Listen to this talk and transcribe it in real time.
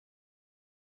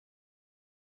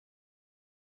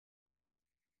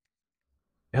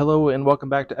Hello and welcome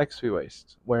back to XP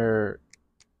Waste, where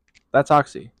that's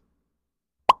Oxy.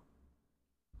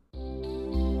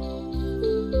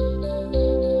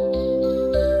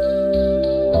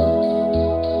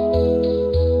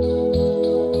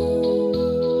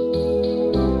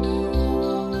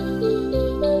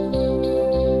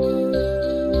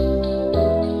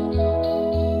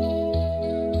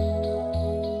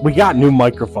 We got new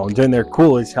microphones and they're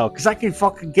cool as hell because I can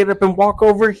fucking get up and walk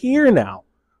over here now.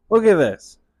 Look at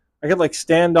this. I could like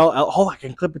stand all. I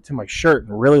can clip it to my shirt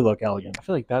and really look elegant. I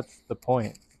feel like that's the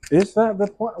point. Is that the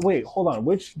point? Wait, hold on.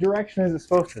 Which direction is it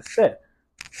supposed to sit?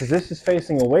 Because this is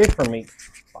facing away from me.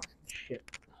 Fucking shit.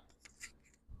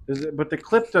 But the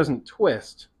clip doesn't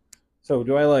twist. So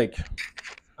do I like?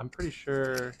 I'm pretty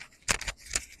sure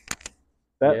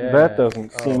That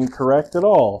doesn't seem correct at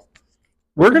all.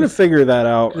 We're gonna figure that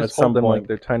out at some point. Like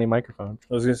they're tiny microphones.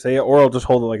 I was gonna say, or I'll just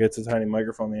hold it like it's a tiny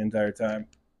microphone the entire time.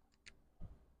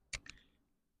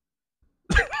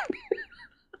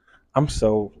 I'm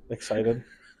so excited.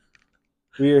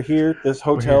 We are here. This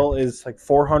hotel is like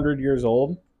 400 years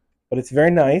old, but it's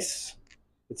very nice.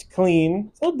 It's clean.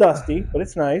 It's a little dusty, but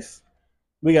it's nice.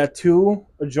 We got 2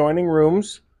 adjoining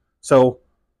rooms, so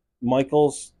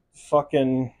Michael's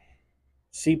fucking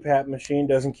CPAP machine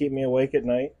doesn't keep me awake at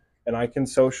night, and I can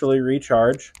socially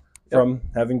recharge from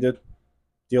having to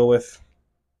deal with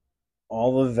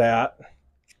all of that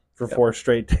for 4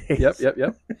 straight days.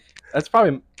 Yep. That's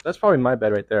probably my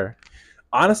bed right there.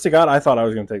 Honest to God, I thought I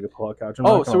was going to take the pull-out couch.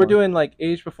 So we're doing like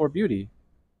age before beauty,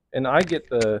 and I get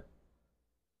the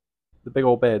big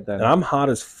old bed then. And I'm hot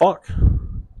as fuck.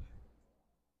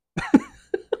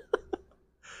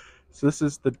 So this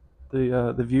is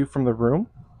the view from the room.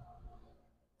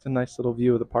 It's a nice little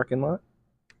view of the parking lot.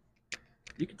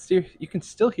 You can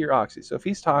still hear Oxy. So if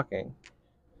he's talking,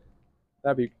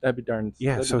 that'd be darn.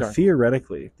 Yeah. So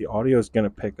theoretically, the audio is going to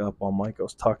pick up while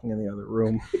Michael's talking in the other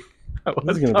room.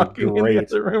 This is going to be great. In the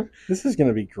other room. This is going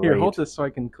to be great. Here, hold this so I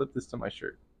can clip this to my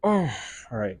shirt. Oh,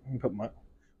 all right. Let me put my.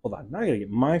 Hold on. Now I got to get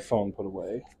my phone put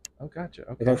away. Oh, gotcha.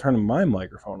 Okay. Without turning my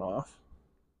microphone off.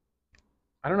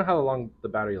 I don't know how long the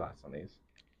battery lasts on these.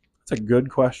 That's a good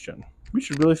question. We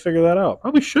should really figure that out.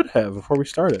 Probably should have before we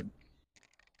started.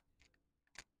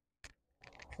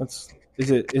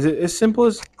 Is it as simple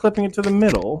as clipping it to the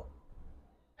middle?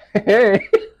 Hey.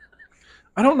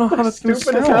 I don't know how that's going to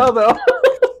sound. Stupid as hell, though.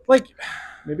 Like,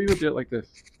 maybe we'll do it like this.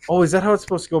 Oh, is that how it's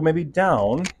supposed to go? Maybe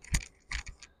down.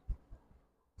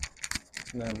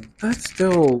 That's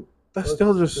still just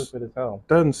stupid as hell.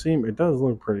 Doesn't seem. It does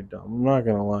look pretty dumb. I'm not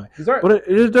gonna lie, but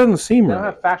it doesn't seem right. They don't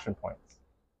have fashion points.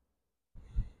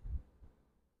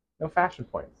 No fashion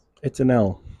points. It's an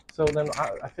L. So then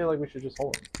I feel like we should just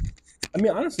hold them. I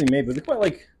mean, honestly, maybe they're quite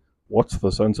like. What's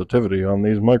the sensitivity on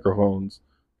these microphones?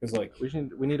 Because like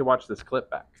we need to watch this clip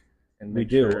back. And we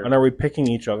do. Sure. And are we picking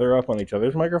each other up on each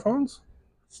other's microphones?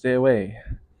 Stay away.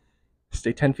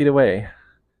 Stay 10 feet away.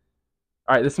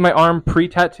 All right, this is my arm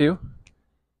pre-tattoo.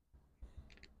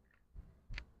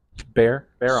 Bare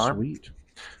arm. Sweet.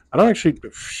 I don't actually.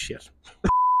 Shit.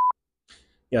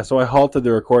 Yeah, so I halted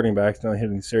the recording by accidentally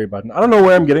hitting the Siri button. I don't know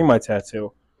where I'm getting my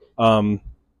tattoo. I don't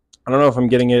know if I'm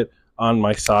getting it on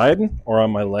my side or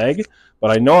on my leg, but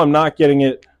I know I'm not getting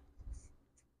it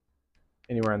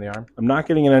anywhere on the arm. I'm not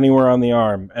getting it anywhere on the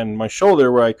arm, and my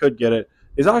shoulder, where I could get it,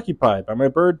 is occupied by my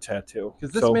bird tattoo.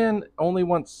 Because this man only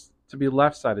wants to be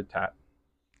left-sided tat.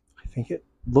 I think it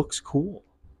looks cool.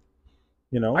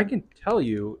 You know, I can tell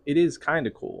you, it is kind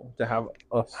of cool to have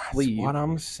a sleeve. That's what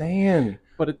I'm saying.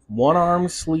 But it's one arm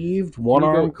sleeved, one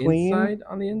arm clean. Inside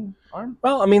on the arm.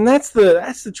 Well, I mean that's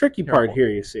the tricky part here.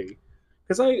 You see,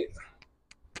 because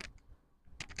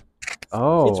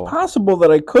it's possible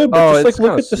that I could, but just like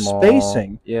look at the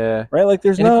spacing. Yeah. Right? Like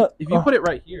there's not. If you put it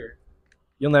right here,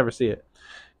 you'll never see it.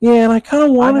 Yeah, and I kind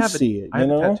of want to see it. I have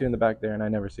a tattoo in the back there, and I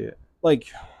never see it. Like,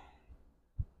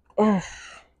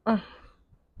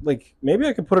 like maybe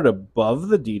I could put it above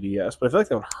the DDS, but I feel like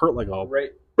that would hurt like a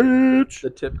bitch. The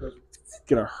tip goes. It's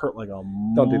gonna hurt like a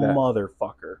Don't do that,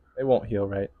 motherfucker. It won't heal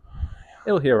right.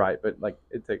 It'll heal right, but like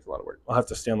it takes a lot of work. I'll have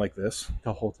to stand like this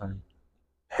the whole time.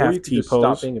 Half T-pose.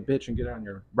 Stop being a bitch and get it on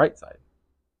your right side.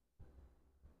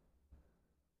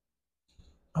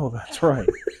 Oh, that's right.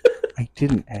 I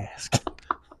didn't ask.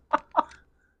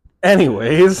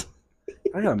 Anyways,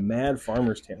 I got a mad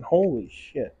farmer's tan. Holy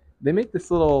shit. They make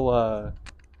this little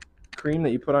cream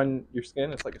that you put on your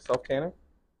skin. It's like a self-tanner.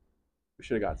 We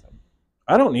should have got some.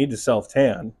 I don't need to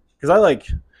self-tan. Because I like...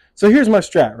 So here's my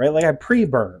strat, right? Like I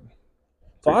pre-burn.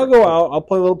 So I'll go out. I'll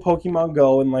play a little Pokemon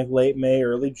Go in like late May,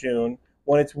 early June.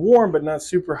 When it's warm but not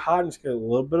super hot and just get a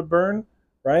little bit of burn,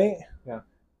 right? Yeah.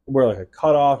 wear like a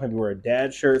cutoff, maybe wear a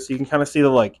dad shirt, so you can kind of see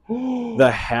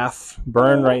the half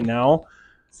burn right now.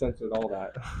 Censored all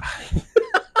that.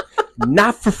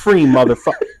 Not for free,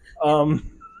 motherfucker. And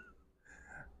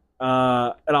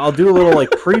I'll do a little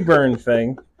like pre-burn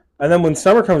thing, and then when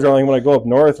summer comes around, when I go up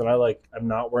north and I'm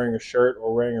not wearing a shirt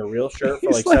or wearing a real shirt for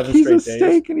like 7 he's straight a steak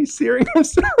days. and he's searing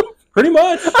himself. Pretty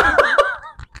much.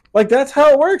 Like that's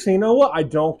how it works. And you know what? I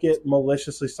don't get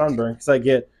maliciously sunburned because I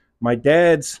get my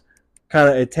dad's kind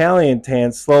of Italian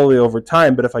tan slowly over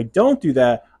time. But if I don't do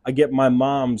that, I get my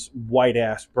mom's white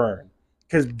ass burn.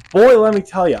 Because boy, let me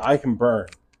tell you, I can burn.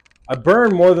 I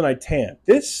burn more than I tan.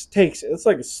 It's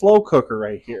like a slow cooker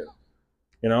right here.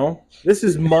 You know, this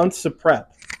is months of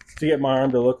prep to get my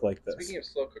arm to look like this. Speaking of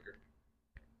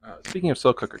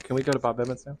slow cooker, can we go to Bob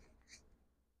Evans now?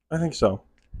 I think so.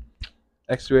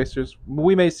 X2 Acers,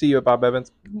 we may see you at Bob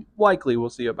Evans. Likely we'll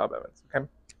see you at Bob Evans, okay?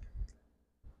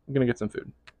 I'm gonna get some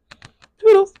food.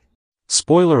 Toodles!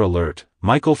 Spoiler alert,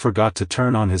 Michael forgot to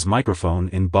turn on his microphone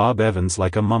in Bob Evans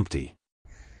like a mumpty.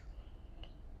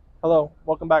 Hello,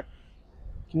 welcome back.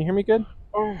 Can you hear me good?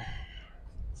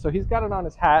 So he's got it on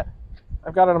his hat.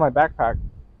 I've got it on my backpack.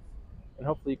 And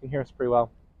hopefully you can hear us pretty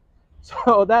well.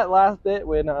 So that last bit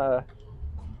when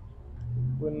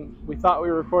we thought we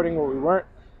were recording where we weren't,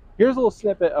 here's a little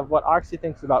snippet of what Oxy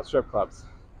thinks about strip clubs.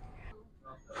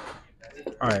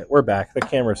 All right, we're back. The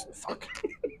camera's... Fuck.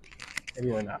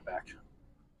 Maybe we're not back.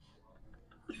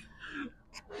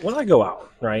 When I go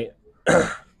out, right?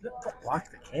 Don't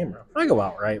block the camera. When I go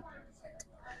out, right?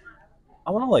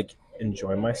 I want to, like,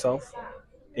 enjoy myself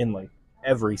in, like,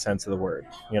 every sense of the word,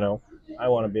 you know? I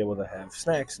want to be able to have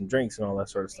snacks and drinks and all that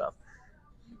sort of stuff.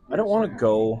 I don't want to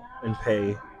go and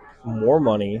pay more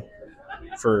money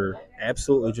for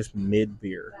absolutely just mid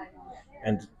beer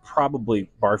and probably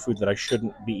bar food that I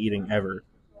shouldn't be eating ever,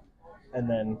 and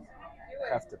then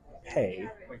have to pay.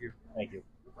 Thank you.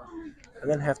 And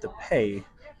then have to pay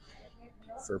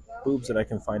for boobs that I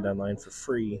can find online for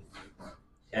free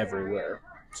everywhere.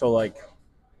 So, like,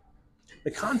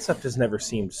 the concept has never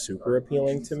seemed super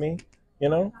appealing to me, you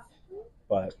know?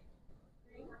 But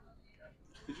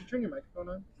Did you turn your microphone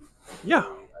on? yeah.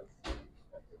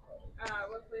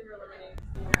 What flavor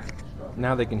lemonade?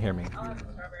 Now they can hear me. I'll have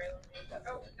strawberry lemonade.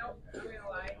 Oh, no, I'm gonna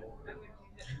lie.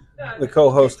 I'm gonna The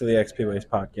co-host of the XP Ways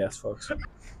podcast, folks.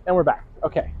 And we're back.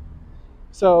 Okay.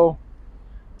 So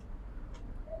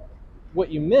what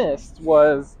you missed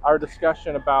was our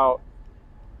discussion about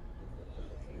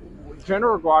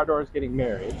General Guador is getting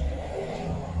married.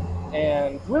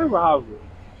 And Where are we?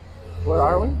 where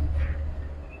are we?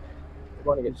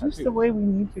 We're going to get Is this tattooed. the way we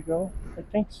need to go? I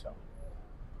think so.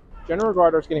 General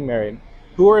Guador is getting married.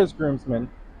 Who are his groomsmen?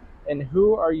 And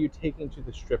who are you taking to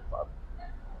the strip club?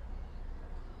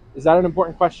 Is that an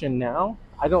important question now?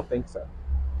 I don't think so.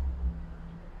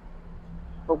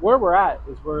 But where we're at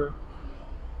is we're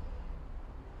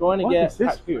going to get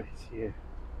tattooed. here?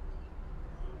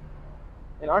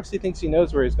 And Oxy thinks he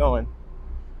knows where he's going.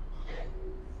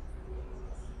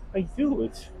 I do.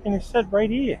 It's and it said right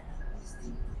here.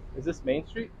 Is this Main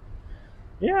Street?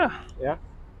 Yeah. Yeah.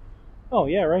 Oh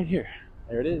yeah, right here.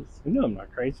 There it is. You know I'm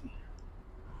not crazy.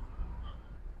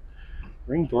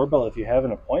 Ring doorbell if you have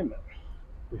an appointment.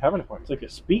 We have an appointment. It's like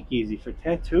a speakeasy for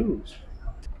tattoos.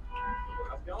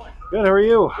 How's it going? Good. How are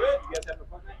you? Good. You guys have a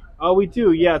fun night? Oh, we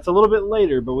do. Yeah, it's a little bit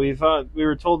later, but we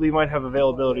were told we might have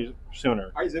availability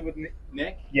sooner. Is it with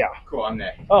Nick? Yeah. Cool, I'm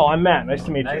Nick. Oh, I'm Matt. Nice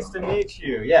to meet Nice you. to meet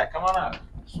you. Yeah, come on up.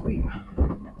 Sweet.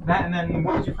 Matt, and then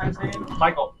what was your friend's name?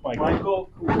 Michael. Michael. Michael.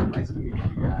 Cool. Nice to meet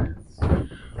you guys.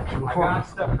 I got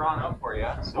stuff drawn up for you.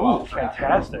 So Ooh, I'll try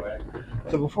fantastic. it quick.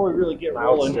 So before we really get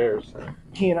rolling, Downstairs.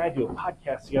 he and I do a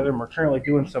podcast together, and we're currently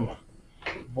doing some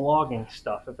vlogging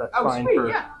stuff. If that's Oh, fine sweet. for.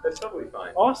 Yeah, that's totally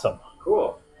fine. Awesome.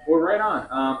 Cool. Well, right on.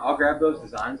 I'll grab those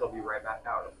designs. I'll be right back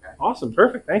out, okay? Awesome.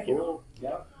 Perfect. Thank you. Cool.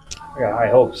 Yeah. I got high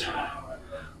hopes.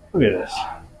 Look at this.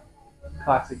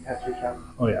 Classic tattoo shop.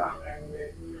 Oh yeah.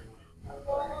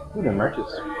 Ooh, the merch is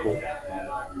cool.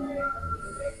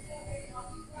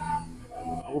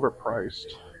 Overpriced,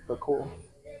 but cool.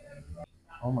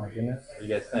 Oh my goodness. What do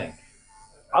you guys think?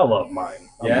 I love mine.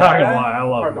 I'm Yeah? not gonna lie. I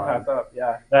love Hard to mine. pass up,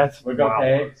 yeah. That's Look wow.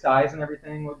 okay. Size and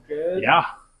everything look good. Yeah.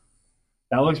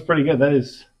 That looks pretty good.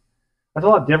 That's a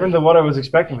lot different than what I was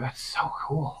expecting. But that's so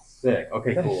cool. Sick.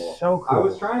 Okay, That is cool. so cool.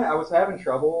 I was having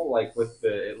trouble like with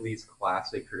the at least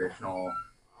classic traditional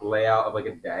layout of like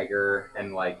a dagger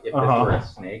and like if this were a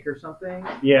snake or something.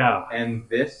 Yeah. And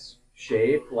this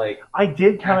shape, like I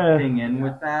did kind of. acting in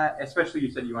with that, especially you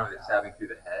said you wanted it stabbing through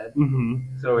the head.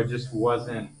 Mm-hmm. So it just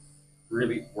wasn't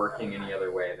really working any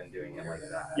other way than doing it like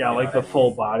that. Yeah, You like know the what I full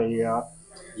mean? body. Yeah.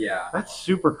 Yeah. That's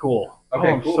super cool. Okay,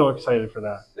 I'm cool. so excited for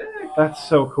that. Sick. That's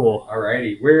so cool.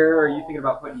 Alrighty. Where are you thinking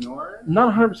about putting yours?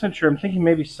 Not 100% sure. I'm thinking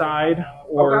maybe side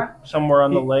or Okay. somewhere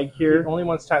on the leg He here. only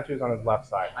wants tattoos on his left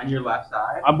side. On your left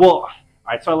side? Well,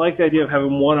 so I like the idea of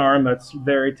having one arm that's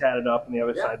very tatted up and the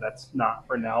other Yeah. side that's not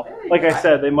for now. Like I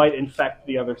said, they might infect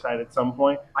the other side at some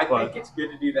point. I but- think it's good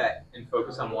to do that and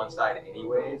focus on one side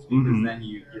anyways, because Mhm. then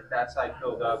you get that side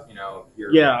filled up,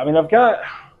 you're... Yeah, I mean, I've got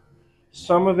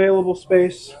some available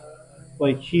space,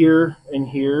 like here and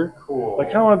here. Cool. But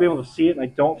I kind of want to be able to see it, and I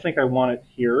don't think I want it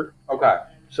here. Okay.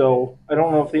 So I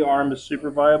don't know if the arm is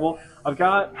super viable. I've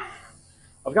got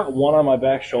one on my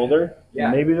back shoulder.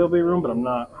 Yeah. Maybe there'll be room, but I'm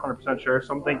not 100% sure.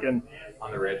 So I'm thinking,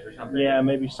 On the ribs or something? yeah,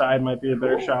 maybe side might be a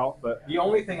better shout. But The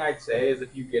only thing I'd say is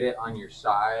if you get it on your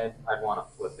side, I'd want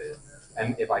to flip it.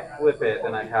 And if I flip it,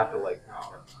 then I'd have to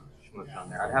what's on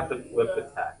there? I'd have to flip the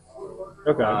text.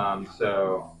 okay.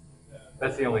 So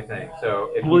that's the only thing.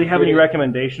 So if Will you have get any it-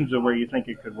 recommendations of where you think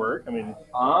it could work? I mean,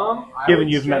 I given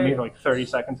would you've met say me like 30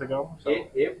 seconds ago. So.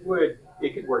 it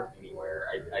could work anywhere.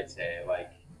 I'd say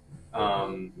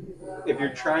if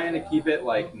you're trying to keep it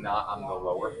like not on the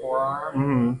lower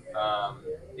forearm,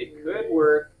 it could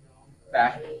work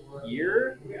back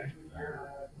here.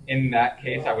 In that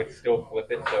case, I would still flip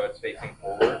it so it's facing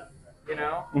forward.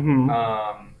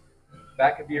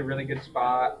 That could be a really good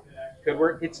spot. Could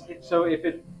work. So if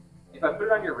I put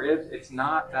it on your ribs, it's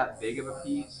not that big of a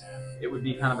piece. It would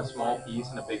be kind of a small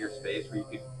piece in a bigger space where you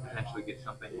could potentially get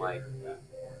something like,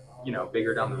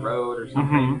 bigger down the road or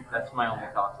something. That's my only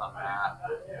thoughts on that.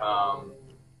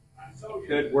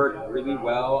 Could work really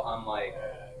well on like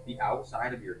the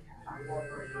outside of your calf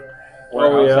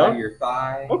or outside of your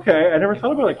thigh. Okay, I never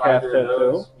thought about a calf Either of tattoo.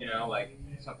 those, like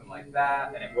something like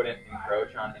that, and it wouldn't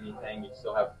encroach on anything. You'd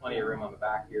still have plenty of room on the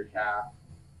back of your calf.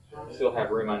 You still have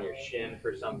room on your shin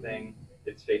for something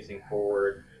that's facing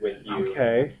forward with you.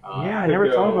 Okay. Yeah, I could never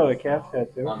thought go about a calf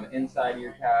tattoo. on the inside of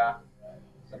your calf,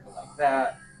 something like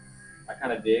that. I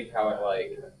kind of dig how it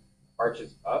like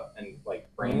arches up and like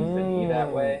frames the knee that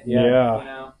way.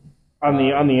 Yeah. On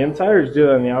the inside, or just do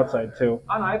it on the outside too?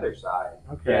 On either side.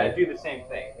 Okay. Yeah, do the same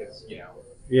thing. It's Yeah.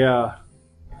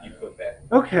 if you flip it.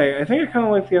 Okay, I think I kind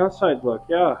of like the outside look.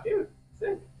 Yeah. Dude,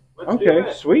 sick. Let's do Okay,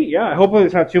 it. sweet. Yeah, hopefully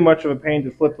it's not too much of a pain to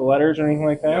flip the letters or anything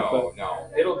like that. No.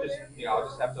 It'll just I'll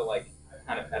just have to like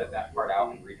kind of edit that part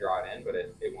out and redraw it in, but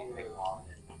it won't take long.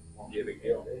 It won't be a big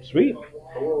deal. But sweet.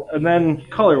 Cool. And then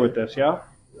color with this, yeah.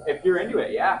 If you're into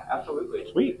it, yeah,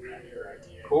 absolutely. Sweet.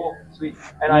 Cool, sweet.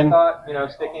 And I thought,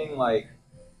 sticking like,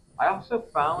 I also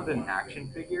found an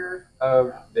action figure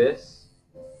of this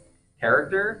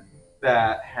character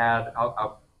that had.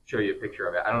 I'll show you a picture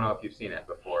of it. I don't know if you've seen it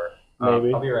before.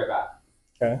 Maybe. I'll be right back.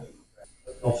 Okay.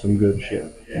 That's some good shit.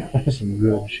 That's some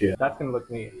good shit. That's gonna look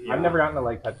neat. I've never gotten a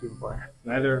leg tattoo before.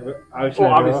 Neither.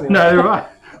 Obviously. Neither have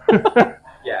I.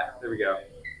 Yeah, there we go.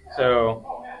 So,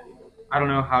 I don't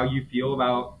know how you feel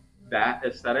about that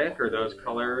aesthetic or those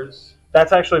colors.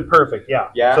 That's actually perfect. Yeah.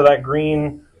 Yeah? So that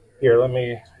green. Here, let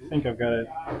me. I think I've got it.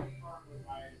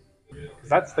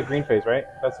 That's the green phase, right?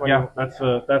 That's when Yeah, that's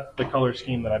the color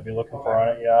scheme that I'd be looking for on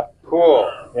it. Yeah. Cool.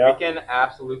 Yeah. We can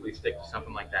absolutely stick to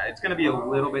something like that. It's going to be a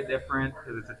little bit different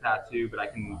because it's a tattoo, but I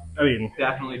can I mean,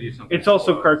 definitely do something. it's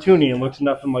also close. cartoony and looks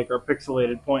nothing like our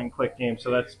pixelated point and click game, so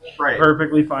that's Right.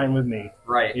 perfectly fine with me.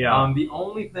 Right. Yeah. The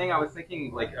only thing I was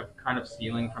thinking, like, of kind of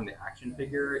stealing from the action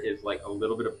figure is like a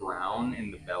little bit of brown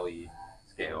in the belly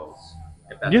scales,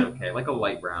 if that's Yeah. okay. Like a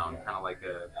light brown, kind of like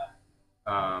a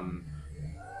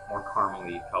more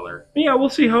caramely color. Yeah, we'll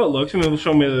see how it looks. I mean, we'll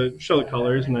show the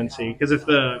colors and then see. Because if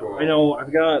Cool. I know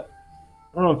I've got,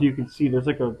 I don't know if you can see. There's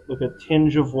like a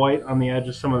tinge of white on the edge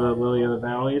of some of the Lily of the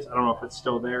Valleys. I don't know if it's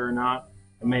still there or not.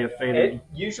 It may have faded. It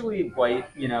usually white,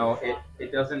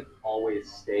 it doesn't always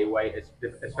stay white,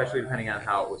 especially depending on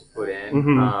how it was put in.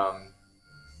 Mhm.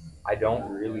 I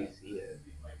don't really see it.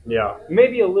 Yeah,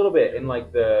 Maybe a little bit in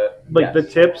like the the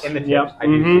tips. In the tips, Yep. I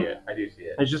do Mhm. see it. I do see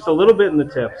it. It's just a little bit in the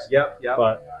tips. Yep.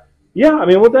 But yeah, I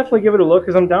mean, we'll definitely give it a look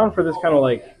because I'm down for this kind of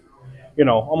like,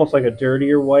 almost like a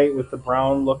dirtier white with the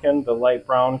brown looking, the light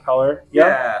brown color.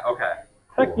 Yeah. Okay.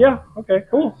 Heck yeah. Okay.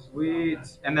 Cool. Sweet.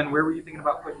 And then where were you thinking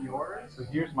about putting yours? So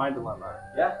here's my dilemma.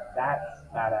 Yeah. That's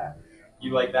badass.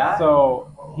 You like that? So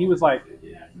he was like,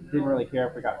 didn't really care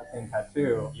if we got the same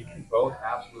tattoo. You can both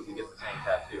absolutely get the same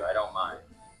tattoo. I don't mind.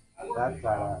 That's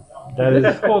badass. That This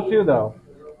is. is cool too, though.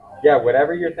 Yeah.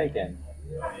 Whatever you're thinking.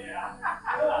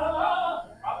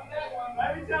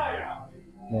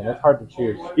 Man, that's hard to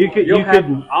choose.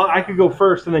 I could go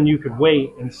first and then you could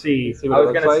wait and see. See I what it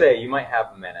was looks gonna like? say you might have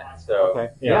a minute. So Okay.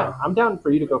 Yeah. Yeah, I'm down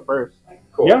for you to go first.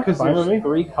 cool. Yeah. Because Fine with there's me.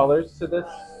 3 colors to this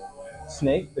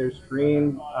snake, there's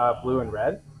green, blue, and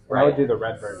red. And I would do the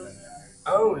red version.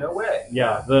 Oh, no way.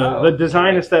 Yeah, the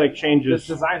design aesthetic changes. This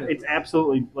design is- it's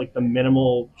absolutely like the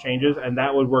minimal changes, and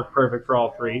that would work perfect for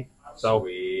all three. So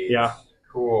Sweet. yeah,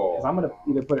 Cool. 'Cause I'm gonna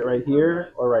either put it right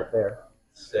here or right there.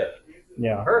 Sick.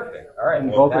 yeah. Perfect. All right. And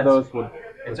well, both of those would.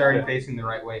 It's already facing the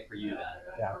right way for you then.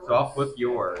 Yeah. So I'll flip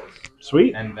yours,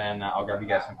 Sweet. and then I'll grab you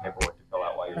guys some paperwork to fill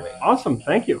out while you're waiting. Awesome.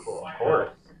 Thank you. Of course.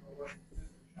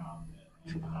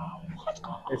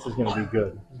 This is gonna be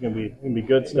good. It's gonna be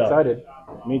good I'm stuff. excited.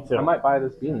 Me too. I might buy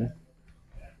this beanie.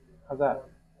 How's that?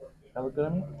 That look good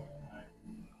on me?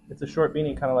 It's a short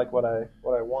beanie, kind of like what I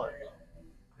want.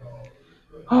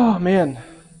 Oh man,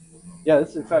 yeah,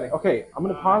 this is exciting. Okay, I'm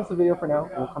gonna pause the video for now,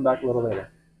 and we'll come back a little later.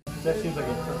 That seems like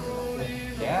a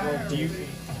Yeah. Do you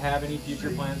have any future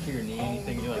plans for your knee?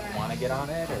 Anything you like want to get on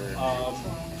it, or?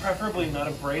 preferably not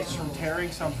a brace from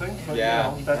tearing something, but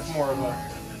Yeah. that's more of a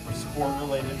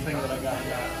sport-related thing that I got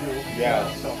to do. Yeah.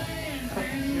 So,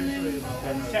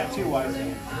 and tattoo-wise,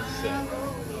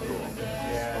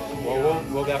 Well,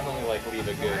 we'll definitely like leave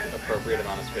a good, appropriate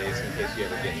amount of space in case you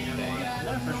ever get anything.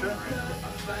 yeah, for sure.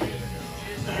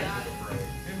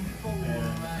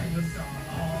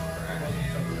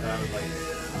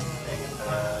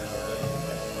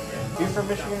 You from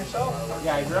Michigan yourself?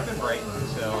 Yeah, I grew up in Brighton,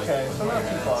 so like, Okay, so not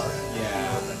too far.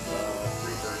 yeah.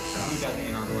 We got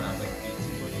in on when I was like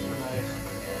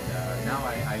 18. Now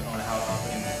I own a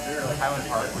house in Highland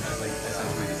Park, which is like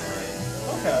essentially Detroit.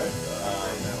 Okay.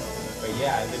 But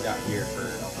yeah, I lived out here for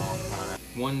a long time.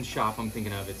 One shop I'm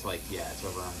thinking of, it's like, yeah, it's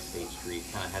over on State Street,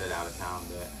 kind of headed out of town,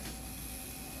 but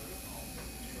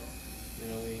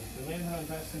We landed on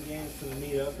Boston Games for the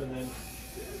meetup, and then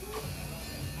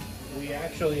we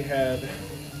actually had. God,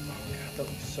 that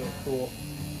looks so cool.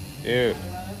 dude,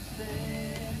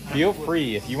 feel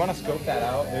free if you want to scope that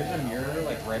out. There's a mirror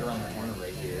like right around the corner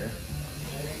right here.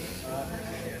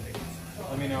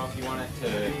 Let me know if you want it to.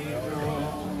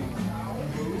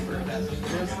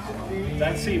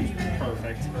 That seems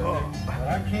perfect.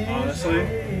 Honestly.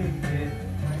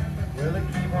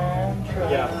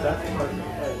 Yeah, that's perfect.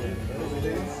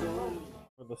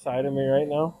 For the side of me right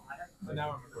now.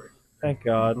 Thank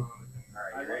God.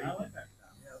 Alright, you ready?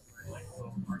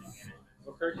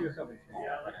 We'll start you with something small.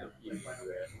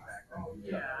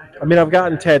 I mean, I've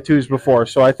gotten tattoos before,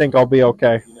 so I think I'll be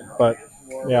okay. But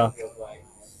yeah,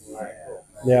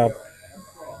 yeah.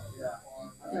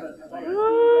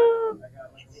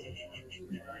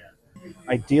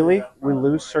 Ideally, we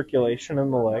lose circulation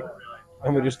in the leg,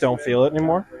 and we just don't feel it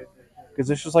anymore, because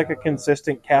it's just like a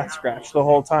consistent cat scratch the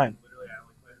whole time.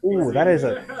 Ooh, that is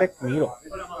a thick needle.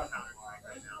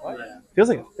 Feels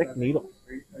like a thick needle.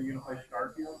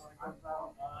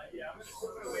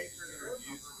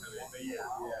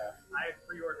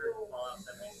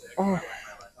 Oh.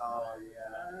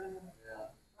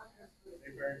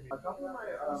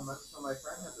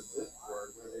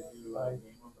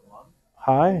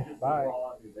 Hi. Bye.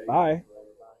 Bye.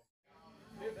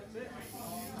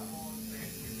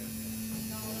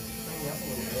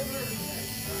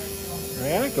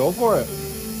 Yeah, go for it.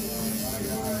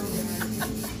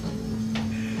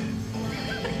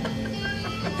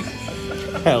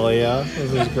 Hell yeah,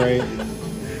 this is great.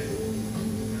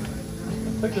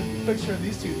 Look at the picture of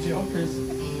these two jokers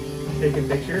taking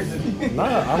pictures. No,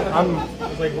 I'm I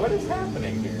was like, what is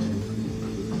happening here?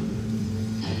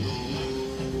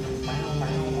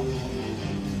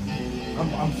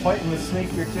 I'm fighting the snake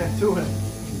you're tattooing.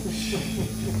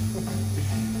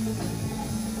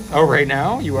 Oh, right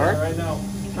now? You are? Right now.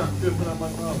 I'm good when I'm on my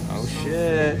phone. Oh,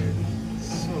 shit.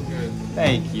 So good.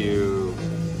 Thank you.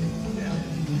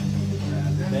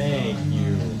 Thank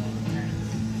you.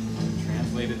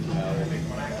 Translated well.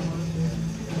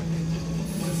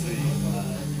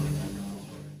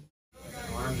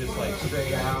 Arm just like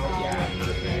straight out. Yeah,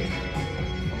 perfect.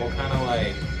 And we'll kind of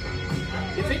like.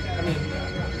 I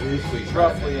mean, loosely.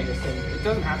 Roughly, I guess. It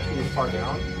doesn't have to be as far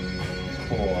down.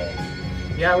 Cool.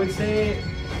 Yeah, I would say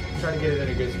try to get it in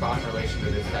a good spot in relation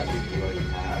to this tattoo you already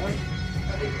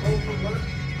have.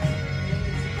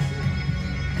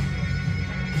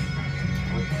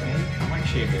 I might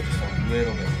shave it just a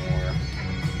little bit more.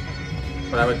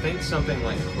 But I would think something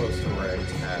like close to where I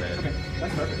just had it. Okay,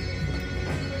 that's perfect.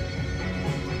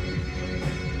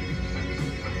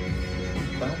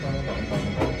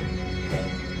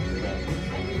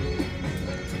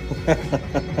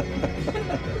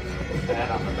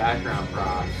 That on the background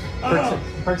props.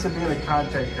 Perks of being a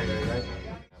content creator, right?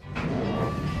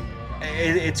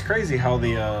 It's crazy how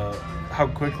how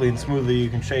quickly and smoothly you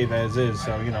can shave as is.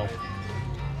 So you know,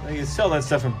 you can sell that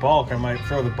stuff in bulk. I might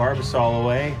throw the Barbasol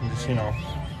away and just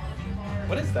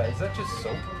What is that? Is that just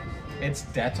soap? It's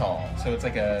Dettol, so it's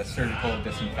like a surgical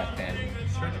disinfectant.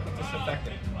 Surgical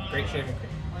disinfectant. Great shaving cream.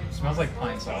 It smells like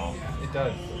pine sol. It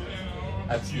does.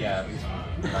 That's at least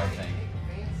what I think.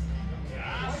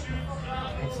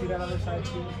 Let's see that other side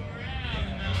too.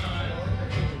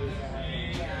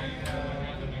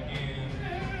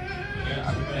 Yeah, I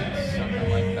would think something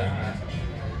like that.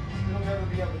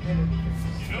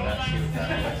 Let's see what that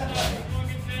looks like.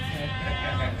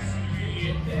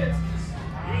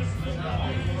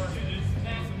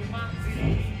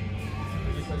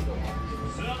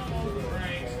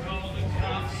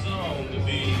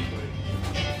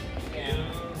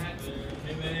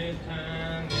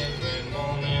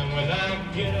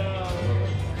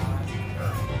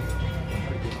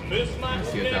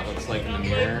 See what that looks like in the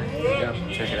mirror. Yep,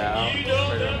 check it out.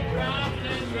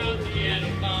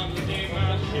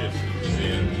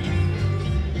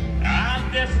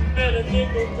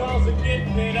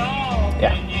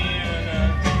 Yeah.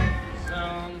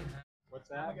 What's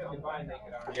that?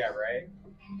 Yeah, right.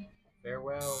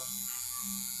 Farewell.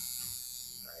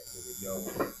 Alright, here we go.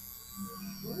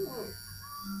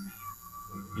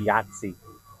 Yahtzee.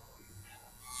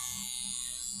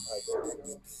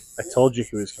 I told you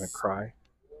he was going to cry.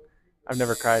 I've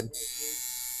never cried. So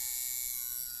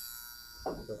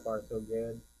far, so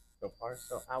good. So far,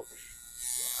 so ouch.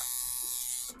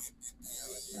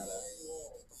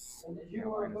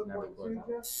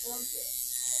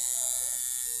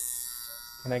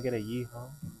 Can I get a yeehaw?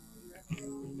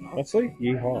 Let's see.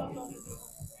 Yeehaw.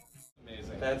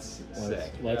 That's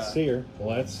sick. Let's see her.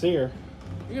 Let's see her.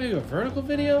 You're gonna do a vertical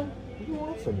video? What do you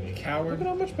want from me? Coward. Look at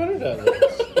how much better that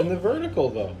looks. In the vertical,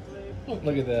 though.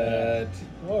 Look at that.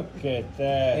 Look at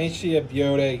that. Ain't she a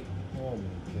beauty? Oh my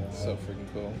god. So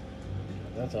freaking cool.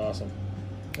 That's awesome.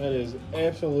 That is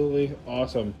absolutely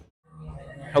awesome.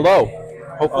 Hello.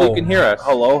 Hopefully you can hear us.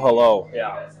 Hello, hello.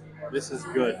 Yeah. This is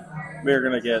good. We're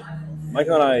going to get...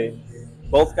 Michael and I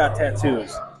both got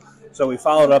tattoos. So we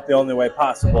followed up the only way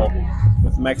possible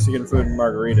with Mexican food and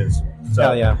margaritas. So,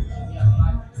 Hell yeah.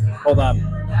 hold on.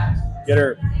 Get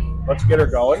her... Let's get her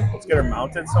going. Let's get her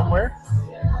mounted somewhere.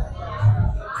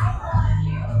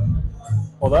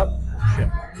 Hold up. Shit.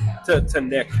 To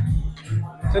Nick.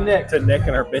 To Nick and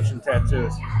her bitchin'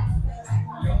 tattoos.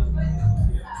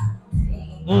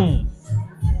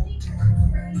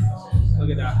 Look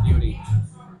at that beauty.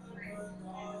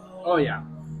 Oh yeah.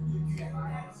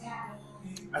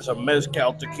 That's a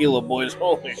mezcal tequila, boys.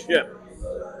 Holy shit.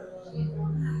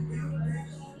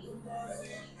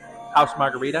 House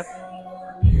margarita.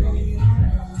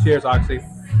 Cheers, Oxy.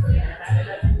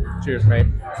 Cheers, mate.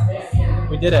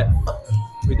 We did it.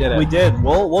 We did it. We did.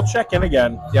 We'll check in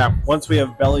again. Yeah. Once we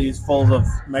have bellies full of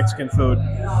Mexican food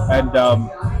and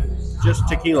just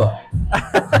tequila.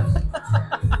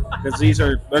 Because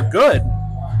they're good.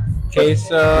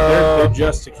 Queso. They're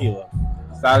just tequila.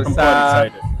 I'm quite Salsa.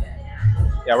 excited.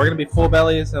 Yeah, we're gonna be full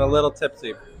bellies and a little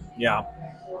tipsy. Yeah.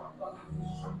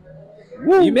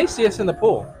 You may see us in the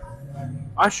pool.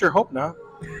 I sure hope not.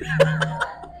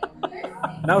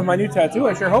 Now with my new tattoo,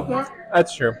 I sure hope not.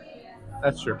 That's true.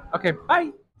 That's true. Okay,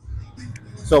 bye.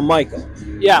 So, Michael,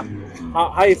 Yeah.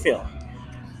 how you feeling?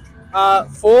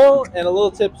 Full and a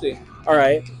little tipsy. All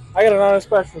right. I got an honest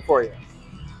question for you.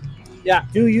 Yeah.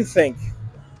 Do you think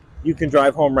you can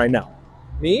drive home right now?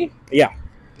 Me? Yeah.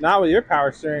 Not with your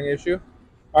power steering issue.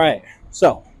 All right.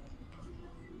 So,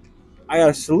 I got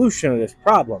a solution to this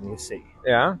problem, you see.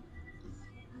 Yeah.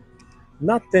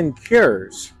 Nothing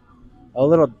cures a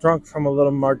little drunk from a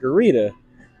little margarita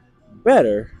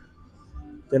better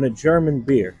than a German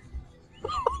beer.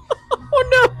 Oh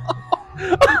no! Oh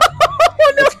no!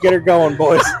 Let's get her going,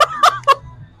 boys.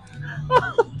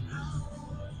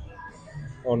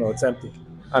 Oh no, it's empty.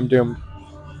 I'm doomed.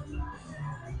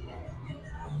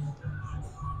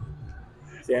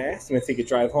 See, I asked him if he could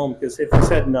drive home because if he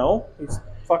said no, he's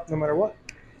fucked no matter what.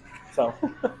 So.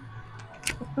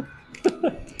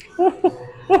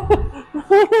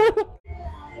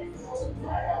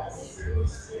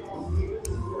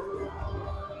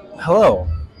 Hello.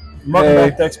 Welcome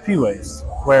back to XP Waste,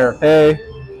 where Hey.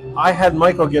 I had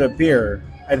Michael get a beer,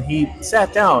 and he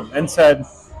sat down and said,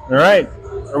 "All right,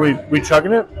 are we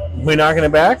chugging it? We knocking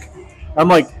it back?" I'm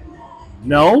like,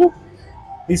 "No."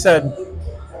 He said,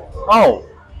 "Oh."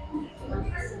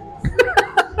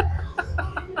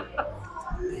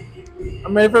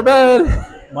 I'm ready for bed.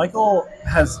 Michael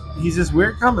he's this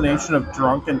weird combination of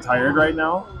drunk and tired right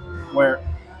now, where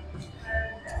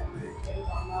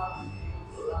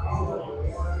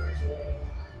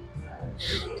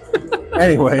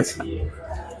anyways,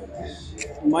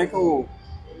 Michael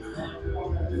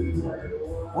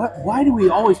What? Why do we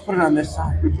always put it on this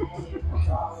side?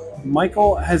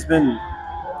 Michael has been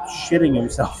shitting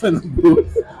himself in the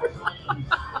booth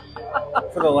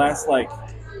for the last, like,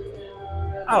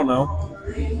 I don't know,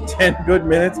 10 good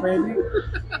minutes maybe.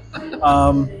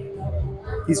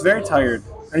 He's very tired,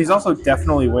 and he's also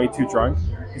definitely way too drunk.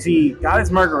 Because he got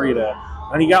his margarita,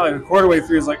 and he got like a quarter way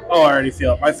through. He's like, "Oh, I already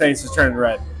feel it. My face is turning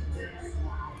red."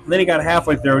 And then he got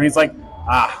halfway through, and he's like,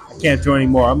 I can't do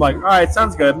anymore. I'm like, all right,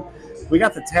 sounds good. We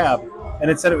got the tab, and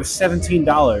it said it was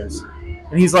 $17.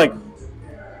 And he's like,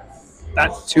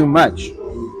 that's too much.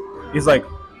 He's like,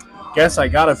 guess I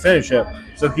gotta finish it.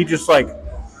 So he just like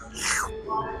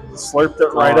slurped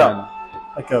it right up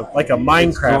like a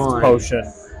Minecraft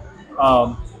potion.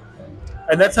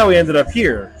 And that's how he ended up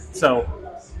here. So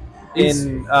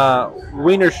In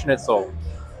Wiener Schnitzel.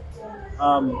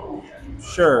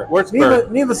 Sure.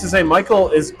 Würzburg. Needless to say, Michael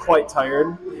is quite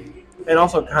tired and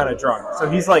also kind of drunk. So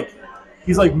he's like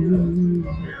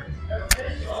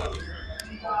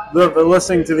they're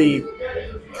listening to the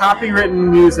copywritten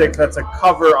music that's a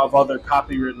cover of other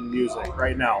copywritten music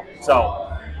right now.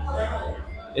 So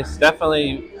It's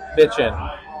definitely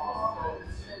bitchin'.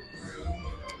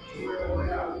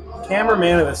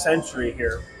 cameraman of the century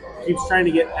here keeps trying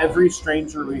to get every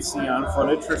stranger we see on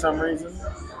footage for some reason.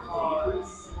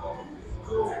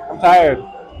 I'm tired.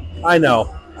 I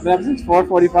know. I've been up since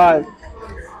 4:45.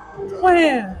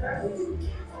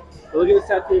 Look at this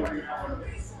tattoo.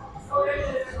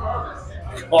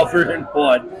 Covered in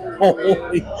blood.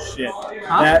 Holy shit.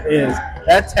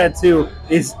 That tattoo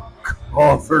is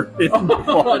covered in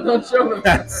blood. Don't show them.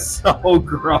 That's so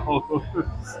gross.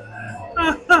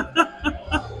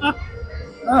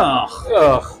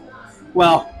 Ugh.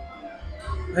 Well,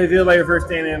 how do you feel about your first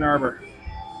day in Ann Arbor?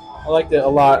 I liked it a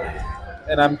lot,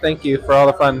 and thank you for all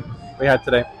the fun we had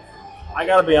today. I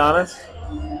gotta be honest.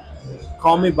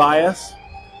 Call me biased.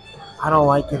 I don't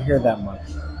like it here that much.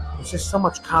 There's just so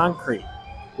much concrete.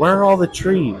 Where are all the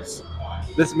trees?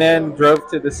 This man drove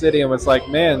to the city and was like,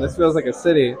 "Man, this feels like a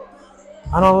city."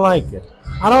 I don't like it.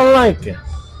 I don't like it.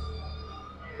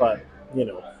 But, you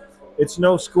know, it's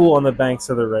no school on the banks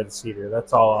of the Red Sea here.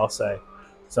 That's all I'll say.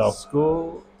 So,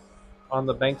 School on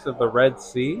the banks of the Red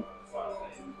Sea.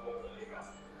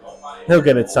 he'll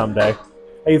get it someday.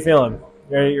 How you feeling?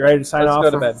 You ready to sign Let's off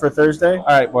go to bed. for Thursday? All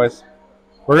right, boys.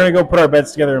 We're going to go put our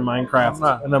beds together in Minecraft,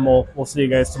 Huh. and then we'll see you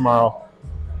guys tomorrow.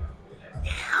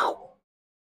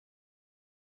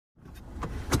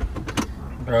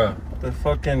 Bruh, the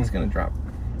fucking... It's gonna drop.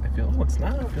 I feel. No, it's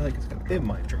not. I feel like it's gonna drop. It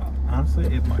might drop. Honestly,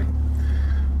 it might.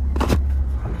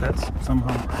 That's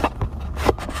somehow...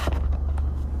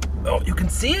 Oh, you can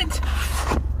see it.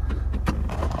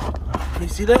 Can you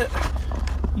see that?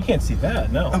 You can't see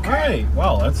that, no. Okay. All right.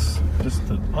 Wow, that's just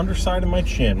the underside of my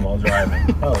chin while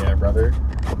driving. Oh, yeah, brother.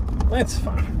 That's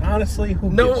fine. Honestly, who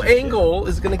No gives a shit? angle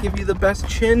is gonna give you the best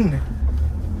chin.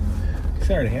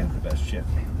 I already have the best shit.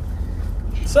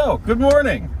 So, good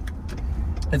morning.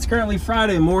 It's currently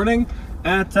Friday morning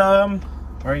at Why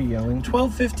are you yelling?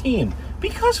 12:15.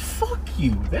 Because fuck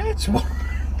you. That's why.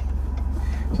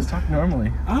 Just talk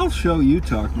normally. I'll show you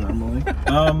talk normally.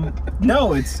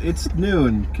 No, it's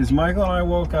noon because Michael and I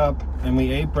woke up and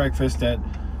we ate breakfast at.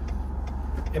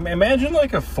 Imagine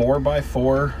like a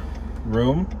 4x4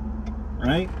 room,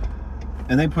 right?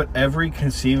 And they put every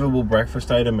conceivable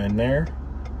breakfast item in there,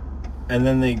 and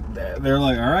then they're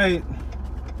like, all right,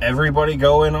 everybody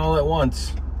go in all at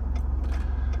once.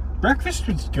 Breakfast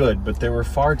was good, but there were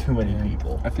far too many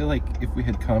people. I feel like if we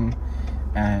had come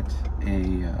at a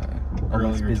less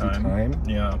Earlier busy time,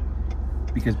 Yeah.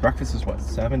 because breakfast is what,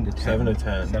 7 to 10? 7 to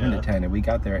 10, 7 yeah. to 10, and we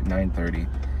got there at 9:30.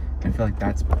 I feel like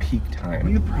that's peak We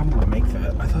time. could probably make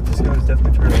that. I thought this guy was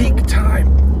definitely turning. Peak time.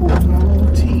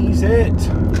 Oh, tease it.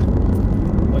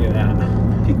 Look at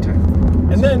that. Peak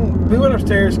time. And then we went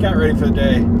upstairs, got ready for the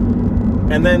day.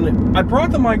 And then I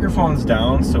brought the microphones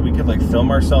down so we could like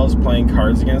film ourselves playing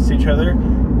cards against each other.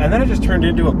 And then it just turned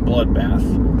into a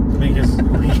bloodbath. Because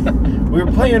we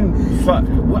were playing,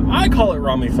 I call it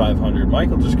Rummy 500.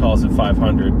 Michael just calls it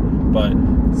 500. But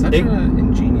Such an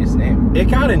ingenious name. it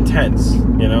got intense,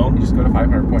 you know? You just go to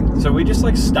 500 points. So we just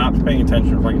like stopped paying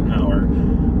attention for like an hour.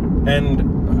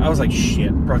 And I was like,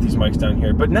 shit, brought these mics down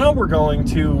here. But now we're going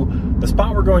to the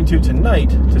spot we're going to tonight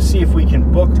to see if we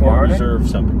can book Tomorrow or night? reserve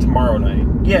something. Tomorrow night.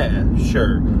 Yeah,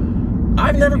 sure.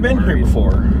 I've never me been here worried.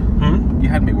 before. You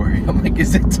had me worried. I'm like,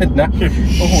 is it tonight? Shit.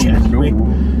 Oh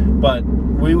no. But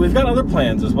we've got other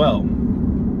plans as well.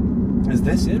 Is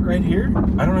this it right here?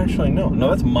 I don't actually know. No,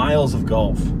 that's miles of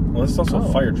golf. Well, this is also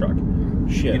a fire truck.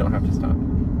 Shit. You don't have to stop.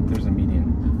 There's a median.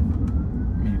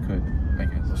 I mean, you could, I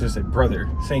I was guess. just say, brother,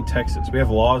 this ain't Texas. We have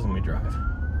laws and we drive.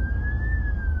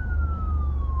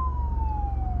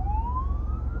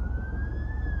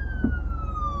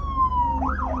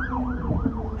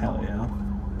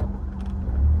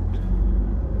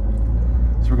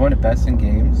 going to Best in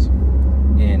Games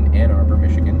in Ann Arbor,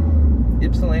 Michigan.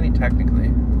 Ypsilanti technically,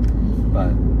 but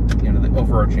you know, the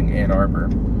overarching Ann Arbor.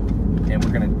 And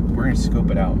we're gonna scope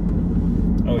it out.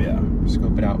 Oh yeah.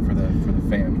 Scope it out for the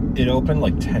fam. It opened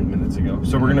like 10 minutes ago.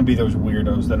 So we're gonna be those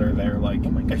weirdos that are there like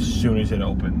as soon as it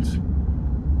opens.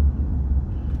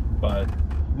 But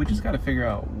We just got to figure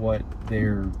out what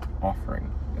they're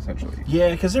offering, essentially.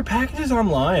 yeah, because their packages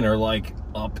online are like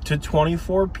up to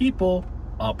 24 people,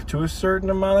 up to a certain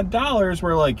amount of dollars.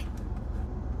 We're like,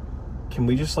 can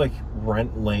we just like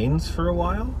rent lanes for a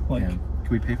while? Like, Yeah. Can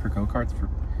we pay for go-karts for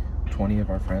 20 of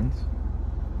our friends?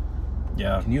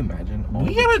 yeah. Can you imagine? All We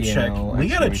the gotta P&L check. We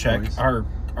gotta extra check toys? our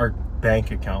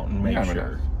bank account and make Yeah, I don't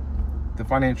sure. know. The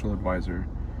financial advisor,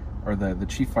 or the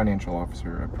chief financial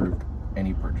officer, approved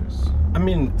any purchase. I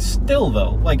mean, still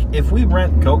though, like if we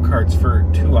rent go-karts for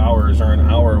 2 hours or an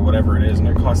hour or whatever it is, and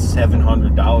it costs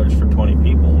 $700 for 20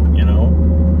 people, you know,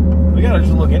 we gotta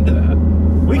just look into that.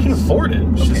 We can afford it.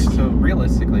 It's Okay, just- so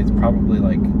realistically, it's probably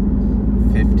like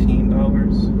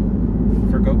 $15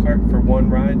 for go-kart for one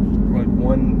ride, like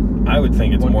one I would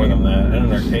think it's one more game. than that. At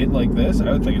an arcade like this,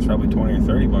 I would think it's probably 20 or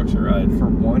 30 bucks a ride. for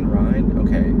one ride.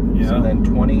 Okay, Yeah. so then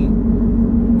 20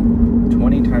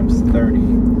 times 30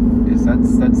 is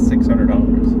that's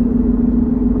 $600.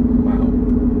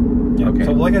 Wow. Yeah. Okay.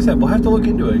 So like I said, we'll have to look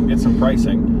into it and get some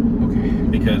pricing Okay.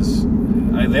 because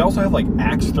they also have like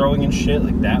axe throwing and shit.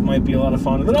 Like that might be a lot of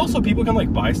fun. And then also people can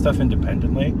like buy stuff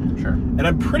independently. Sure. And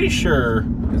I'm pretty sure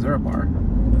Is there a bar?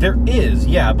 there is,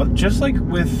 yeah, but just like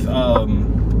with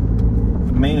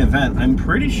main event, I'm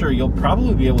pretty sure you'll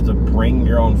probably be able to bring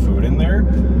your own food in there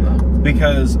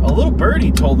because a little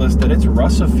birdie told us that it's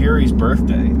Russ of Fury's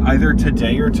birthday, either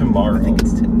today or tomorrow. I think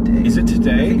it's today. Is it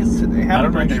today? I think it's today. Happy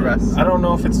birthday, Russ. I don't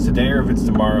know if it's today or if it's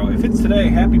tomorrow. If it's today,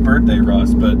 happy birthday,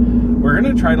 Russ. But we're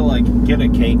gonna try to like get a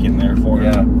cake in there for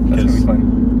Yeah, him. that's gonna be 'cause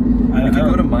fun. I We could don't-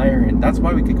 go to Meyer, and that's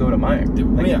why we could go to Meyer.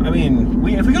 Yeah, I mean,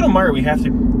 if we go to Meyer, we have to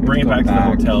bring it go back to the back.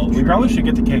 hotel. We probably should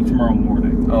get the cake tomorrow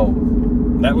morning. Oh,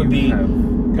 That would you be. have-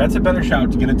 That's a better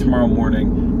shout to get it tomorrow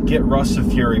morning. Get Russ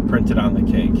of Fury printed on the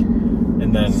cake,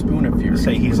 and then Spoon of Fury.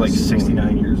 say he's with like a spoon.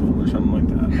 69 years old or something like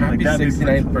that. Happy like, that'd be pretty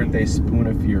 69th funny. birthday, Spoon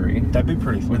of Fury, That'd be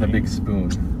pretty funny. with a big spoon.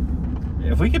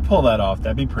 If we could pull that off,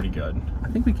 that'd be pretty good. I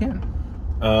think we can.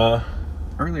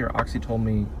 Earlier, Oxy told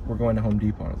me we're going to Home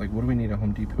Depot. I was like, what do we need at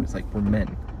Home Depot? It's like, we're men.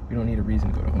 We don't need a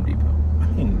reason to go to Home Depot. I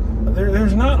mean,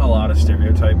 there's not a lot of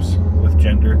stereotypes with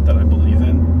gender that I believe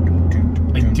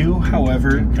in. I do,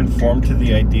 however, conform to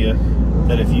the idea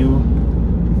that if you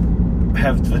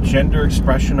have the gender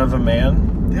expression of a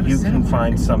man, They have a you can cinema.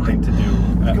 find something to do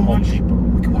We at can Home watch. Depot.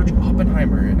 We can watch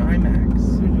Oppenheimer in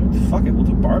IMAX. Fuck it, we'll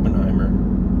do Barbenheimer.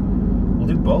 We'll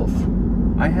do both.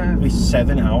 I have. It'll be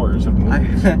 7 hours of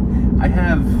movies. I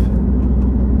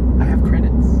have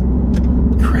credits.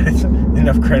 Credits,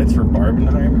 enough credits for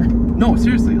Barbenheimer. No,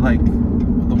 seriously. Like,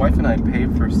 the wife and I pay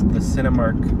for the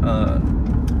Cinemark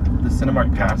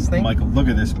pass thing. Michael, look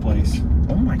at this place.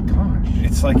 Oh my gosh.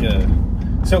 It's like a.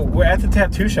 So we're at the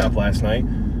tattoo shop last night.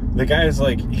 The guy's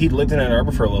like, he lived in Ann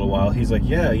Arbor for a little while. He's like,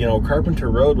 yeah, you know,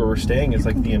 Carpenter Road where we're staying is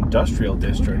like the industrial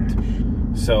district.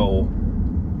 So,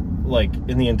 like,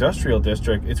 in the industrial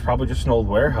district, it's probably just an old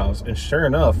warehouse. And sure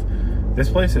enough, this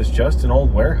place is just an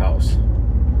old warehouse.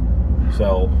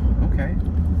 So, Okay.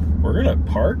 we're gonna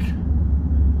park.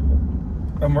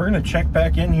 And we're gonna check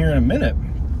back in here in a minute.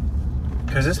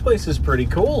 Because this place is pretty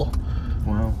cool.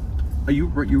 Wow. You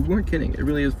weren't kidding. It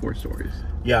really is 4 stories.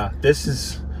 Yeah, this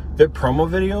is. The promo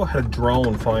video had a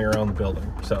drone flying around the building.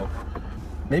 So,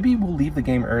 Maybe we'll leave the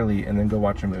game early and then go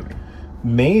watch a movie.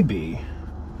 maybe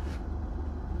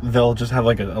they'll just have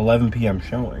like an 11 p.m.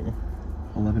 showing.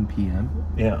 11 p.m.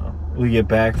 Yeah. We get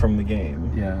back from the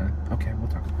game. Yeah. Okay, we'll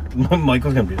talk about it.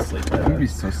 Michael's gonna be asleep. I'm gonna be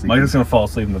so sleepy. Michael's gonna fall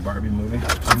asleep in the Barbie movie.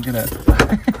 I'm gonna.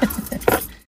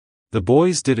 The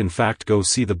boys did in fact go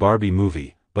see the Barbie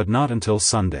movie, but not until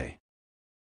Sunday.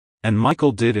 And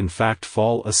Michael did in fact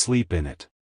fall asleep in it.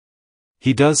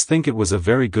 He does think it was a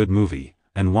very good movie,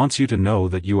 and wants you to know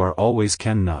that you are always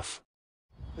Ken Nuff.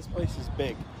 This place is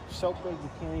big. So big you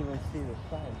can't even see the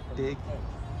sign. Big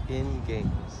in games.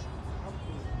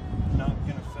 Not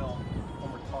gonna film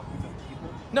when we're talking to people.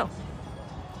 No.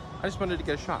 I just wanted to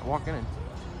get a shot walking in.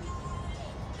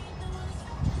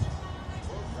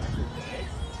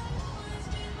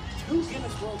 Two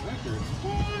Guinness World Records.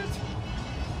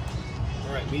 What?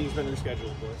 All right, meeting's been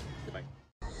rescheduled, boys. Goodbye.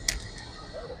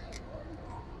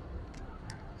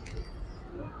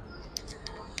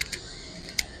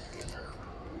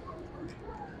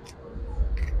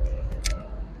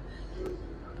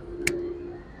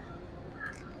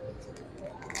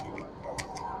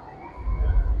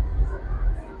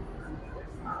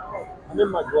 I'm in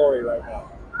my glory right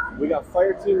now. We got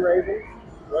Fire Team Raven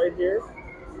right here,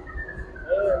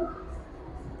 and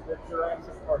the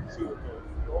Jurassic Park 2 here.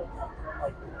 Both from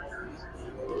like the 90s.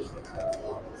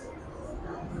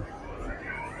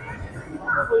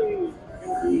 Probably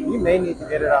gonna be. You may need to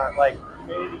get it on, like,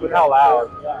 Maybe with how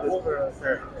loud. Yeah, Just put it on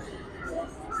there.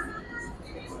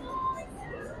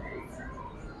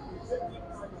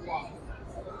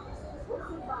 we're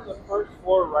on the first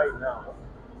floor right now.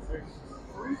 There's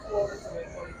 3 floors in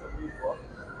this place that we booked.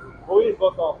 Well, we didn't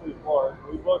book all 3 floors.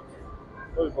 We booked.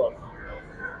 What we booked?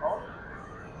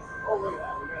 Oh, look at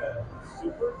that. We got a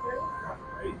super thing.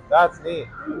 Great. That's neat.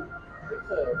 Dude,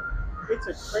 it's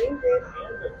a crane game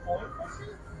and a coin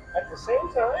pusher at the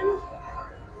same time.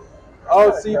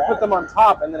 Oh, so you put them on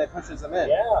top and then it pushes them in.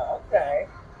 Yeah. Okay.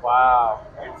 Wow.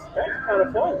 That's kind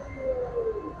of fun.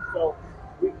 So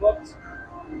we booked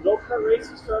go-kart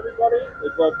races for everybody. We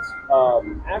booked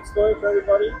axe throwing for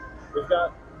everybody. We've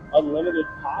got unlimited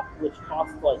pop, which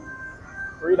costs like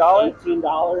 $3? $18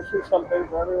 or something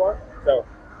for everyone. So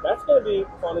that's going to be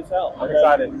fun as hell. I'm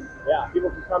excited. Yeah,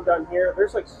 people can come down here.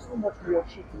 There's like so much more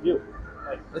shit to do.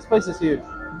 Like, This place is huge.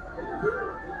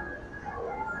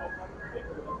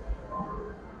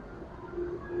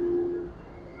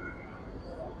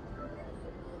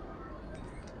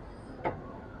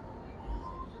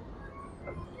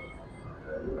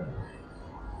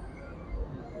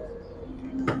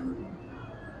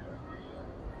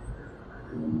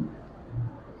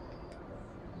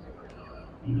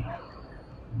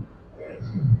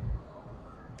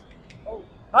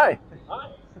 Hi.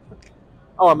 hi.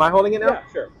 Oh, am I holding it now? Yeah,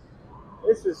 sure.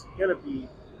 This is going to be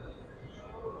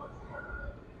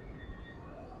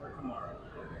for tomorrow.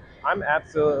 I'm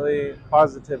absolutely,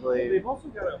 positively They've also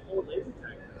got a whole laser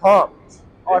tag. pumped.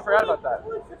 Oh, I forgot about that. It's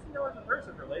only $15 a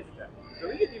person for laser tag. So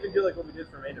we could even do like what we did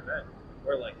for main event,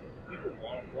 where like if people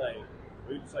want to play,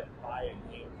 we just like buy a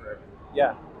game for everyone.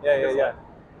 Yeah.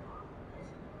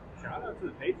 Shout out to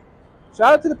the patrons.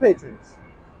 Shout out to the patrons.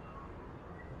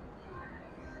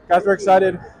 Guys, we're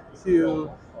excited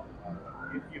to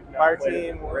If you've not Fire played Team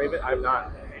it before, Raven. I'm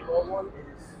not. the Halo one, it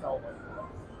is so much fun.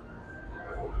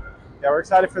 Yeah, we're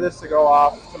excited for this to go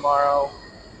off tomorrow.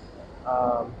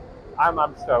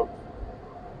 I'm stoked.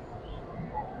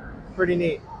 Pretty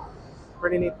neat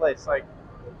place. Like,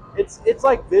 it's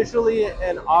like visually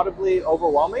and audibly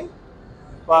overwhelming,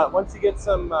 but once you get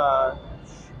some,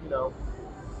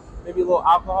 maybe a little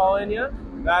alcohol in you,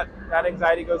 that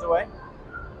anxiety goes away.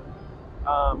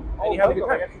 And you have a good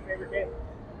time. What's your favorite game?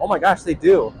 Oh my gosh, they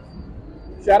do.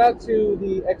 Shout out to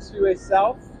the XUA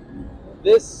South.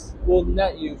 This will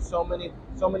net you so many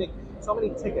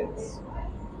tickets.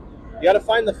 You got to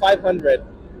find the 500,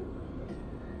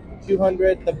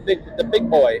 200, the big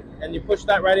boy, and you push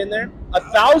that right in there.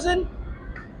 1,000,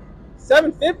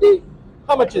 750.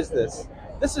 How much is this?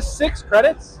 This is 6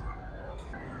 credits.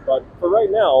 But for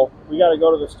right now, we got to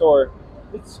go to the store.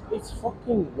 It's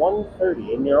fucking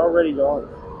 1:30 and you're already gone.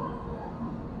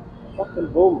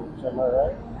 Fucking boomers, am I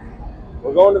right?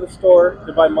 We're going to the store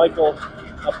to buy Michael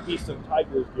a piece of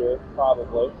Tigers gear,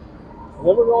 probably. And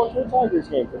then we're going to a Tigers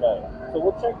game tonight. So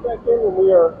we'll check back in when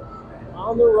we are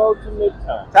on the road to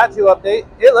Midtown. Tattoo update.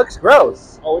 It looks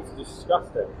gross. Oh, it's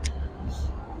disgusting.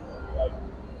 Like,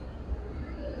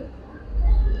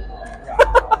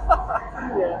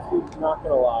 yeah, not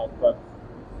gonna lie, but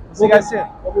See you guys soon.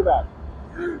 we'll be back.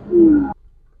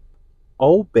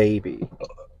 Oh, baby.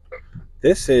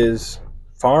 This is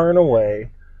far and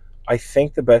away, I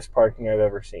think, the best parking I've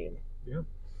ever seen. Yeah.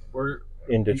 We're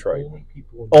in Detroit.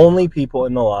 people Only people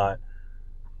in the lot.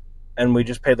 And we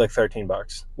just paid like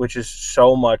 $13, which is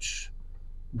so much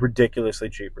ridiculously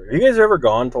cheaper. Have you guys ever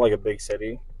gone to like a big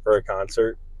city for a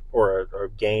concert or a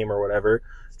game or whatever?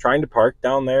 Trying to park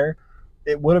down there,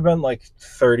 it would have been like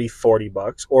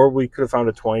 $30-$40, or we could have found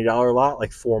a $20 lot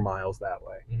like 4 miles that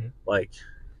way. Mm-hmm. Like,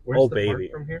 Where's oh the baby,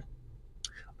 park from here?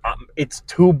 It's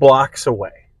 2 blocks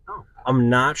away. Oh. I'm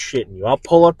not shitting you. I'll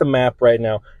pull up the map right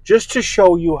now just to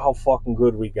show you how fucking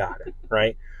good we got it.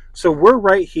 Right. So we're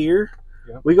right here.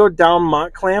 Yep. We go down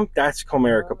Montclair. That's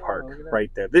Comerica Park look at that.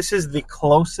 right there. This is the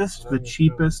closest, the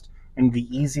cheapest, and the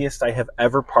easiest I have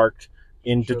ever parked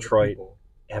in Show the Detroit people.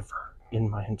 ever in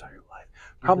my entire life.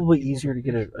 Probably easier to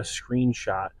get a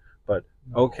screenshot, but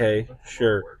okay,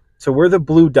 sure. So we're the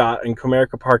blue dot and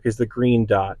Comerica Park is the green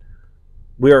dot.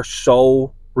 We are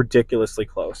so ridiculously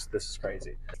close. This is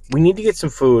crazy. We need to get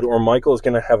some food or Michael is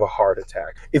going to have a heart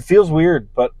attack. It feels weird,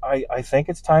 but I think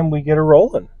it's time we get a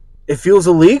rolling. It feels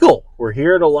illegal. We're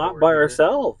here at a lot by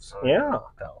ourselves. Yeah.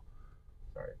 No.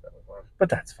 Sorry, that was loud. But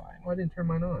that's fine. Oh, I didn't turn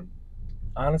mine on.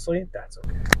 Honestly, that's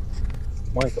okay.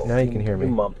 Michael. Now you can hear me.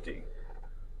 You mumpty.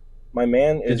 My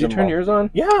man is. Did you turn yours on?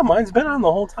 Yeah, mine's been on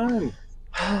the whole time.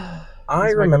 I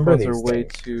These remember microphones these are way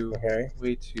things, too okay?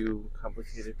 way too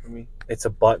complicated for me. It's a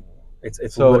button. It's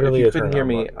So if literally you a couldn't hear turn-on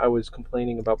me, button. I was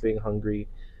complaining about being hungry.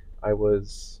 I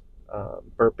was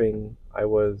burping. I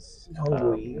was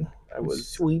Hungry. I was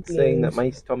Sleepy saying and- that my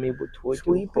stomach would twitch.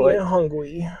 Sleepy and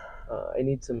hungry. I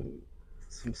need some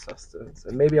sustenance,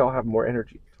 and maybe I'll have more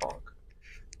energy to talk.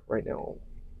 Right now,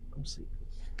 I'm sleepy.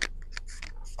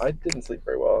 I didn't sleep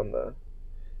very well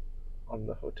on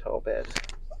the hotel bed,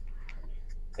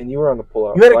 and you were on the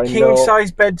pullout. You had so a I know-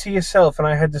 king-size bed to yourself, and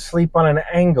I had to sleep on an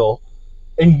angle,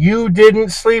 and you didn't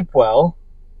sleep well.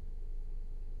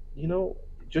 You know,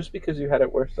 just because you had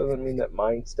it worse doesn't mean that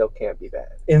mine still can't be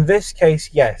bad. In this case,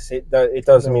 yes, it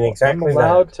doesn't mean exactly I'm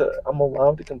allowed that. I'm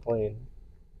allowed to complain.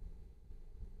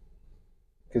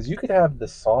 Because you could have the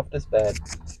softest bed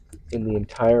in the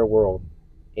entire world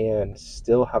and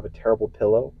still have a terrible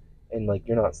pillow, and like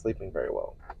you're not sleeping very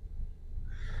well.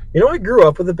 You know, I grew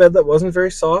up with a bed that wasn't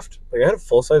very soft. Like I had a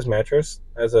full-size mattress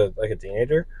as a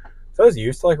teenager, so I was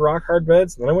used to like rock hard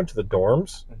beds. And then I went to the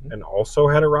dorms and also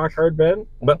had a rock hard bed.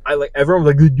 But everyone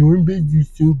was like, "The dorm beds are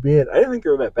so bad." I didn't think they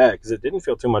were that bad because it didn't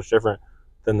feel too much different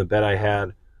than the bed I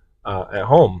had at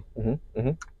home.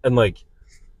 And like,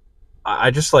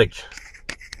 I just like,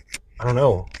 I don't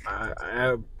know.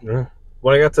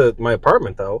 When I got to my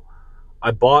apartment though, I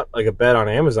bought like a bed on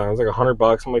Amazon. It was like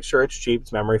 $100. I'm like, sure, it's cheap.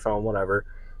 It's memory foam, whatever.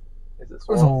 Is it It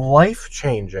was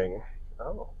life-changing.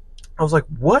 Oh. I was like,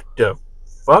 what the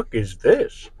fuck is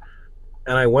this?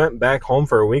 And I went back home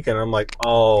for a weekend. I'm like,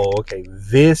 oh, okay,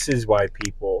 this is why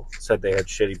people said they had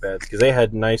shitty beds, because they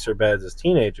had nicer beds as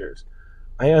teenagers.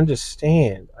 I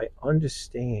understand. I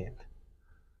understand.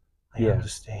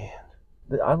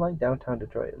 I like downtown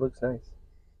Detroit. It looks nice.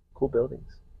 Cool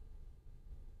buildings.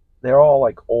 They're all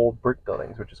like old brick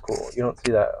buildings, which is cool. You don't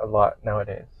see that a lot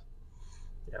nowadays.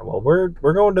 Yeah, well, we're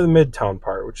going to the Midtown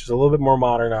part, which is a little bit more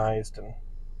modernized, and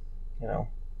you know,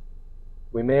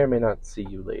 We may or may not see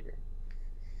you later.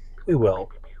 we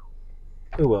will.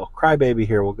 Crybaby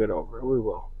here will get over it. We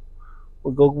will.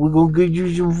 We're gonna get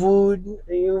you some food, and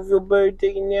you'll feel better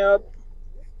taking a nap.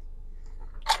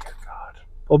 God,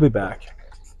 we'll be back.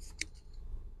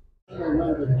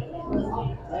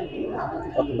 Welcome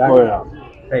back. Oh, yeah.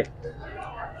 Hey.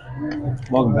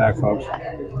 Welcome back, folks.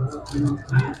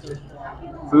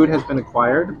 Food has been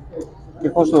acquired.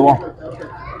 Get close to the wall.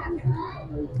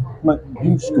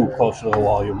 You scoot closer to the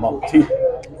wall, you monkey.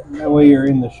 That way you're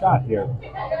in the shot here.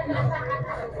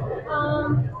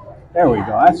 There we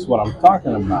go. That's what I'm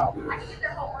talking about.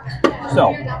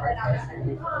 So,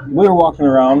 we were walking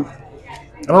around.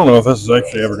 I don't know if this is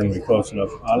actually ever going to be close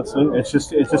enough, honestly. It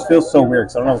just feels so weird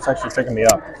because I don't know if it's actually picking me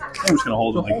up. I'm just going to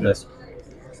hold it like this.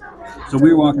 So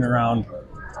we were walking around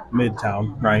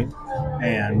Midtown, right?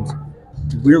 And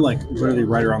we're like literally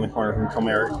right around the corner from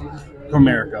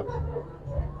Comerica.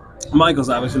 Michael's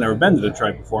obviously never been to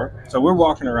Detroit before. So we're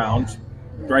walking around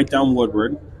right down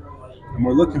Woodward, and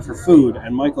we're looking for food.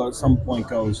 And Michael at some point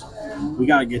goes, we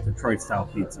got to get Detroit-style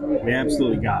pizza. We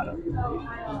absolutely got to.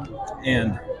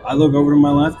 And I look over to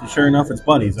my left, and sure enough, it's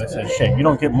Buddy's. I said, shit, you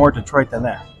don't get more Detroit than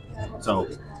that. So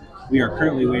we are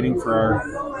currently waiting for our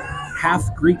half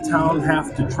Greektown,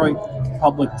 half Detroit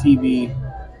public TV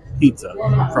pizza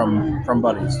from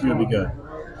Buddy's. It's going to be good.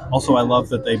 Also, I love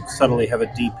that they subtly have a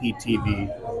DPTV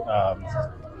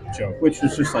joke, which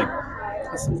is just like,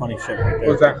 that's some funny shit right there.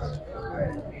 What's that?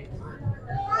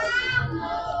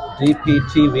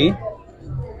 DPTV?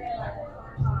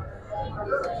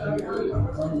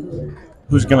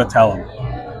 Who's going to tell him?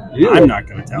 You. I'm not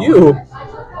going to tell him. You.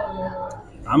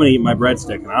 I'm going to eat my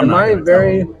breadstick, and I'm Am not I going to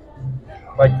very,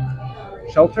 like,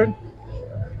 sheltered?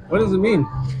 What does it mean?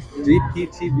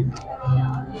 DPTV?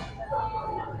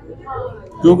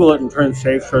 Google it and turn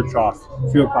Save Search off.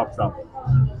 See what pops up.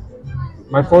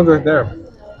 My phone's right there.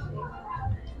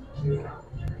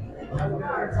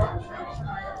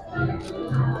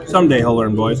 Someday he'll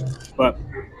learn, boys. But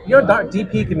You know,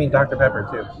 DP can mean Dr. Pepper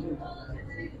too.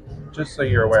 Just so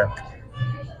you're aware.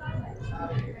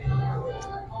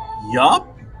 yup.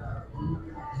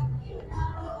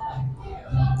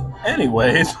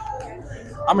 Anyways,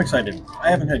 I'm excited. I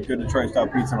haven't had good Detroit-style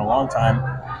pizza in a long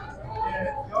time.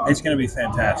 It's going to be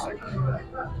fantastic.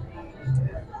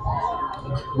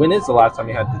 When is the last time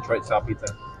you had Detroit style pizza?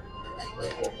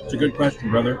 It's a good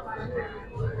question, brother.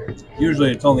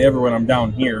 Usually it's only ever when I'm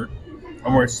down here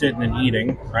and we're sitting and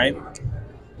eating, right?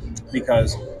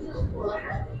 Because,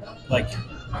 like,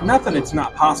 not that it's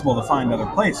not possible to find other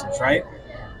places, right?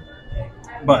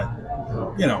 But,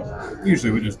 you know,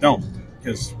 usually we just don't.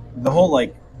 Because the whole,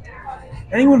 like,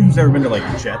 anyone who's ever been to like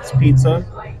Jets Pizza,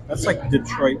 that's like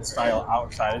Detroit style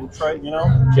outside of Detroit, you know?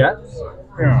 Jets?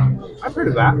 Yeah. I've heard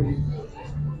of that.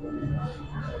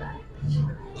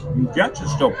 Jets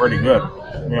is still pretty good,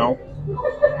 you know?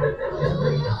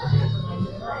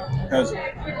 Because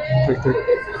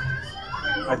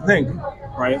I think,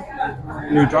 right,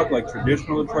 when you talk like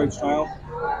traditional Detroit style,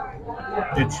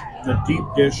 it's the deep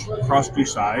dish, crusty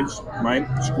sides, right?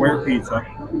 Square pizza.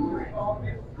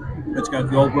 It's got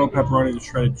the old grilled pepperoni, the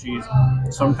shredded cheese.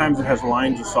 Sometimes it has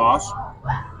lines of sauce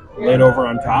laid over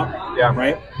on top. Yeah.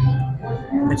 Right?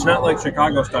 It's not like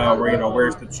Chicago style where, you know,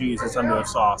 where's the cheese? It's under the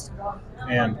sauce.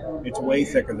 And it's way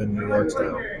thicker than New York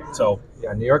style. So,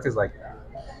 Yeah, New York is like.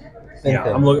 yeah,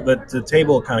 I'm looking. The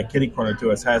table kind of kitty corner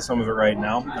to us has some of it right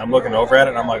now. I'm looking over at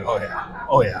it and I'm like,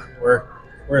 oh yeah, we're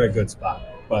in a good spot.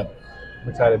 But I'm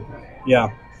excited. yeah,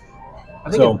 I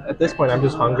think So- at this point I'm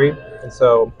just hungry, and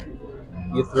so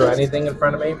you throw anything in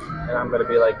front of me, and I'm gonna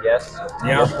be like, yes,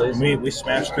 yes, please. we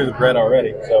smashed through the bread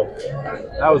already. So,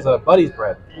 That was a Buddy's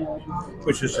bread.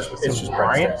 which is just it's just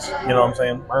Bryant? breadsticks. You know what I'm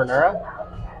saying? Marinara.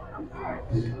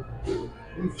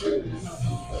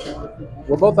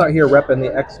 We're both out here repping the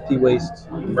XP Waste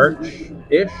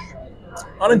merch-ish.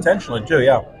 Unintentionally too.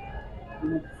 Yeah.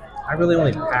 I really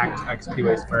only packed XP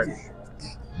Waste merch.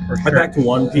 For I sure. packed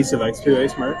one piece of XP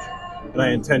Waste merch, and I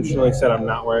intentionally said I'm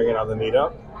not wearing it on the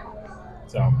meetup.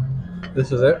 So,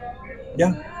 This is it.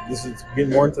 yeah, this is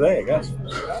getting worn today, I guess.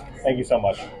 Thank you so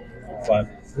much. But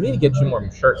We need to get you more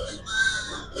shirts.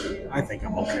 I think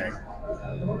I'm okay.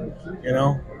 You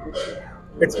know,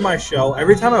 it's my show.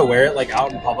 Every time I wear it, like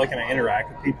out in public, and I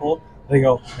interact with people, they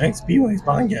go, "XP Waste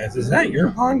podcast, is that your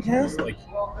podcast?" Like,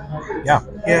 yeah,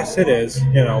 yes, it is.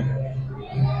 You know,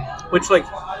 which like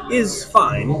is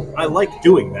fine. I like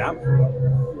doing that.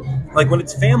 Like when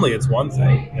it's family, it's one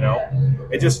thing. You know,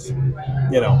 it just,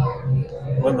 you know,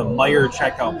 when the Meijer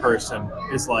checkout person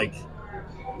is like,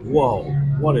 "Whoa,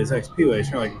 what is XP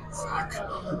Waste?" You're like, "Fuck."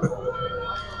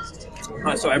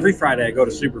 So every Friday I go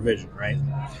to Supervision, right?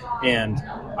 And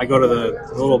I go to the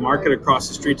little market across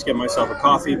the street to get myself a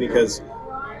coffee because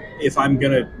if I'm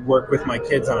going to work with my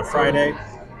kids on a Friday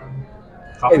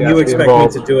and you expect me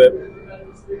to do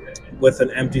it with an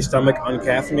empty stomach,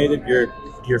 uncaffeinated,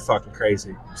 you're fucking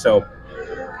crazy. So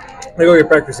I go get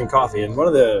breakfast and coffee, and one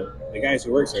of the guys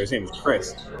who works there, his name is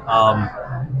Chris,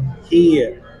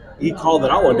 he called it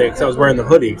out one day because I was wearing the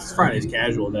hoodie. It's Friday's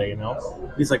casual day, you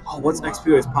know. He's like, "Oh, what's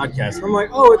XP Waste podcast?" And I'm like,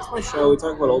 "Oh, it's my show. We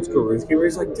talk about old school RuneScape."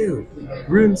 He's like, "Dude,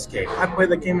 RuneScape. I played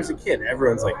that game as a kid."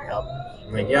 Everyone's like, "Yep."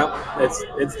 I'm like, "Yep,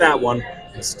 it's that one."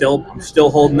 I'm still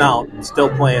holding out. I'm still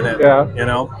playing it. Yeah. You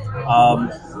know.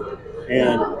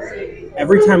 And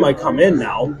every time I come in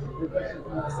now,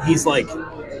 he's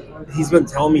been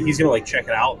telling me he's gonna like check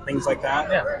it out, things like that.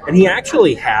 Yeah. And he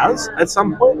actually has at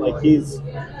some point. Like he's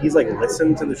like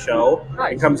listened to the show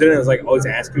and comes in and is like always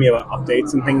asking me about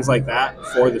updates and things like that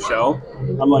for the show.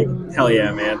 I'm like, hell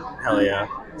yeah, man, hell yeah.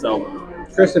 So,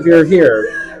 Chris, if you're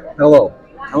here, hello.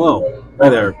 hi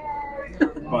there.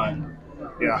 But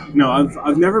yeah, no,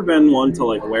 I've never been one to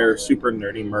like wear super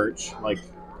nerdy merch like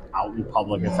out in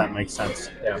public, if that makes sense.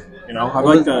 Yeah. You know, I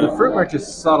like the fruit merch is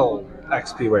subtle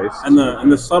XP Waste. and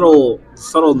the subtle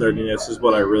nerdiness is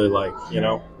what I really like. You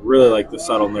know, really like the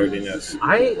subtle nerdiness.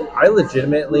 I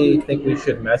legitimately think we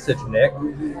should message Nick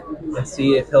and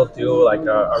see if he'll do like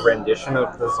a rendition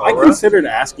of the I Zora. considered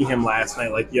asking him last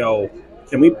night, like, "Yo,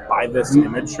 can we buy this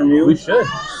image from you?" We should.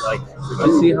 Like,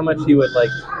 Let's see how much he would like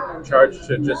charge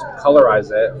to just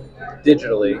colorize it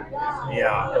digitally,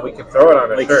 yeah, and we can throw it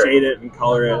on a like shirt. shade it and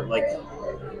color it. Like,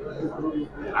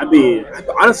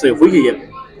 honestly, if we could get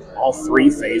all three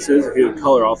faces, if he would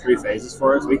color all three faces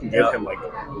for us, we can give him like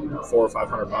 $400 or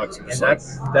 $500. And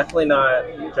that's definitely not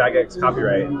Jagex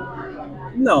copyright.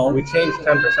 no, We changed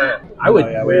 10%. I would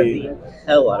yeah, wear we- the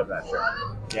hell out of that shirt.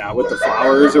 yeah, with the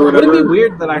flowers or Would whatever. it be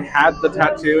weird that I had the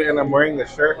tattoo and I'm wearing the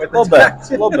shirt with A the little bit,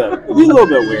 tattoo? a little bit. It'd be a little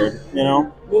bit weird, you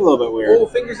know. It'd be a little bit weird. Oh,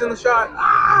 fingers in the shot.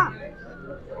 Ah!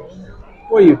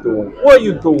 What are you doing? What are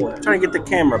you doing? Trying to get the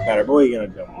camera better, but what are you gonna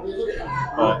do?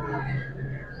 But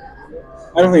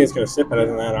I don't think it's gonna sit better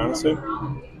than that, honestly.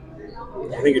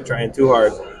 I think you're trying too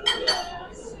hard.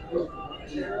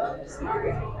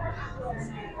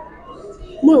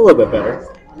 Well, a little bit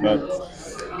better,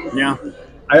 but yeah,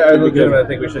 I legitimately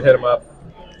think we should hit him up.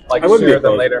 Like I wouldn't be sooner than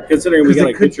opposed, later. considering we 'Cause got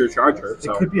it a could- picture charger. It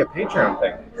So could be a Patreon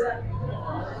thing.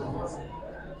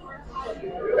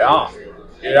 Yeah.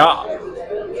 Yeah.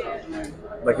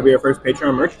 that could be our first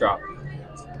Patreon merch drop.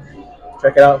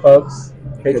 Check it out, folks.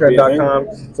 Could be a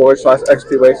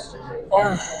Patreon.com/XP Waste.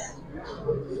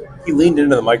 He leaned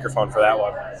into the microphone for that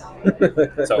one.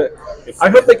 So if, I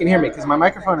hope they can hear me because my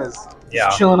microphone is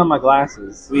chilling on my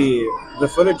glasses. the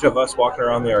footage of us walking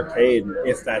around the arcade,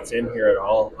 if that's in here at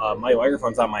all, my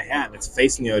microphone's on my hat and it's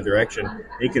facing the other direction.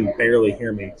 You can barely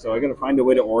hear me, so I got to find a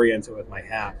way to orient it with my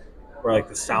hat, where like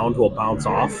the sound will bounce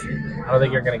off. I don't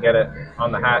think you're gonna get it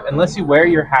on the hat unless you wear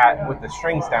your hat with the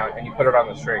strings down and you put it on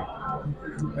the string.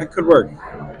 That could work.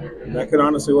 That could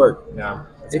honestly work. Yeah.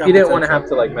 It's If got you didn't want to potential. have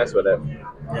to like mess with it,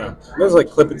 Yeah, let's like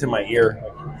clip it to my ear.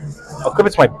 I'll clip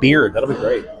it to my beard. That'll be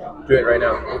great. do it right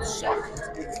now. It would suck.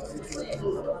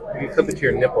 You can clip it to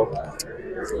your nipple.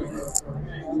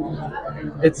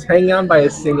 It's hanging on by a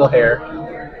single hair.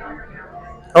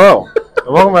 Hello,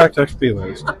 and welcome back to XP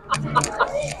List.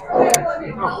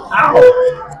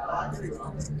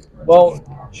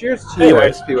 Well, cheers to you,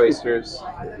 Anyways. XP Wasters.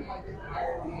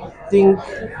 Think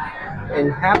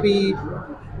and happy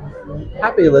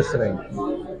listening.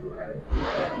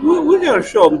 We gotta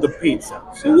show them the pizza.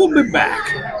 So we'll be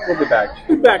back. We'll be back.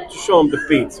 We'll be back to show them the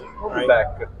pizza. We'll be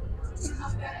back.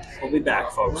 We'll be back,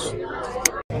 folks.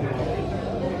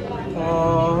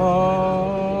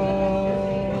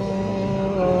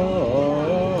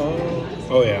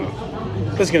 Oh yeah,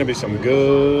 this is gonna be some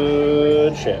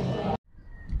good shit.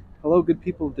 Hello, good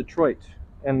people of Detroit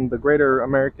and the greater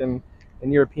American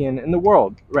and European, and the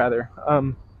world, rather.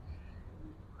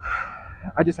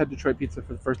 I just had Detroit pizza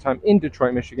for the first time in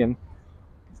Detroit, Michigan,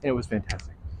 and it was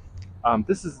fantastic.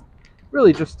 This is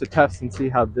really just to test and see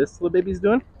how this little baby's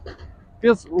doing.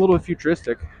 Feels a little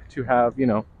futuristic to have, you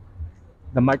know,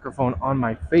 the microphone on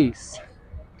my face,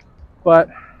 but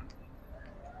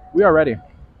we are ready.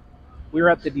 We're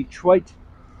at the Detroit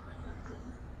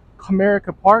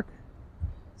Comerica Park.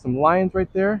 Some lions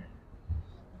right there.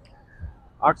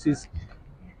 Oxy's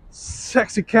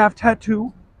sexy calf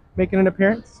tattoo making an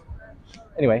appearance.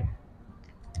 Anyway,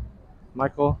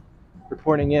 Michael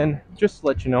reporting in. Just to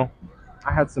let you know,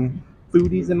 I had some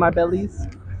foodies in my bellies,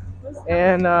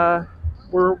 and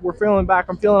we're feeling back.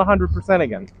 I'm feeling 100%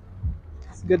 again.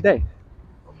 It's a good day.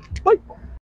 Bye.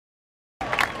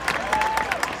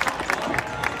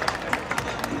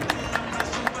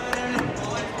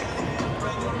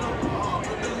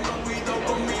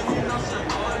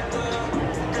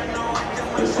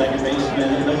 The second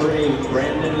baseman, number 8,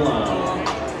 Brandon Lau.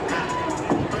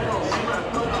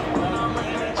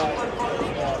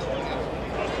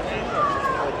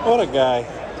 What a guy.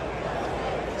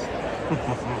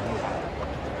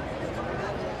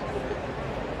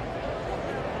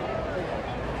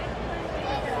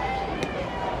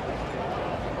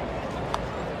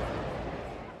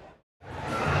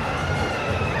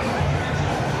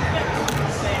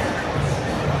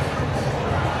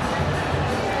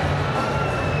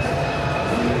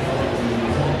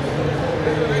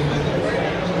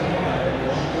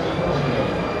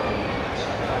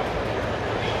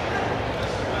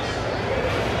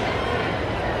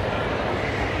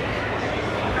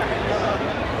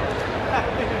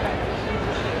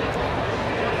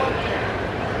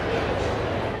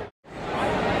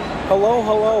 Hello,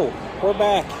 hello. We're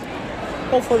back.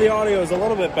 Hopefully the audio is a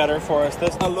little bit better for us.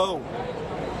 This hello.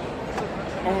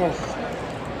 Oh.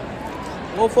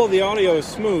 Hopefully the audio is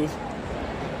smooth,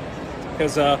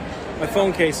 because my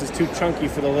phone case is too chunky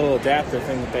for the little adapter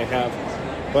thing that they have.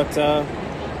 But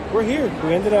we're here.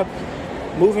 We ended up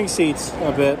moving seats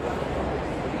a bit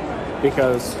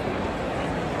because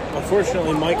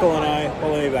unfortunately Michael and I,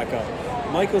 well, let me back up.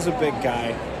 Michael's a big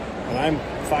guy and I'm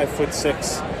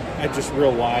 5'6", and just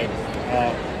real wide.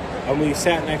 And we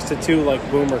sat next to two like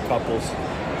boomer couples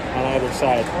on either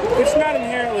side, which is not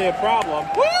inherently a problem.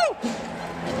 Woo!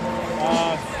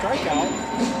 Strikeout.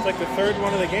 It's like the third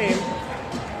one of the game.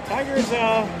 Tigers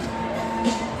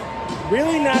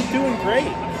really not doing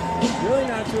great. Really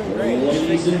not doing great.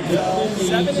 Ladies and gentlemen,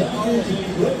 the Tigers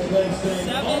and Brooklyn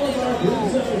thank all of our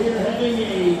crews out here having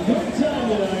a good time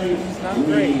tonight. It's not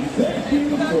great. Thank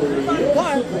you for your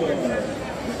support.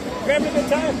 We're having a good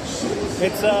time.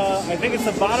 It's I think it's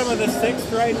the bottom of the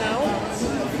sixth right now.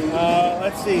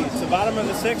 Let's see, it's the bottom of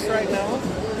the sixth right now.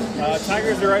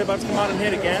 Tigers are right about to come out and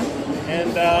hit again,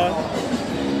 and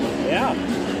yeah,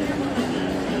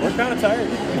 we're kind of tired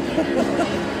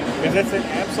because it's an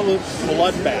absolute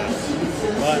bloodbath.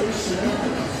 But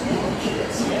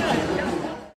yeah.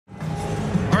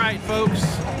 All right, folks.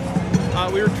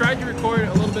 We were trying to record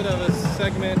a little bit of a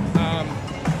segment.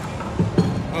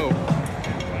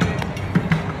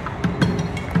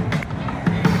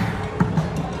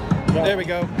 There we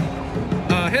go.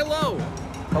 Hello.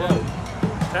 Hello.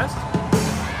 Test?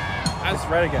 That's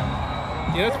right again.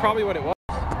 You know, that's probably what it was.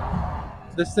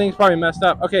 This thing's probably messed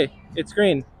up. Okay, it's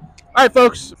green. All right,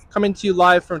 folks, coming to you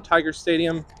live from Tiger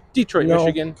Stadium Detroit, No,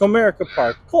 Michigan. Comerica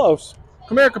Park. Close.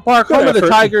 Comerica Park, Good home of the effort.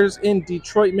 Tigers in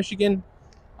Detroit, Michigan.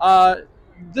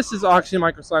 This is Oxy and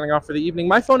Michael signing off for the evening.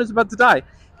 My phone is about to die.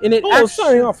 And it Oh,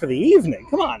 signing off for the evening.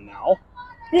 Come on now.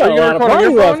 We got Are a you lot of recording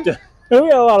party your left. We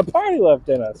got a lot of party left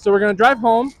in us. So we're going to drive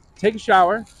home, take a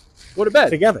shower, go to bed.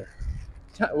 Together.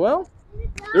 Well,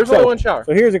 there's So- only one shower.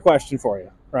 So here's a question for you,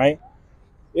 right?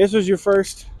 This was your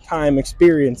first time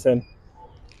experiencing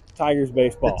Tigers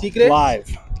baseball The Tigres? live.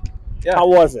 Yeah. How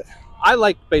was it? I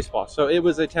like baseball, so it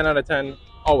was a 10 out of 10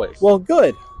 always. Well,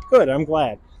 good. Good. I'm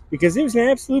glad. Because it was an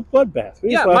absolute bloodbath.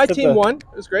 We yeah, just my left at team won.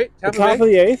 It was great. The Tampa top Bay. of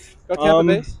the eighth. Go Tampa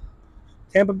Bay.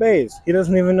 Tampa Bay's. He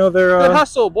doesn't even know their. Good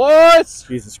hustle, boys.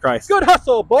 Jesus Christ. Good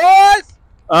hustle, boys.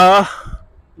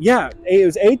 Yeah, it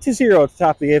was 8-0 at the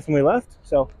top of the eighth when we left.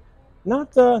 So,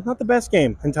 not the best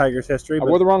game in Tigers history, I but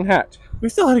wore the wrong hat. we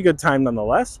still had a good time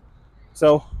nonetheless.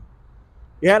 So,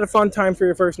 you had a fun time for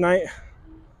your first night. It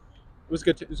was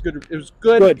good. It was good. It was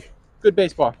good. Good. Good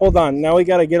baseball. Hold on. Now we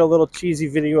got to get a little cheesy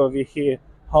video of you here.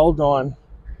 Hold on.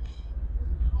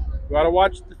 You gotta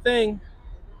watch the thing.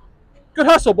 Good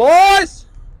hustle, boys.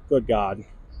 Good God.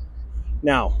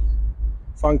 Now,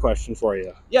 fun question for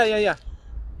you. Yeah.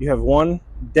 You have one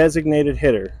designated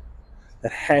hitter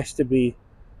that has to be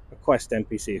a Quest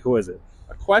NPC. Who is it?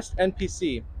 A Quest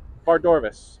NPC,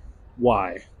 Bardorvis,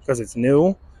 Why? Because it's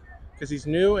new? because he's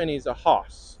new and he's a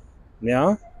hoss.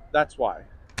 Yeah? That's why.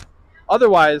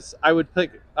 Otherwise, I would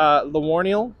pick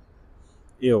Lawarniel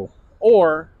Ew.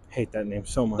 or Hate that name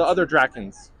so much. the other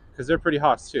Drakens, because they're pretty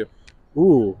hoss too.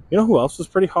 Ooh. You know who else was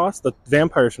pretty hot? The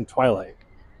vampires from Twilight.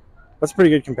 That's a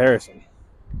pretty good comparison.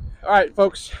 All right,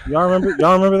 folks. Y'all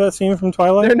remember that scene from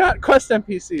Twilight? They're not Quest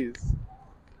NPCs.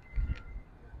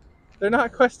 They're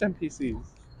not Quest NPCs.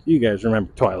 You guys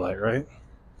remember Twilight, right?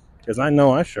 Because I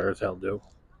know I sure as hell do.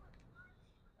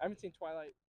 I haven't seen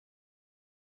Twilight.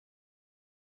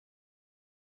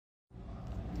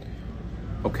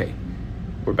 Okay,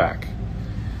 we're back.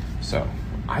 So,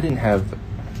 I didn't have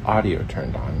audio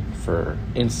turned on for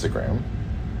Instagram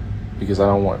because I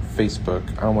don't want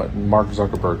Facebook, I don't want Mark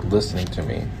Zuckerberg listening to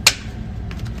me.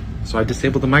 So I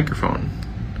disabled the microphone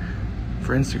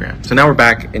for Instagram. So now we're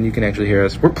back and you can actually hear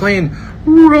us. We're playing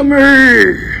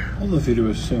Rummy! All the video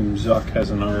assume Zuck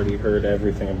hasn't already heard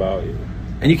everything about you.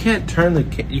 And you can't turn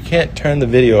the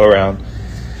video around.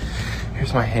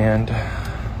 Here's my hand.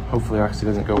 Hopefully Oxy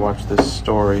doesn't go watch this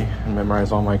story and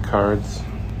memorize all my cards.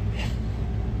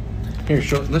 Here,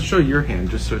 let's show your hand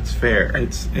just so it's fair.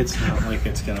 It's not like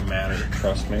it's gonna matter.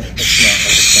 Trust me. It's not like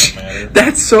it's gonna matter.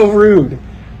 That's so rude.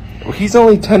 He's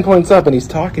only 10 points up and he's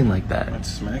talking like that. That's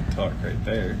smack talk right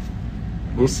there.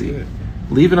 We'll see.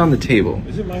 Leave it on the table.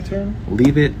 Is it my turn?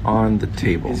 Leave it on the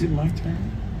table. Is it my turn?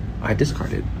 I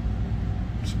discarded.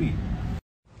 Sweet.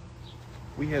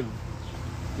 We've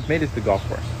made it to the golf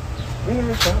course. We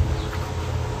never stopped.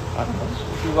 I don't know.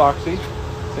 This is Oxy.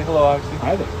 Say hello, Oxy.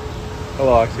 Hi there.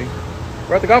 Hello, Oxy.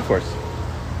 We're at the golf course.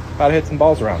 About to hit some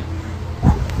balls around.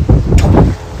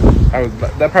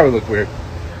 That probably looked weird.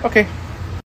 Okay.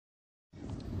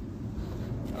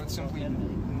 I would simply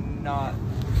not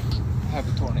have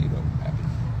a tornado happen.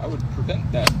 I would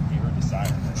prevent that. You heard the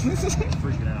siren.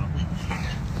 Freaking out.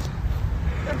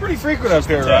 I'm pretty frequent up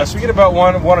here, Yes, we get about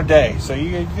one a day. So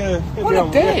you gotta One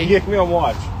a day? You gotta be on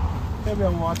watch. You gotta be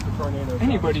on watch for tornadoes.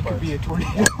 Anybody could be a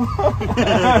tornado.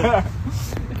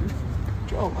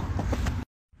 Joe.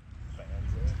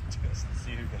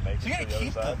 See who can make it. So you to gotta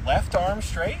keep other the side. left arm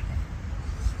straight?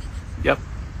 Yep.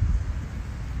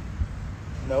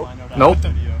 Nope. Nope.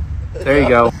 There you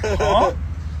go. Huh?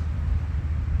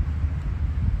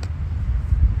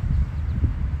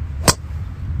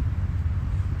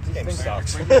 This game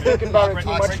sucks. Thinking about it too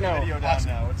much now.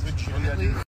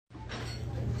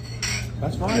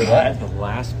 That's fine. That's the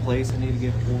last place I need to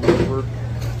get pulled over.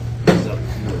 Is up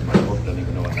here. My book doesn't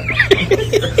even know what happened.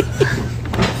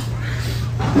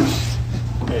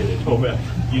 Hey, they told me I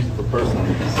use it for personal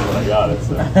use, so I got it.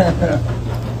 So.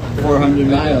 400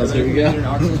 miles. Here we go. I'm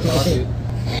not even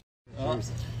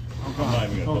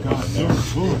gonna put that in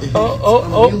there.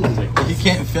 Oh. You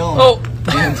can't film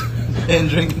and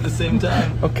drink at the same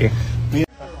time. Okay.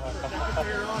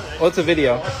 Well, it's a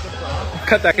video.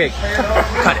 Cut that cake.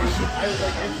 Cut it.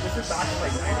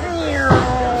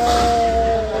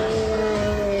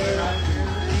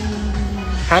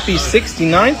 Happy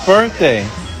 69th birthday.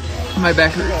 My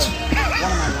back hurts.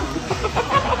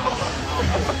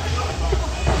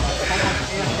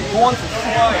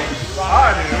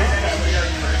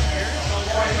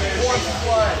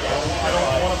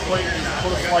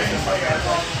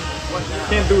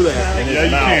 Can't do that. Yeah, you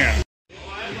can.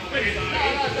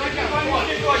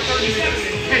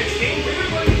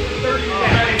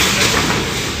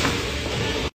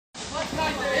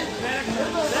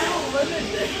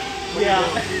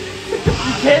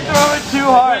 Can't throw it too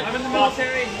hard. I'm in the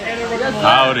military.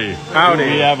 Howdy. Howdy.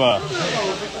 We have a.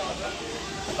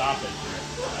 Stop it.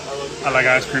 I like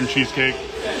ice cream cheesecake.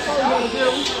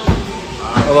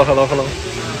 Hello, hello, hello.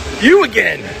 You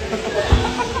again.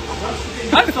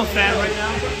 I'm so sad right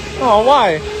now. Oh,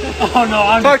 why? Oh no,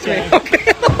 I'm Talk just to me. kidding. Okay.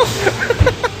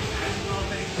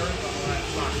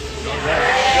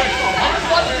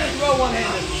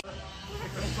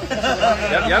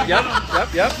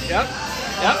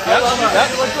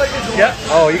 Yep.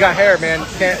 Oh, you got hair, man. You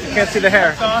can't see the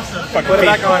hair. That's awesome. Put it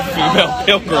back on. Female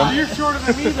pilgrim. You're shorter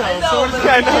than me though. So what does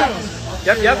that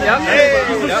Yep. do?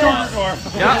 He's a short for.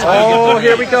 Oh,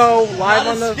 here we go. Live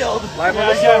on the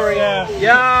story. Yeah.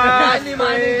 Yas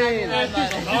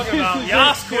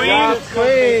Yas, Queen.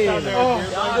 queen.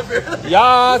 Yas Queen.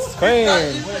 Yas Queen.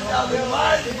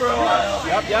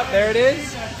 Yep. There it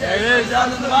is. There it is.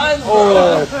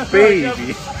 Oh,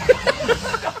 baby.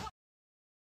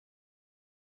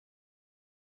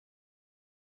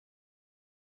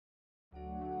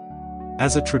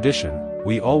 As a tradition,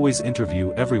 we always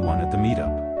interview everyone at the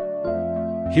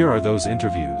meetup. Here are those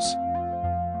interviews.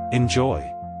 Enjoy.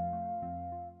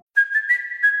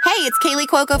 Hey, it's Kaylee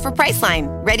Cuoco for Priceline.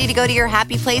 Ready to go to your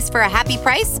happy place for a happy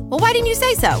price? Well, why didn't you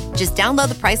say so? Just download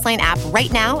the Priceline app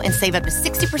right now and save up to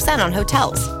 60% on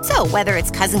hotels. So whether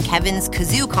it's Cousin Kevin's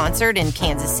Kazoo Concert in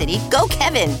Kansas City, go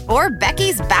Kevin, or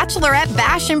Becky's Bachelorette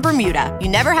Bash in Bermuda, you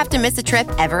never have to miss a trip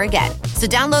ever again. So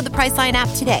download the Priceline app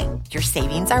today. Your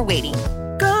savings are waiting.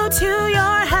 Go to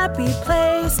your happy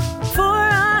place for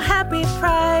a happy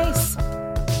price.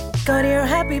 Go to your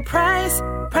happy price,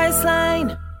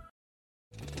 Priceline.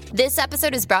 This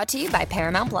episode is brought to you by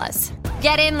Paramount Plus.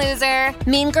 Get in, loser!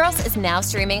 Mean Girls is now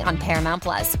streaming on Paramount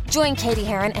Plus. Join Katie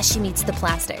Heron as she meets the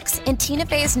plastics in Tina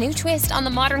Fey's new twist on the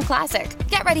modern classic.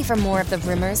 Get ready for more of the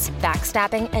rumors,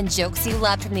 backstabbing, and jokes you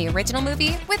loved from the original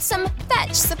movie with some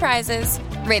fetch surprises.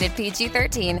 Rated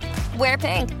PG-13. Wear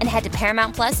pink and head to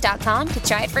ParamountPlus.com to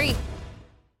try it free.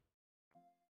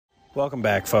 Welcome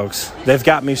back, folks. They've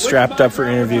got me strapped up for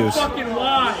interviews.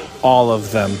 All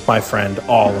of them, my friend,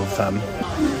 all of them.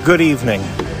 Good evening.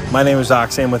 My name is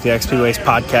Ox. I'm with the XP Waste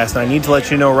Podcast, and I need to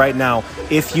let you know right now,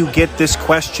 if you get this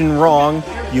question wrong,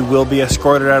 you will be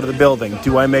escorted out of the building.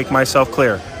 Do I make myself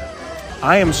clear?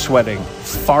 I am sweating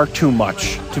far too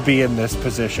much to be in this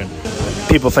position.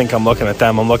 People think I'm looking at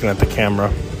them. I'm looking at the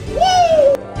camera.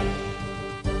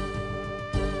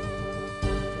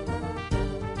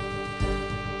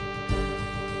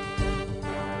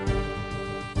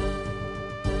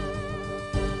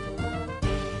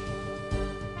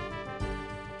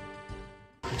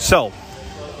 So,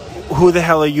 who the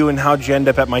hell are you and how'd you end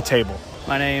up at my table?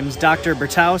 My name's Dr.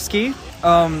 Bertowski.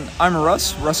 I'm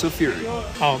Russell Fury.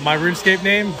 Oh, my RuneScape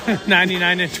name?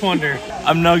 99-inch Wonder.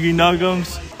 I'm Nuggy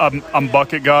Nuggums. I'm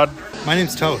Bucket God. My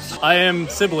name's Toast. I am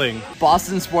Sibling.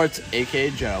 Boston Sports,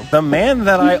 a.k.a. Joe. The man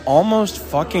that I almost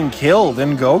fucking killed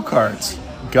in go-karts,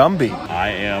 Gumby. I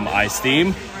am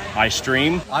iSteam. I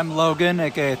stream. I'm Logan,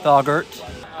 a.k.a. Thogert.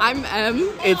 I'm M.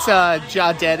 It's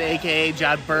Jod Dead, a.k.a.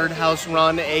 Jod Birdhouse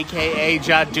Run, a.k.a.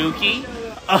 Jod Dookie.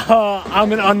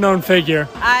 I'm an unknown figure.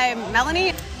 I'm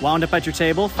Melanie. Wound up at your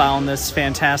table, found this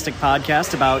fantastic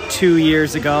podcast about 2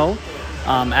 years ago.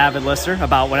 Avid listener,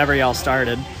 about whenever y'all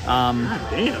started.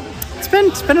 Damn. It's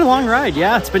been a long ride.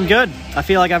 Yeah, it's been good. I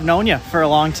feel like I've known you for a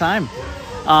long time.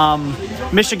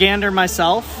 Michigander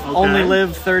myself, only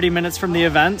live 30 minutes from the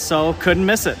event, so couldn't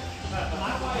miss it.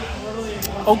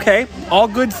 Okay, all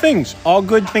good things. All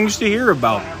good things to hear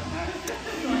about.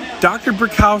 Dr.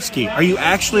 Berkowski, are you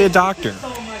actually a doctor?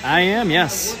 I am,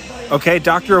 yes. Okay,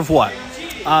 doctor of what?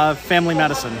 Family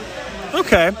medicine.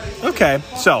 Okay.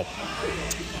 So,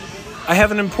 I have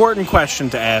an important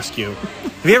question to ask you.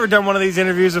 Have you ever done one of these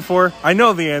interviews before? I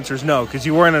know the answer is no, because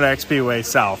you weren't at XP Way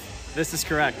South. This is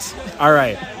correct. All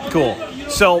right, cool.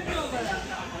 So,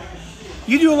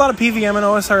 you do a lot of PVM and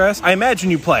OSRS? I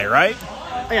imagine you play, right?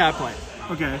 Yeah, I play.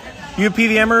 Okay. You a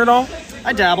PVMer at all?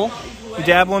 I dabble. You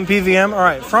dabble in PVM? All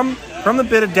right. From the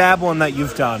bit of dabbling that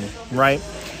you've done, right?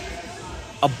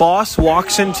 A boss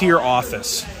walks into your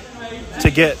office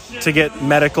to get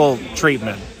medical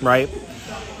treatment, right?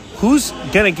 Who's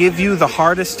gonna give you the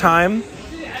hardest time?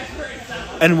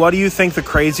 And what do you think the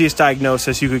craziest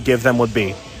diagnosis you could give them would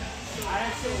be?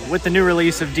 With the new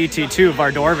release of DT2,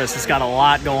 Vardorvis has got a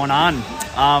lot going on.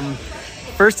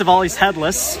 First of all, he's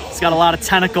headless. He's got a lot of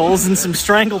tentacles and some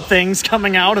strangled things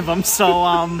coming out of him. So,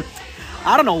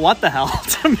 I don't know what the hell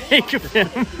to make of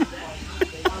him.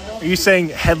 Are you saying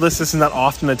headless is not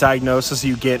often a diagnosis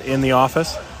you get in the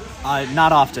office?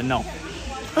 Not often, no.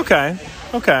 Okay.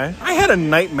 Okay. I had a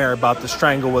nightmare about the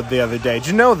Stranglewood the other day. Did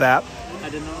you know that? I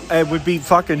didn't know. I would be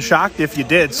fucking shocked if you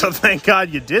did, so thank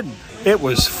God you didn't. It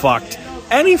was fucked.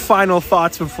 Any final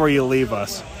thoughts before you leave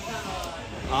us?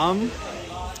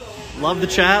 Love the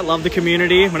chat, love the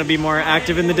community. I'm going to be more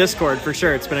active in the Discord for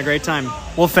sure. It's been a great time.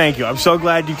 Well, thank you. I'm so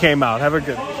glad you came out. Have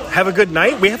a good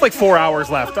night. We have like 4 hours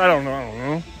left. I don't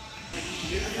know.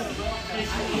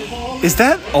 Is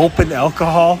that open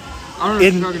alcohol? I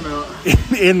don't know what you're talking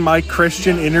about. In my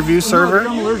Christian interview server? No,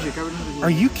 I'm allergic.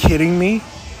 Are you kidding me?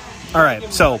 All right,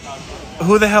 so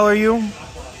who the hell are you?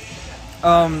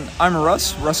 I'm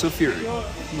Russ of Fury.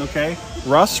 Okay.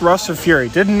 Russ of Fury.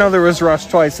 Didn't know there was Russ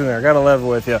twice in there. Got to level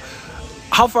with you.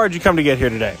 How far did you come to get here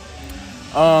today?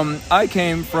 I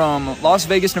came from Las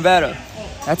Vegas, Nevada.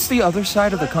 That's the other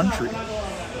side of the country.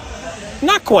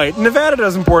 Not quite. Nevada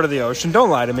doesn't border the ocean. Don't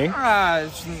lie to me.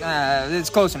 It's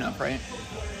close enough, right?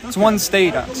 It's one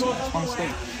state, actually. It's one state.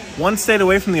 One state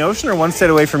away from the ocean or one state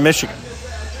away from Michigan?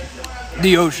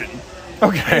 The ocean.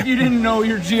 Okay. If you didn't know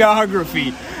your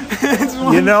geography, it's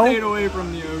one state away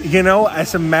from the ocean. You know,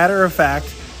 as a matter of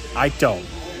fact, I don't.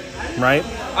 Right?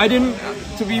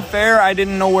 To be fair, I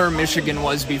didn't know where Michigan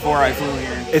was before I flew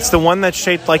here. It's the one that's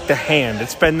shaped like the hand.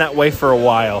 It's been that way for a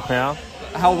while, yeah?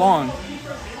 How long?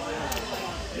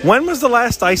 When was the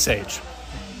last ice age?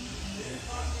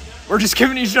 We're just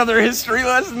giving each other history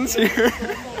lessons here.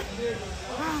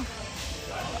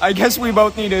 I guess we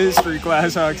both need a history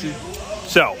class, Oxy.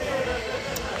 So,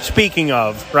 speaking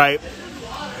of, right,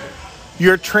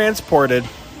 you're transported.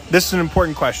 This is an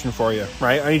important question for you,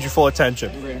 right? I need your full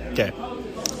attention. Okay.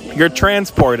 You're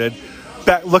transported.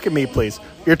 Back. Look at me, please.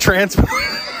 You're transported.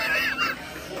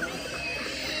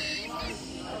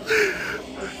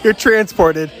 You're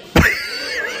transported.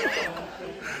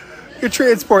 You're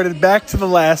transported back to the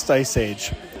last ice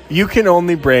age. You can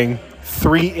only bring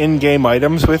 3 in-game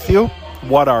items with you.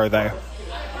 What are they?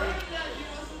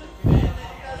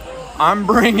 I'm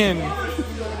bringing...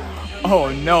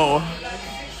 Oh, no.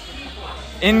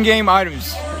 In-game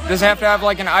items. Does it have to have,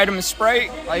 like, an item sprite?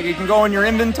 Like, it can go in your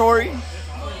inventory?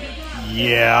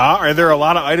 Yeah. Are there a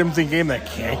lot of items in-game that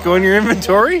can't go in your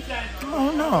inventory?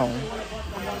 Oh, no.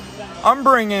 I'm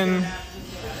bringing...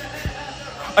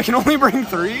 I can only bring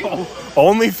 3? Oh,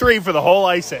 only 3 for the whole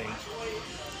Ice Age.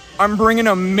 I'm bringing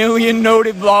 1,000,000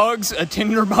 noted logs, a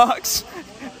tinderbox,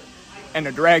 and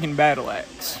a dragon battle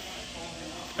axe.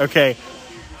 Okay.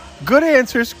 Good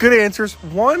answers. Good answers.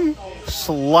 One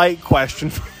slight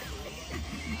question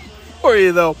for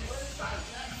you, though.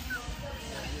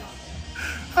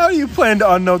 How do you plan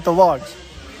to unnote the logs?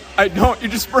 I don't. You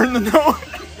just burn the note.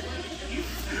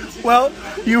 Well,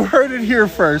 you heard it here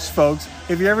first, folks.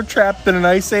 If you're ever trapped in an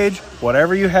ice age,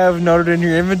 whatever you have noted in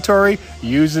your inventory,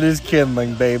 use it as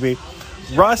kindling, baby.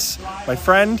 Russ, my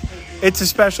friend, it's a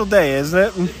special day, isn't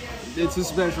it? It's a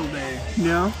special day.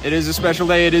 Yeah? It is a special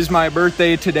day. It is my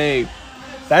birthday today.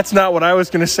 That's not what I was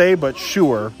going to say, but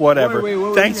sure, whatever. Wait,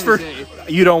 what Thanks were for... you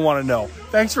gonna You don't want to know.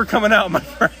 Thanks for coming out, my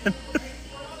friend.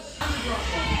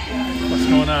 What's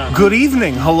going on? Good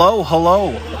evening. Hello,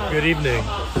 hello. Good evening.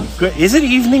 Good. Is it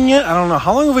evening yet? I don't know.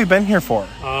 How long have we been here for?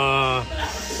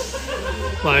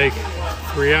 Like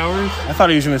 3 hours? I thought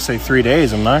he was going to say 3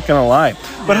 days. I'm not going to lie.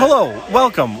 But hello,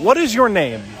 welcome. What is your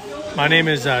name? My name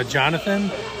is Jonathan.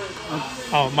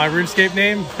 Oh, my RuneScape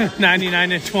name?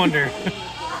 99-inch Wonder.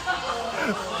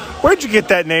 Where'd you get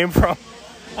that name from?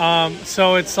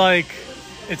 So it's like,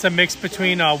 it's a mix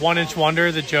between 1-inch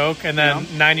Wonder, the joke, and then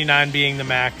 99 being the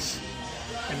max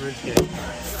in RuneScape.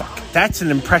 Fuck, that's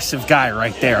an impressive guy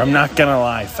right there. I'm not going to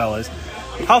lie, fellas.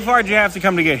 How far did you have to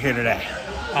come to get here today?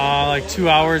 Like 2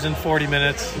 hours and 40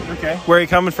 minutes. Okay. Where are you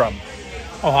coming from?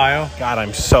 Ohio. God,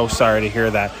 I'm so sorry to hear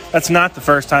that. That's not the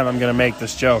first time I'm going to make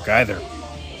this joke either.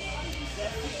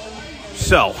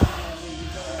 So,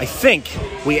 I think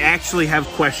we actually have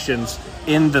questions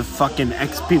in the fucking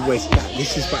XP waste. God,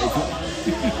 this is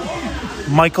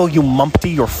Michael, you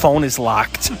mumpty, your phone is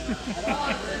locked.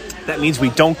 That means we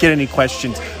don't get any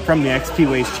questions from the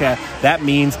XP waste chat. That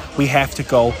means we have to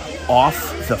go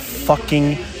off the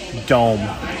fucking dome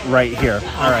right here.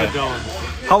 All right.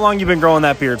 How long you been growing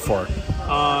that beard for?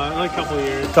 Like a couple of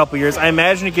years. Couple years. I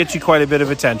imagine it gets you quite a bit of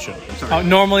attention.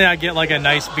 Normally I get like a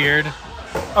nice beard.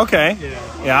 Okay.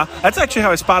 Yeah. That's actually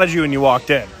how I spotted you when you walked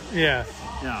in. Yeah.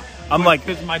 I'm like...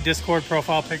 Because my Discord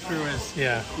profile picture is...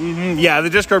 Yeah. Mm-hmm. Yeah, the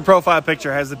Discord profile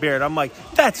picture has the beard. I'm like,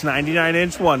 that's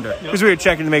 99-inch Wonder. Because we were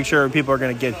checking to make sure people are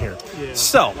going to get here. Yeah.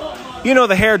 So, you know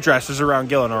the hairdressers around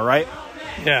Gillinor, right?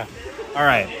 Yeah. All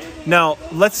right. Now,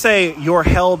 let's say you're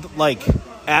held, like,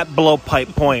 at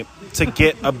blowpipe point to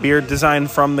get a beard design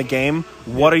from the game.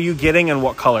 What are you getting and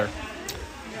what color?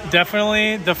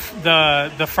 Definitely the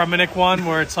Fromenick one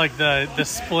where it's like the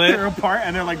split. They're apart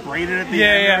and they're like braided at the Yeah,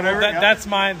 end. yeah. Or whatever. Well, that's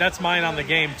mine. That's mine on the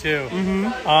game too.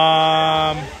 Mm-hmm.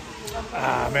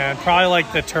 Man, probably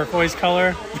like the turquoise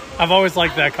color. I've always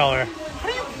liked that color.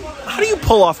 How do you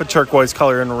pull off a turquoise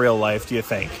color in real life, do you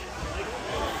think?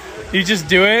 You just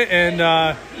do it and,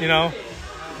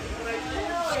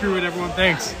 screw what everyone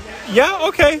thinks. Yeah,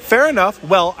 okay, fair enough.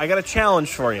 Well, I got a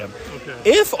challenge for you. Okay.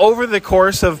 If over the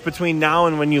course of between now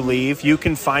and when you leave, you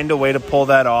can find a way to pull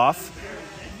that off,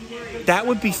 that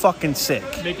would be fucking sick.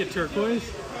 Make it turquoise?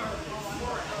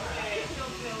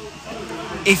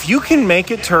 If you can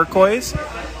make it turquoise,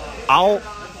 I'll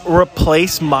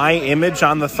replace my image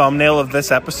on the thumbnail of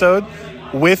this episode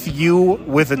with you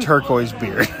with a turquoise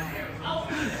beard.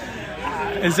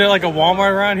 Is there like a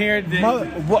Walmart around here?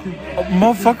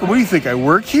 Motherfucker, what do you think? I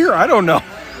work here? I don't know.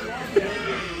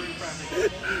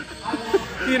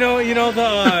 You know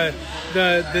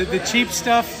the cheap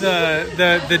stuff,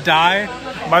 the dye.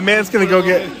 My man's gonna go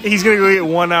get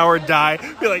 1 hour dye.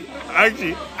 Be like,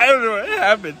 actually, I don't know what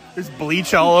happened. There's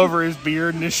bleach all over his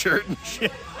beard and his shirt and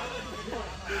shit.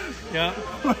 Yeah.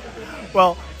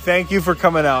 Well, thank you for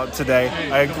coming out today.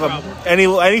 Hey, no problem.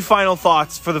 Any final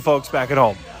thoughts for the folks back at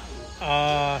home?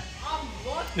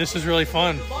 This was really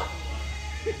fun.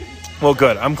 Well,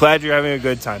 good. I'm glad you're having a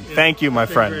good time. Yeah, Thank you, my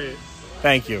been friend. great.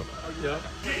 Thank you. Yep.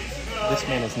 This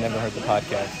man has never heard the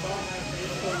podcast.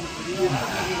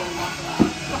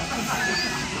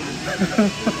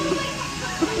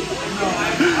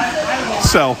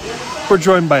 So, we're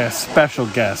joined by a special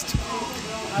guest.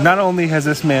 Not only has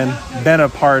this man been a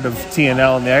part of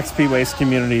TNL and the XP Waste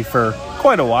community for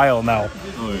quite a while now,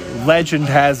 legend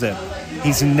has it,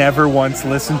 he's never once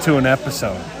listened to an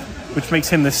episode, which makes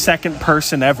him the second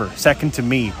person ever, second to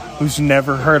me, who's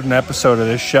never heard an episode of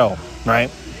this show, right?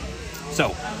 So,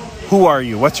 who are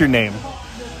you? What's your name?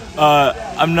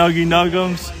 I'm Nuggy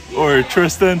Nuggums, or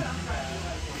Tristan.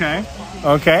 Okay.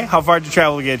 Okay. How far did you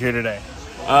travel to get here today?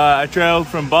 I traveled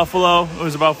from Buffalo. It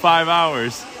was about 5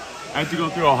 hours. I had to go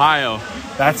through Ohio.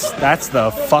 That's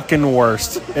the fucking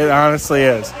worst. It honestly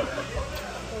is.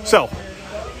 So,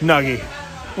 Nuggy,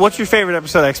 what's your favorite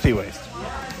episode of XP Waste?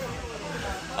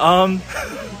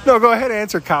 No, go ahead,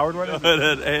 answer, coward. What is it? Go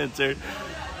ahead, answer.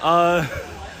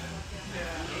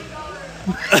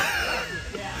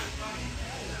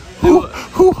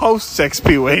 Who hosts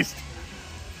XP Waste?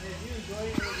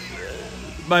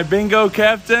 My bingo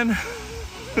captain,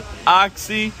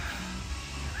 Oxy,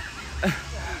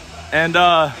 and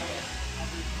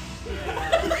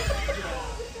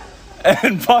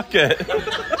Bucket.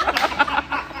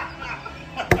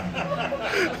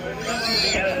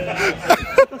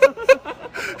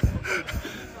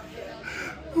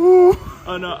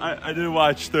 Oh no, I did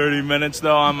watch 30 minutes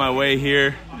though on my way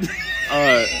here.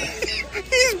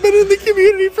 He's been in the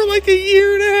community for like a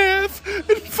year and a half,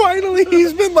 and finally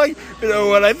he's been like, you know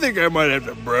what, I think I might have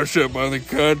to brush up on the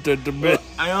content a bit.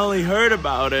 I only heard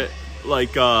about it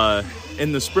like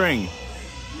in the spring,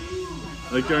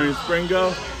 like during spring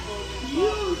go.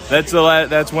 That's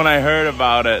when I heard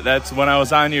about it. That's when I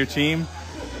was on your team,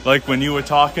 like when you were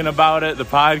talking about it, the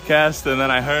podcast, and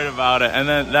then I heard about it, and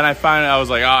then I finally I was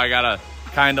like, oh, I gotta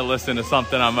kind of listen to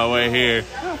something on my way here.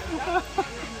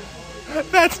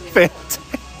 That's fantastic.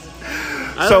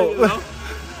 So,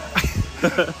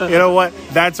 you know what?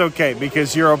 That's okay,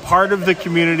 because you're a part of the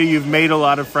community. You've made a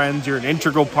lot of friends. You're an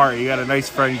integral part. You got a nice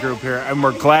friend group here, and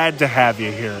we're glad to have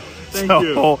you here. Thank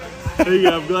you.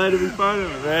 I'm glad to be part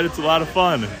of it, man. It's a lot of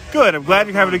fun. Good. I'm glad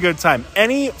you're having a good time.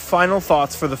 Any final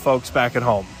thoughts for the folks back at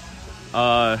home?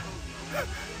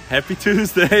 Happy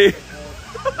Tuesday.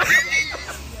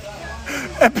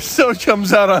 Episode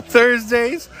comes out on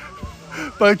Thursdays.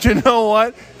 But you know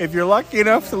what? If you're lucky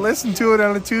enough to listen to it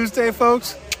on a Tuesday,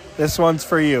 folks, this one's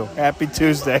for you. Happy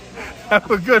Tuesday.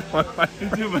 Have a good one, my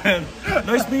friend. You too, man.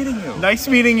 Nice meeting you. Nice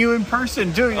meeting you in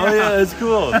person, too. Oh, yeah, that's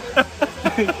cool.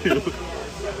 Thank you.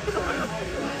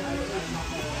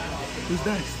 Who's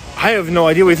next? I have no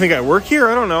idea. We think I work here?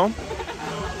 I don't know.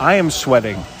 I am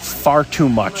sweating far too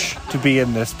much to be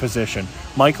in this position.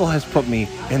 Michael has put me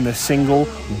in the single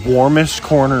warmest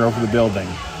corner of the building.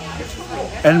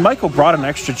 And Michael brought an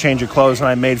extra change of clothes, and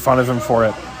I made fun of him for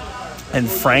it. And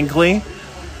frankly,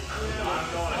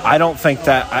 I don't think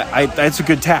that... That's a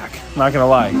good tack. I'm not going to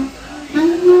lie.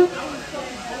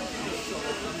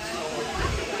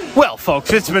 Well,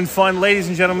 folks, it's been fun. Ladies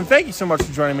and gentlemen, thank you so much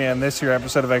for joining me on this here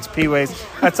episode of XP Waste.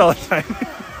 That's all the time.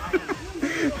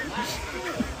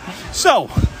 So,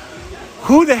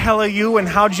 who the hell are you, and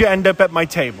how'd you end up at my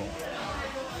table?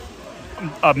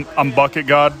 I'm Bucket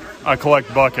God. I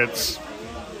collect buckets.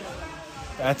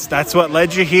 That's what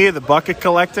led you here, the bucket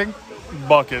collecting?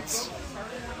 Buckets.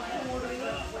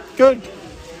 Good.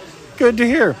 Good to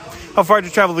hear. How far did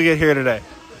you travel to get here today?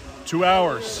 2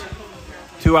 hours.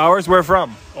 2 hours? Where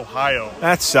from? Ohio.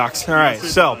 That sucks. All right,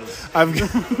 so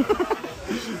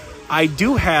I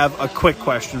do have a quick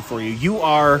question for you. You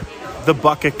are the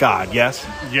bucket god, yes?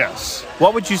 Yes.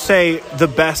 What would you say the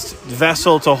best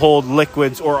vessel to hold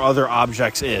liquids or other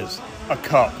objects is? A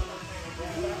cup.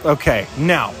 Okay,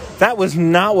 now, that was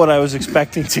not what I was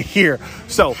expecting to hear.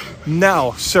 So,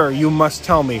 now, sir, you must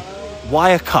tell me,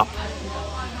 why a cup?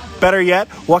 Better yet,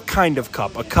 what kind of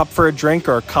cup? A cup for a drink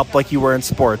or a cup like you were in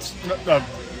sports?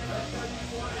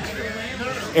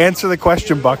 Answer the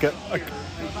question, Bucket.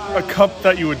 A cup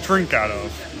that you would drink out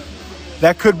of.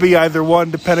 That could be either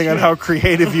one, depending on how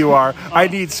creative you are. I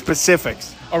need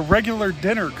specifics. A regular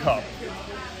dinner cup.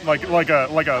 Like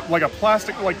a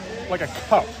plastic, like a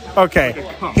cup. Okay.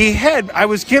 I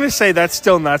was going to say that's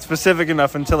still not specific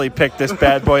enough until he picked this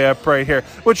bad boy up right here.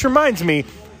 Which reminds me,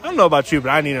 I don't know about you, but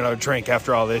I need another drink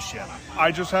after all this shit.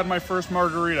 I just had my first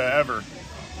margarita ever.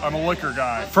 I'm a liquor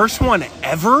guy. First one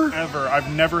ever? Ever. I've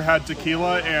never had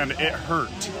tequila, and it hurt.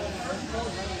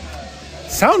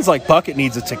 Sounds like Bucket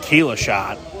needs a tequila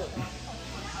shot.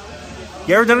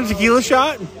 You ever done a tequila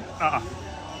shot?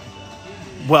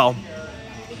 Well,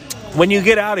 when you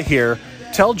get out of here,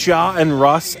 tell Ja and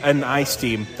Russ and Ice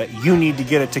Team that you need to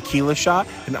get a tequila shot,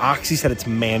 and Oxy said it's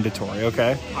mandatory,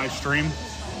 okay? Ice Stream.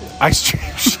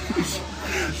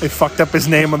 They fucked up his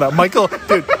name on that.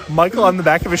 Michael on the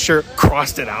back of his shirt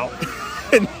crossed it out.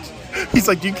 And he's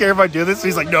like, do you care if I do this? And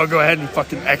he's like, no, go ahead. And he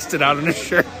fucking X'd it out on his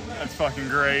shirt. That's fucking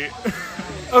great.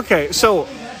 Okay, so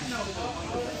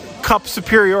cup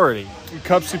superiority.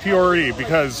 Cup superiority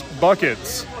because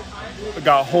buckets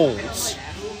got holes.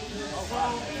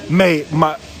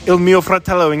 Il mio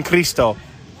fratello in Cristo.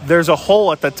 There's a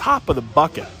hole at the top of the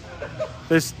bucket.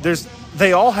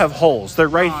 They all have holes. They're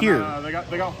right here. No, they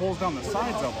got holes down the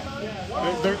sides of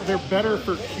them. They're better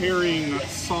for carrying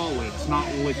solids, not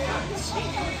liquids.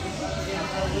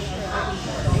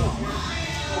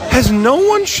 Has no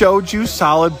one showed you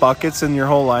solid buckets in your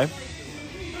whole life?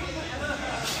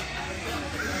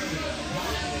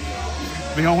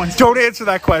 Don't answer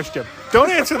that question.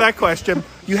 Don't answer that question.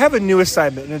 You have a new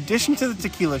assignment. In addition to the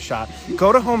tequila shot,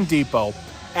 go to Home Depot.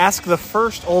 Ask the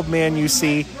first old man you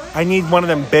see, I need one of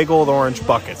them big old orange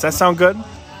buckets. That sound good?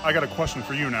 I got a question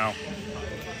for you now.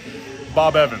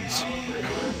 Bob Evans.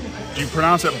 Do you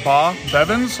pronounce it Bob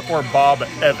Evans or Bob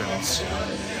Evans?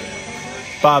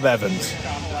 Bob Evans.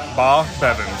 Bob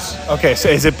Evans. Okay, so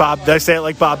is it Bob? Did I say it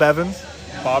like Bob Evans?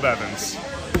 Bob Evans.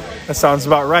 That sounds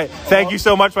about right. Thank you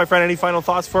so much, my friend. Any final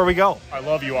thoughts before we go? I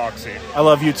love you, Oxy. I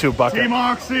love you too, Bucket. Team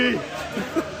Oxy!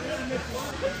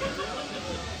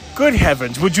 Good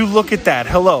heavens, would you look at that?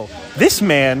 Hello. This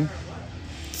man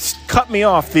cut me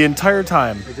off the entire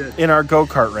time in our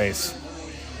go-kart race.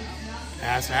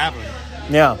 Has to happen.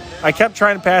 Yeah, I kept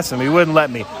trying to pass him. He wouldn't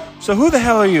let me. So who the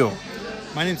hell are you?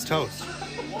 My name's Toast.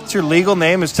 What's your legal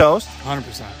name is Toast?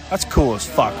 100%. That's cool as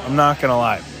fuck. I'm not going to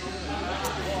lie.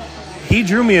 He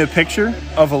drew me a picture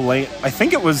of Elena. I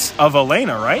think it was of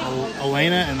Elena, right?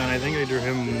 Elena, and then I think I drew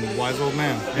him Wise Old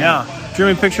Man. Yeah. Drew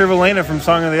me a picture of Elena from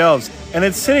Song of the Elves. And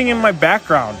it's sitting in my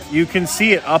background. You can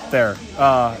see it up there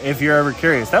if you're ever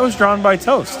curious. That was drawn by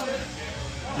Toast.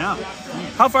 Yeah.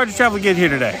 How far did you travel to get here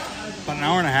today? About an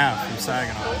hour and a half from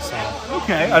Saginaw. So.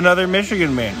 Okay. Another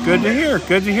Michigan man. Good to hear.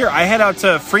 Good to hear. I head out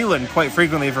to Freeland quite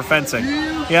frequently for fencing.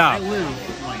 Yeah. I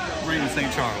live right in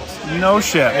St. Charles. No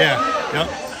shit. Yeah. Yep.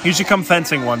 You should come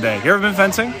fencing one day. You ever been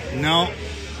fencing? No,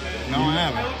 I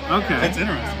haven't. Okay. It's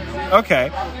interesting. Okay.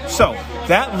 So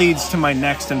that leads to my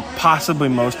next and possibly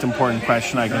most important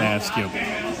question I can ask you.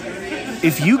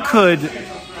 If you could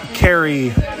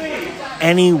carry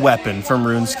any weapon from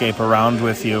RuneScape around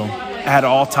with you at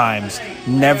all times,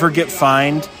 never get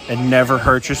fined, and never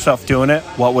hurt yourself doing it,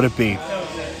 what would it be?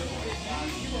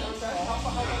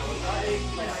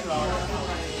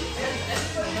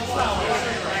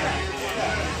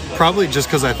 Probably just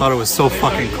because I thought it was so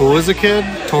fucking cool as a kid.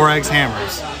 Torag's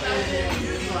hammers.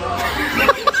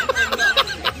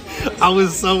 I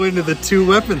was so into the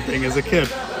two-weapon thing as a kid.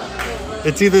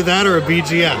 It's either that or a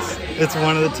BGS. It's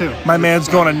one of the two. My man's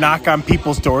going to knock on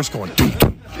people's doors going, dum,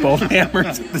 dum, both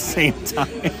hammers at the same time.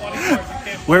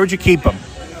 Where would you keep them?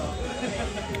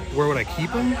 Where would I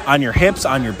keep them? On your hips,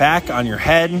 on your back, on your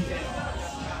head?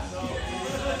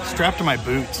 Strapped to my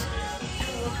boots.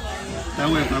 That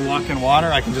way if I walk in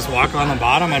water, I can just walk on the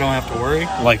bottom. I don't have to worry.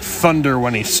 Like thunder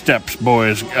when he steps,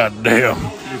 boys. Goddamn.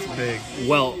 It's big.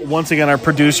 Well, once again, our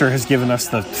producer has given us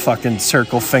the fucking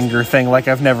circle finger thing like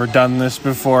I've never done this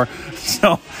before.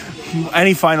 So,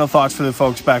 any final thoughts for the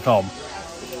folks back home?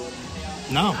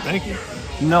 No, thank you.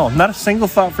 No, not a single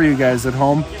thought for you guys at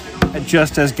home,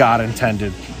 just as God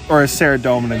intended, or as Sarah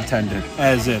Doman intended,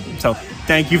 as it. So,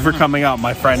 thank you for coming out,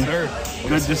 my friend. Yes, sir.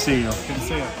 Good to see you. Good to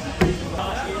see you.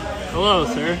 Hello,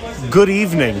 sir. Good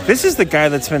evening. This is the guy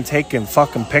that's been taking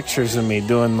fucking pictures of me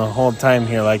doing the whole time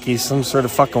here, like he's some sort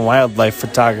of fucking wildlife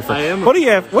photographer. I am. What do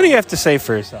you have to say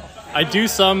for yourself? I do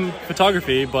some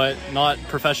photography, but not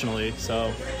professionally,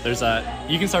 so there's that.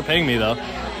 You can start paying me, though.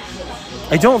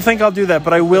 I don't think I'll do that,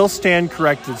 but I will stand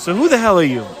corrected. So who the hell are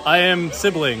you? I am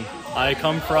Sibling. I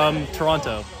come from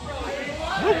Toronto.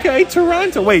 Okay,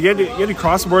 Toronto. Wait, you had to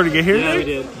cross the border to get here? Yeah,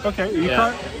 today? we did. Okay.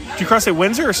 Yeah. Did you cross at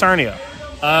Windsor or Sarnia?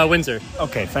 Windsor.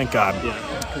 Okay, thank God.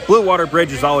 Yeah. Blue Water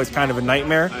Bridge is always kind of a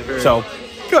nightmare. I heard. So,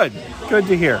 good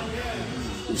to hear.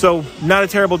 So, not a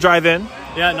terrible drive in?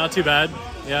 Yeah, not too bad.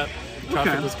 Yeah,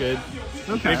 traffic Okay. was good.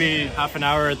 Okay. Maybe half an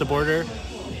hour at the border.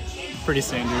 Pretty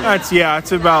standard.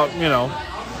 It's about,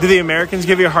 do the Americans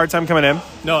give you a hard time coming in?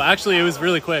 No, actually, it was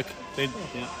really quick.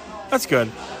 That's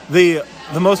good. The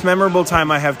most memorable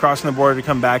time I have crossing the border to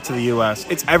come back to the U.S.,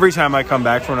 it's every time I come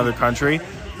back from another country.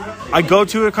 I go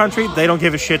to a country, they don't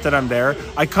give a shit that I'm there.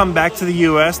 I come back to the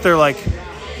U.S., they're like,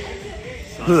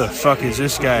 who the fuck is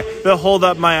this guy? They'll hold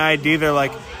up my ID, they're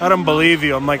like, I don't believe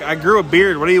you. I'm like, I grew a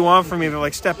beard, what do you want from me? They're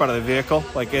like, step out of the vehicle.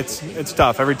 Like, it's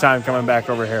tough every time coming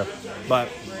back over here. But,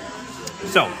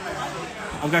 so,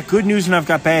 I've got good news and I've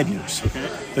got bad news. Okay.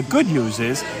 The good news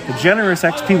is the generous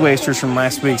XP Wasters from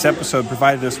last week's episode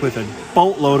provided us with a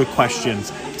boatload of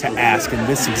questions to ask in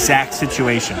this exact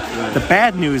situation. The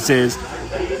bad news is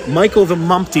Michael the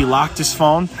Mumpty locked his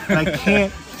phone and I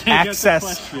can't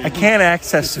access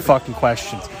the fucking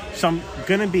questions. So I'm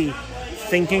gonna be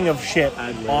thinking of shit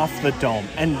off the dome.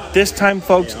 And this time,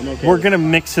 folks, we're gonna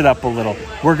mix it up a little.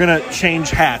 We're gonna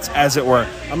change hats, as it were.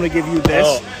 I'm gonna give you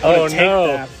this. I'm gonna take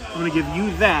that. I'm going to give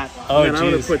you that, and I'm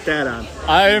going to put that on.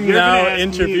 I am You're now gonna ask me a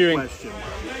interviewing. question.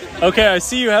 Okay, I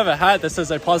see you have a hat that says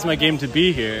I paused my game to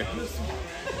be here.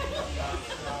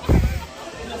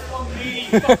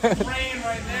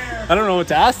 I don't know what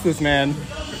to ask this man.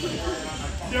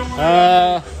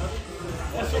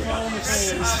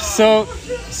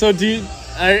 So do you,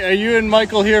 are you and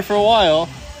Michael here for a while?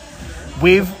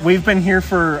 We've been here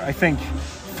for, I think,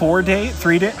 3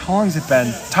 days. How long has it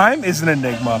been? Time is an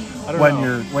enigma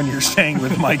when you're staying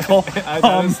with Michael.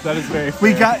 that is very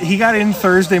fair. He got in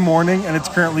Thursday morning, and it's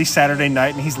currently Saturday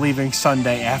night, and he's leaving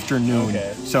Sunday afternoon.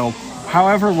 Okay. So,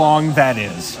 however long that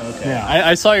is. Okay. Yeah.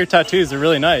 I saw your tattoos. They're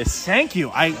really nice. Thank you.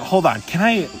 Hold on. Can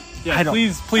I? Yeah, I don't,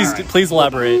 please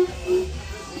elaborate.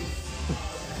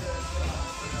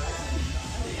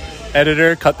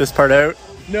 Editor, cut this part out.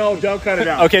 No, don't cut it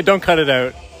out. Okay, don't cut it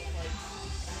out.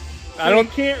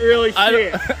 Can't really see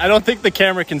it. I don't think the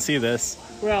camera can see this.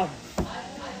 Well,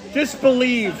 just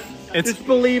believe. Just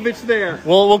believe it's there.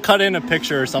 We'll cut in a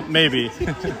picture or something, maybe.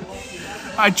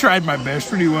 I tried my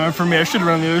best. What do you want from me? I should have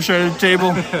been on the other side of the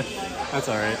table. That's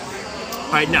all right.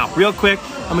 All right, now, real quick,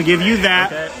 I'm gonna give you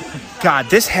that. Okay. God,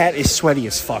 this hat is sweaty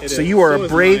as fuck. So you are a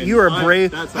brave. You are a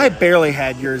brave. I barely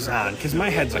had yours on because my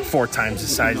head's like 4 times the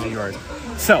size of yours.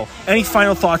 So, any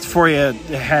final thoughts before you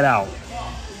head out?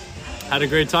 Had a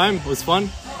great time. It was fun.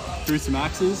 Threw some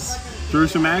axes.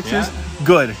 Yeah.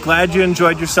 Good. Glad you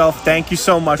enjoyed yourself. Thank you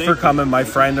so much for coming, my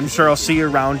friend. I'm sure I'll see you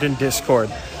around in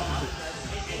Discord.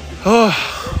 Oh,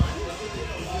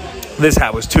 this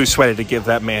hat was too sweaty to give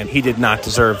that man. He did not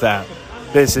deserve that.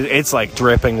 It's like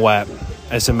dripping wet,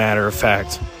 as a matter of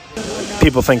fact.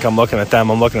 People think I'm looking at them.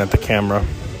 I'm looking at the camera.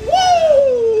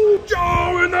 Woo!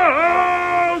 Joe in the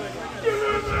house!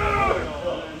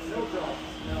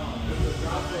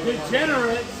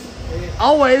 Degenerate.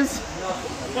 Always.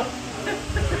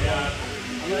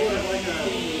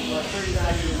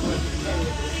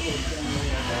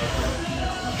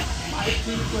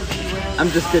 I'm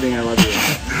just kidding. I love you.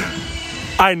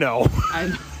 I know.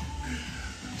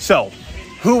 So,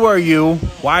 who are you?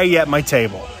 Why are you at my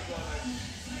table?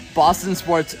 Boston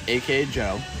Sports, aka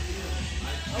Joe.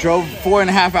 Drove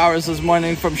 4.5 hours this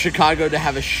morning from Chicago to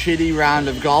have a shitty round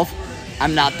of golf.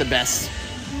 I'm not the best.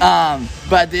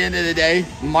 But at the end of the day,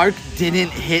 Mark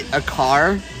didn't hit a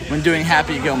car when doing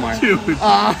Happy Gilmore. Dude. Okay.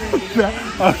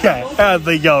 I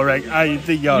think y'all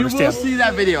understand. You will see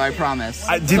that video, I promise.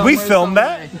 Did we film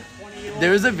that?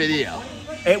 There was a video.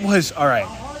 It was, all right.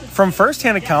 From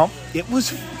first-hand account, it was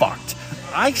fucked.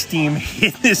 Ice Team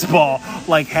hit this ball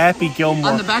like Happy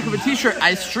Gilmore. On the back of a t-shirt,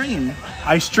 I stream.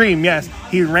 Ice Stream, yes.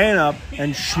 He ran up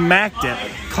and smacked it,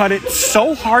 cut it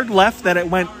so hard left that it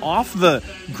went off the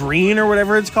green or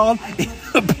whatever it's called in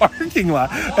the parking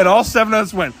lot. And all 7 of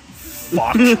us went,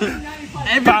 fuck.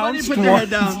 Everybody put their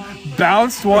head down.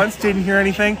 Bounced once, didn't hear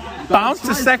anything. Bounced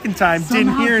a second time,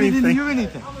 didn't hear anything. Didn't hear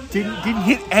anything. Didn't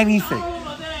hit anything.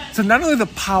 So not only the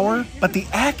power, but the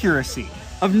accuracy.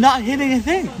 Of not hitting a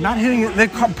thing. Not hitting it. The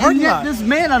And parking yet lot. this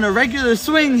man on a regular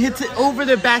swing hits it over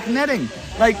their back netting.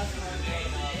 Like,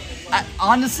 I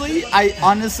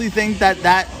honestly think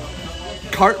that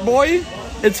cart boy,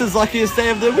 it's his luckiest day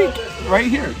of the week right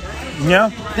here. Yeah.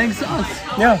 Thanks to us.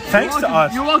 Yeah, thanks to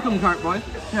us. You're welcome, cart boy.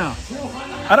 Yeah.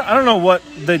 I don't know what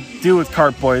they do with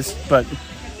cart boys, but,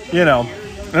 you know,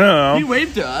 I don't know. He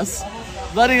waved to us,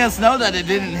 letting us know that it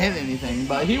didn't hit anything,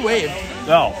 but he waved.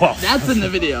 Oh, well. That's in the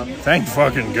video. Thank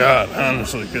fucking God,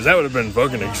 honestly, because that would have been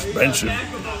fucking expensive.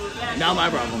 Not my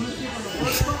problem.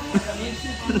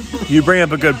 You bring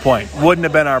up a good point. Wouldn't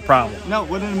have been our problem. No, it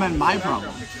wouldn't have been my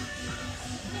problem.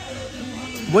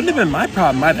 Wouldn't have been my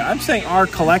problem either. I'm saying our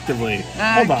collectively.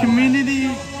 Hold on. Community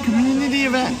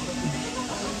event.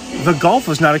 The golf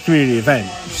was not a community event,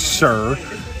 sir.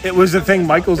 It was the thing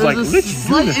Michael's There's like, a let's do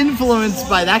slight this. influence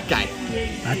by that guy.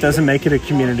 That doesn't make it a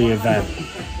community event,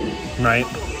 right?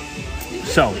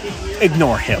 So,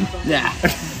 ignore him. Yeah.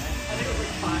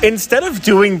 Instead of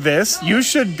doing this, you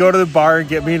should go to the bar and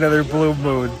get me another Blue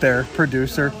Moon there,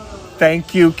 producer.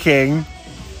 Thank you, King.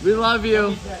 We love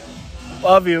you.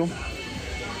 Love you.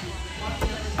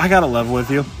 I got to level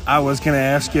with you. I was going to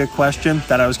ask you a question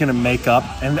that I was going to make up,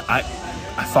 and I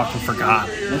fucking forgot.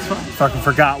 That's fine. Fucking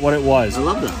forgot what it was. I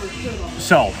love that.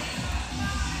 So,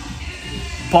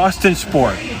 Boston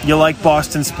sport. You like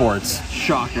Boston sports?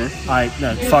 Shocker.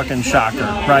 Fucking shocker,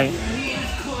 right?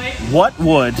 What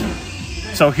would...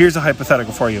 So here's a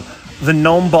hypothetical for you. The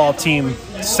Gnome Ball team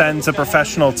sends a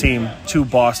professional team to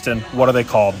Boston. What are they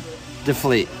called?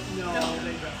 Deflate.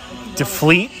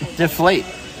 Deflate? Deflate.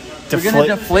 We're going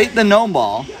to deflate the Gnome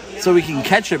Ball so we can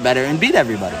catch it better and beat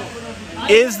everybody.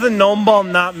 Is the Gnome Ball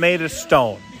not made of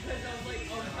stone?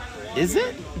 Is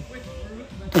it?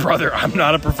 Brother, I'm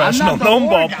not a professional Gnome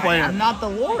Ball player. I'm not the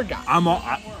lore guy. I'm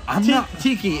not.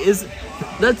 Tiki is...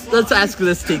 Let's ask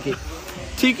this, Tiki.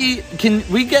 Tiki, can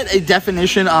we get a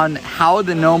definition on how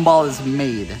the Gnome Ball is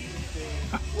made?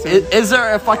 Is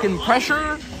there a fucking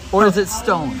pressure or is it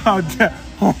stone?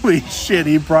 Holy shit,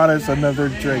 he brought us another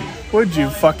drink. Would you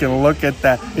fucking look at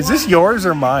that? Is this yours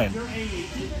or mine?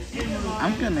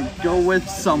 I'm gonna go with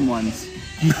someone's.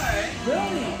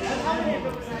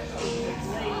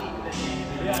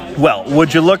 Well,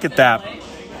 would you look at that?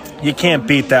 You can't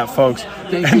beat that, folks.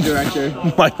 Thank you,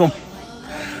 director. Michael.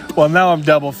 Well, now I'm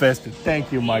double fisted.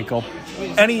 Thank you, Michael.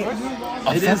 It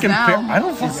is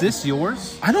now. Is this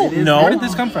yours? I don't know. Where did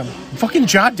this come from? Fucking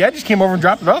Jaw Dad just came over and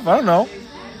dropped it off. I don't know.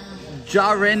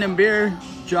 Jaw random beer.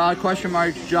 Jaw question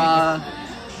mark. Jaw.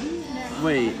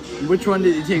 Wait, which one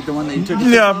did you take? The one that you took?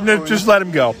 No, just let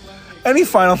him go. Any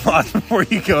final thoughts before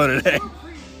you go today?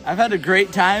 I've had a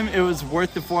great time. It was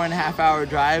worth the 4.5 hour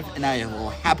drive, and I will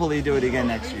happily do it again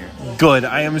next year. Good.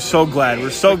 I am so glad.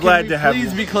 We're so glad to have you.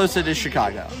 Please be closer to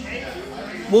Chicago.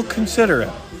 We'll consider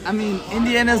it. I mean,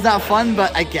 Indiana's not fun,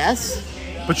 but I guess.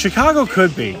 But Chicago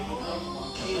could be.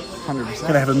 100%.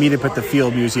 Gonna have a meetup at the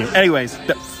Field Museum. Anyways,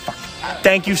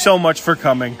 thank you so much for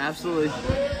coming. Absolutely.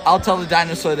 I'll tell the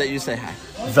dinosaur that you say hi.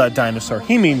 The dinosaur.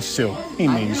 He means Sue. He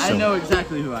means Sue. I know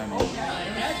exactly who I mean.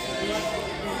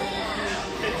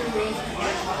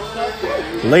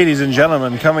 Ladies and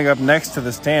gentlemen, coming up next to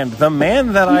the stand, the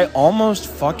man that I almost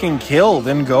fucking killed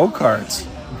in go-karts,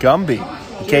 Gumby,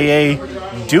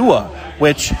 a.k.a. Dua,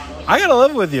 which, I gotta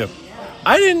live with you.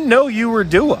 I didn't know you were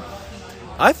Dua.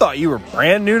 I thought you were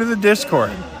brand new to the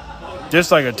Discord.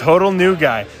 Just like a total new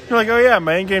guy. You're like, oh yeah,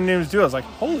 my in-game name is Dua. I was like,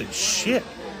 holy shit.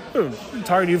 I've been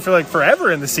talking to you for like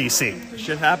forever in the CC.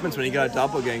 Shit happens when you got a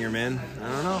doppelganger, man. I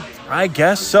don't know. I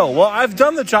guess so. Well, I've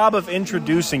done the job of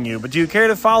introducing you, but do you care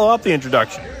to follow up the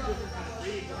introduction?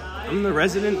 I'm the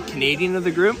resident Canadian of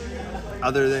the group,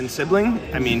 other than Sibling.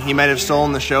 I mean, he might have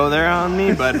stolen the show there on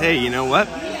me, but hey, you know what?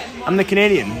 I'm the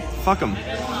Canadian. Fuck him.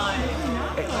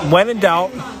 When in doubt,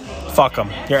 fuck him.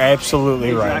 You're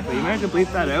absolutely right. Exactly. You might have to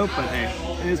bleep that out, but hey,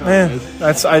 it is what it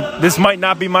is. This might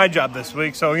not be my job this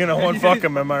week, so you know what? Fuck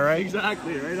him. Am I right?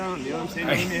 Exactly. Right on. You know what I'm saying?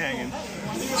 Leave me hanging.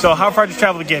 So, how far did you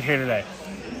travel to get here today?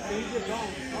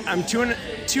 I'm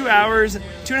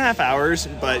 2.5 hours,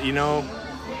 but you know,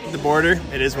 the border,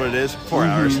 it is what it is. 4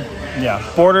 hours. Yeah,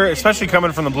 border, especially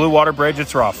coming from the Blue Water Bridge,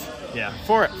 it's rough. Yeah,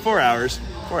 4 hours.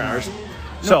 4 hours. No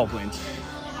So, complaints.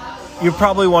 You're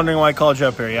probably wondering why I called you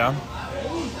up here, yeah?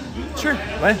 Sure.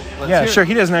 Yeah, sure.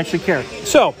 He doesn't actually care.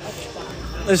 So,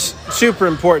 this super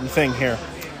important thing here.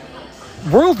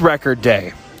 World Record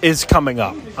Day is coming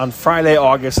up on Friday,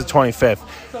 August the 25th.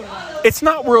 It's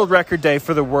not World Record Day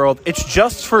for the world. It's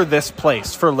just for this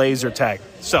place, for laser tag.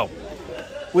 So,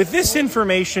 with this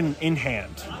information in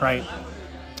hand, right,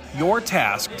 you're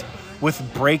tasked with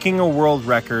breaking a world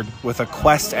record with a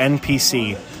Quest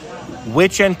NPC.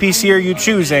 Which NPC are you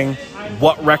choosing?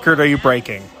 What record are you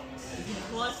breaking?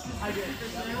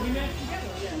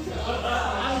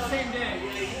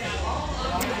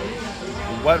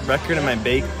 What record am I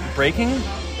breaking?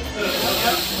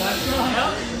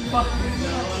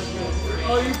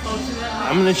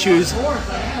 I'm going to choose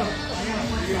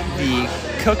the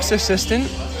cook's assistant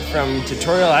from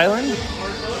Tutorial Island,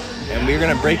 and we're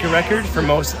going to break a record for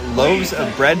most loaves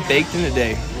of bread baked in a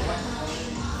day.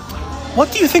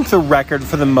 What do you think the record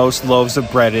for the most loaves of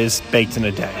bread is baked in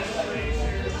a day?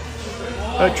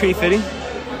 About tree fitting.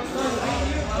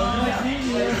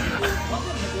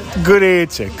 Good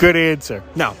answer. Good answer.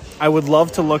 Now, I would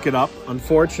love to look it up.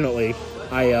 Unfortunately,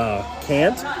 I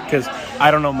can't because I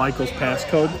don't know Michael's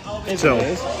passcode. So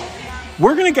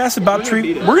we're gonna guess about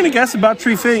tree. We're gonna guess about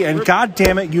tree fitting, and God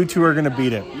damn it, you two are gonna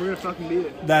beat it. We're gonna fucking beat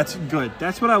it. That's good.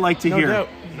 That's what I like to hear. No doubt.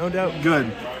 No doubt.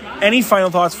 Good. Any final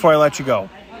thoughts before I let you go?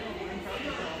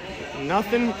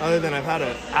 Nothing other than I've had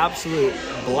an absolute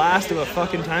blast of a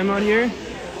fucking time out here.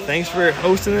 Thanks for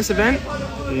hosting this event.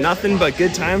 Nothing but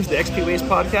good times. The XP Waste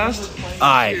podcast.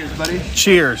 Aye. Cheers, buddy.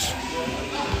 Cheers.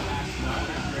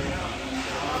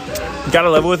 Gotta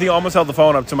level with you. Almost held the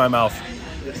phone up to my mouth.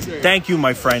 Yes, sir. Thank you,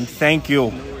 my friend. Thank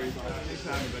you.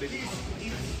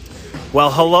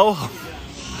 Well, hello.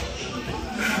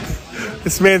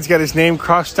 This man's got his name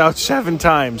crossed out 7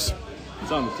 times.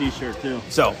 It's on the t-shirt, too.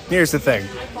 So, here's the thing.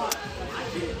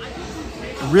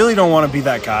 I really don't want to be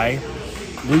that guy.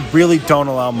 We really don't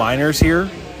allow minors here.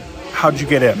 How'd you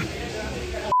get in?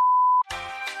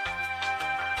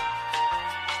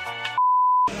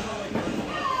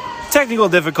 Technical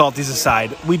difficulties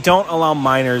aside, we don't allow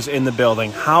minors in the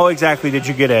building. How exactly did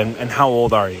you get in, and how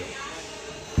old are you?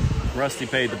 Rusty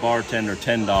paid the bartender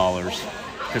 $10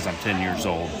 because I'm 10 years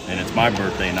old, and it's my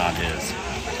birthday, not his.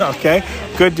 Okay,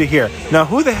 good to hear. Now,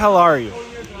 who the hell are you?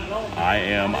 I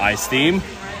am iSteam.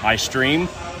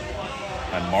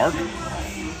 I'm Mark.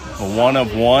 A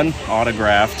 1-of-1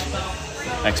 autographed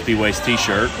XP Waste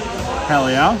t-shirt. Hell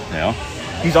yeah. Yeah.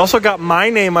 He's also got my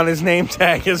name on his name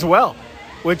tag as well,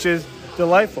 which is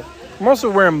delightful. I'm also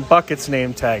wearing Bucket's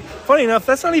name tag. Funny enough,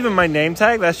 that's not even my name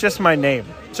tag. That's just my name.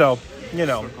 So, you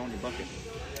know.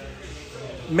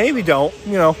 Maybe don't.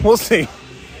 You know, we'll see.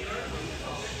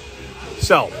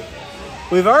 So,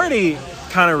 we've already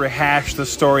kind of rehashed the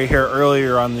story here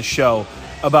earlier on the show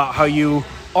about how you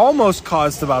almost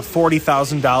caused about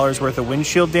 $40,000 worth of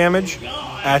windshield damage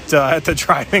at the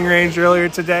driving range earlier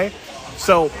today.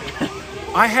 So,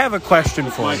 I have a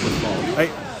question for you.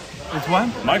 It's what?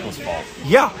 Michael's fault.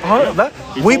 Yeah,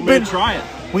 we've been trying.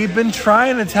 We've been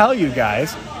trying to tell you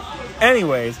guys.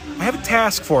 Anyways, I have a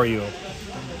task for you.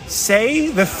 Say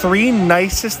the 3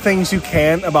 nicest things you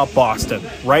can about Boston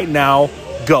right now.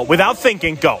 Go without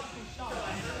thinking. Go.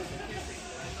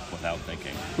 Without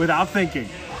thinking. Without thinking.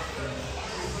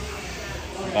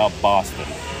 About Boston.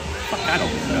 Fuck, I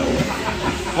don't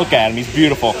know. Look at him. He's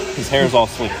beautiful. His hair's all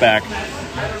slicked back.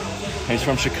 He's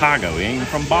from Chicago. He ain't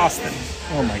from Boston.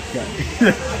 Oh my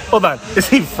God. Hold on. Is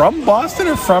he from Boston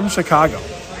or from Chicago?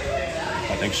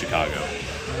 I think Chicago.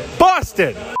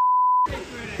 Boston!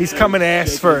 He's coming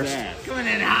ass first. Coming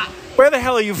in hot. Where the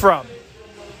hell are you from?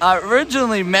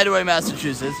 Originally Medway,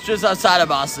 Massachusetts, just outside of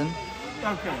Boston.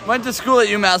 Okay. Went to school at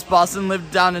UMass Boston,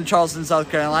 lived down in Charleston,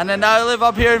 South Carolina, and now I live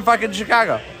up here in fucking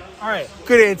Chicago. All right.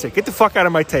 Good answer. Get the fuck out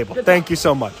of my table. Thank you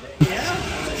so much. Not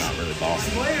really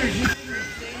Boston.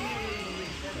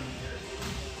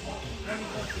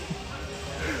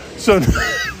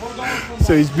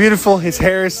 So he's beautiful, his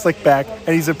hair is slicked back, and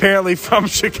he's apparently from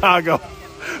Chicago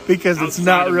because it's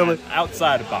not really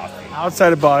outside of Boston.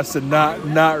 Outside of Boston,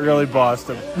 not really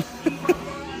Boston.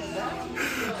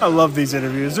 I love these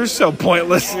interviews. They're so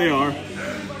pointless. They are.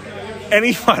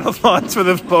 Any final thoughts for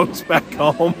the folks back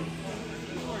home?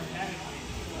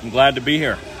 I'm glad to be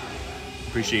here.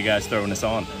 Appreciate you guys throwing this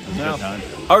on. It was a good time.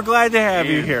 We're glad to have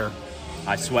you here.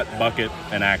 I sweat bucket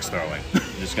and axe throwing.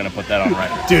 Just gonna put that on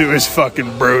record. Dude, it was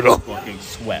fucking brutal. Fucking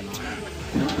sweat.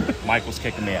 Michael's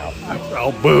kicking me out.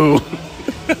 Oh, boo.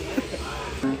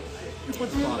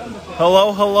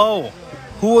 Hello.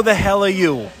 Who the hell are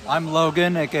you? I'm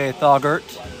Logan, aka Thogert.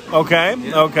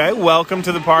 Okay. Welcome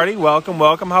to the party. Welcome.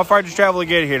 How far did you travel to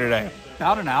get here today?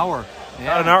 About an hour.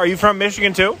 I don't know. Are you from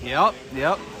Michigan too? Yep.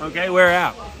 Okay, where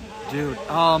at? Dude,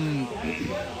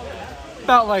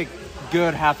 about like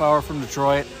good half hour from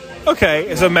Detroit. Okay,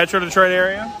 is it Metro Detroit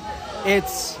area?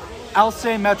 I'll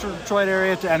say Metro Detroit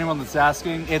area to anyone that's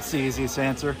asking. It's the easiest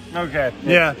answer. Okay.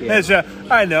 Yeah.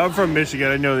 I know. I'm from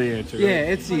Michigan. I know the answer. Yeah,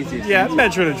 it's the easiest. Yeah, answer.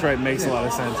 Metro Detroit makes a lot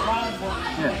of sense.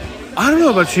 Yeah. I don't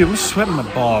know about you. I'm sweating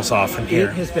my balls off in here.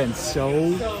 It has been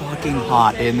so fucking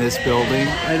hot in this building.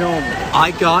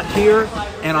 I got here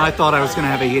and I thought I was gonna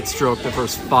have a heat stroke the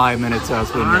first 5 minutes I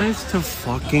was in there. Honest to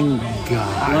fucking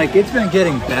God. Like, it's been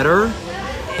getting better,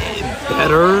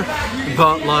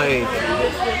 but like,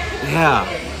 yeah.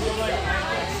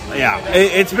 Yeah,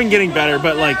 it's been getting better,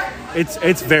 but like,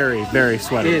 it's very, very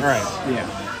sweaty. All right.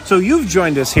 Yeah. So you've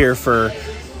joined us here for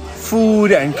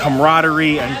food and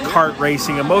camaraderie and kart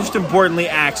racing, and most importantly,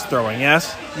 axe throwing.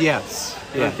 Yes. Yes.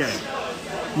 Okay.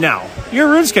 Now,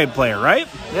 you're a RuneScape player, right?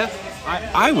 Yeah.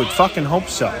 I would fucking hope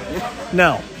so. Yeah.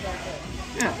 No.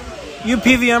 Yeah. You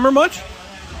PVM'er much?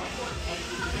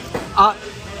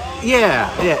 Yeah.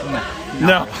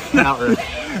 No. Not really.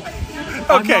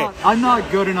 Okay. I'm not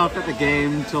good enough at the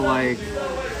game to like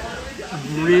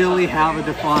really have a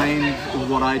defined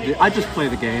what I do. I just play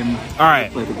the game. All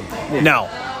right. Play the game. Yeah. Now,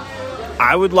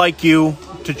 I would like you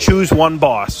to choose one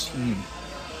boss.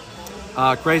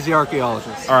 Crazy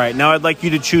Archaeologist. All right. Now I'd like you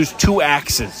to choose 2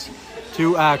 axes.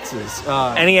 2 axes.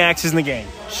 Any axes in the game.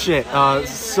 Shit.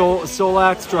 Soul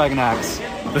Axe, Dragon Axe.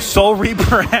 The Soul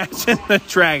Reaper axe and the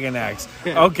Dragon axe.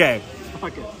 Yeah. Okay.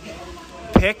 Fuck it.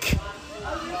 Pick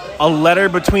a letter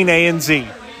between A and Z.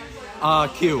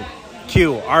 Q.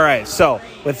 Q. All right. So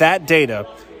with that data,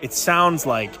 it sounds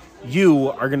like you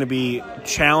are going to be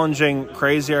challenging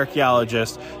Crazy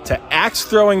Archaeologist to axe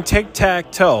throwing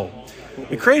tic-tac-toe.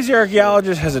 The Crazy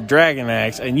Archaeologist has a Dragon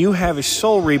axe, and you have a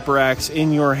Soul Reaper axe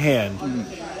in your hand.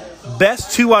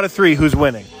 Best 2 out of 3. Who's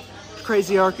winning?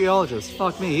 Crazy Archaeologist.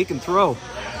 Fuck me. He can throw.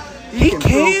 He Throw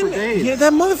for days. Yeah,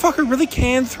 that motherfucker really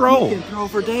can throw. He can throw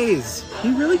for days.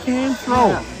 He really can throw.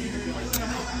 Yeah.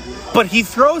 But he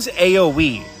throws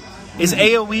AoE. Is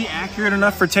AoE accurate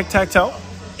enough for tic-tac-toe?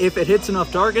 If it hits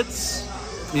enough targets,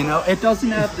 you know, it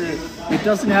doesn't have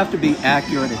to be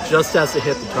accurate. It just has to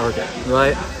hit the target,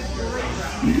 right?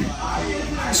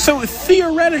 So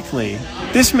theoretically,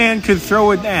 this man could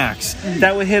throw an axe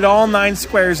that would hit all 9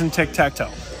 squares in tic-tac-toe.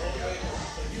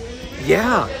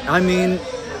 Yeah, I mean,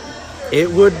 it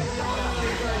would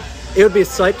be a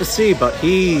sight to see, but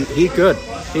he could.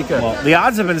 Well, the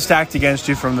odds have been stacked against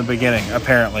you from the beginning,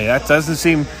 apparently. That doesn't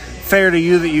seem fair to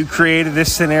you that you created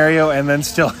this scenario and then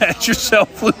still had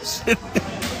yourself lose it.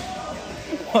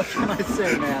 What can I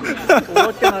say, man?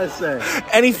 What can I say?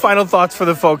 Any final thoughts for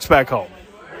the folks back home?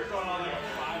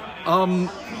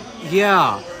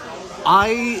 Yeah.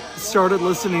 I started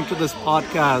listening to this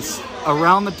podcast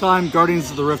around the time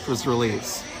Guardians of the Rift was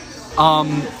released.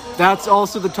 That's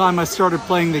also the time I started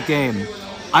playing the game.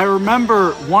 I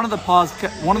remember one of the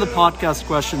podcast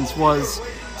questions was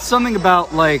something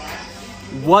about like,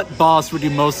 what boss would you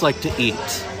most like to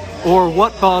eat? Or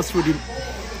what boss would you...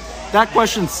 That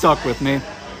question stuck with me.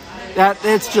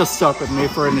 It's just stuck with me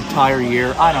for an entire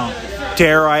year. I don't...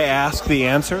 Dare I ask the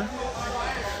answer?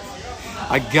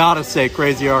 I gotta say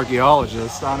Crazy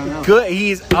Archaeologist. I don't know. Good.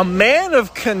 He's a man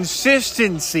of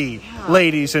consistency,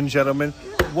 ladies and gentlemen.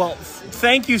 Well,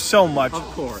 thank you so much. Of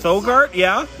course. Thogart,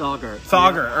 yeah? Thogart. Yeah.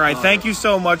 All right. Thogart. Thank you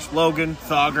so much, Logan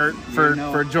Thogart,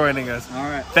 for joining us. All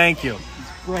right. Thank you.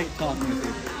 It's great talking with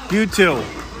you. You too.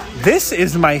 This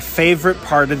is my favorite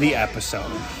part of the episode,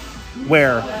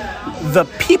 where the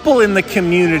people in the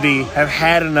community have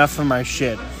had enough of my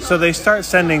shit, so they start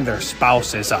sending their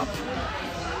spouses up.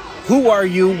 Who are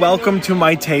you? Welcome to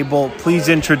my table. Please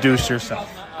introduce yourself.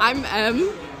 I'm Em.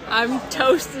 I'm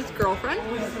Toast's girlfriend.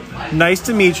 Nice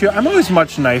to meet you. I'm always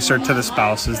much nicer to the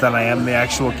spouses than I am the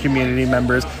actual community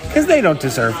members, because they don't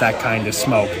deserve that kind of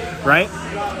smoke, right?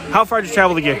 How far did you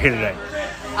travel to get here today?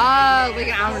 Like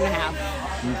an hour and a half.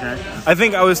 Okay. I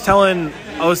think I was telling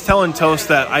Toast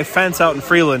that I fence out in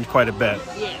Freeland quite a bit.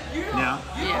 Yeah.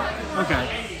 Okay.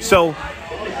 So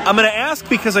I'm going to ask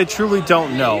because I truly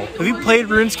don't know. Have you played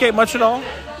RuneScape much at all?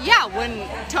 Yeah, when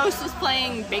Toast was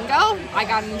playing bingo, I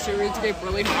got into RuneScape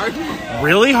really hard.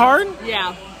 Really hard?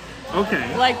 Yeah.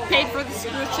 Okay. Like, paid for the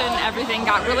subscription, everything,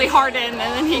 got really hard in, and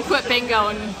then he quit bingo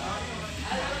and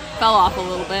fell off a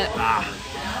little bit.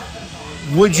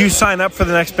 Would you sign up for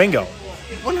the next bingo?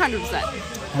 100%.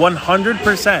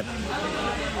 100%.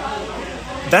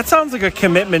 That sounds like a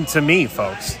commitment to me,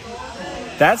 folks.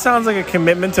 That sounds like a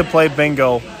commitment to play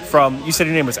bingo from, you said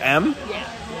your name was M? Yeah.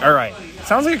 All right.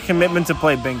 Sounds like a commitment to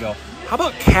play bingo. How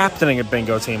about captaining a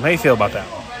bingo team? How do you feel about that?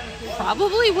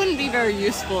 probably wouldn't be very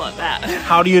useful at that.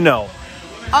 How do you know?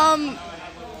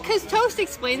 Because Toast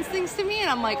explains things to me, and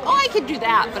I'm like, oh, I could do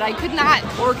that, but I could not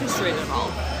orchestrate it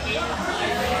all.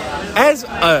 As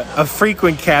a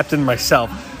frequent captain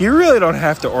myself, you really don't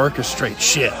have to orchestrate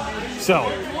shit. So,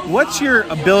 what's your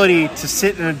ability to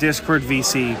sit in a Discord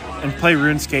VC and play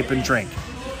RuneScape and drink?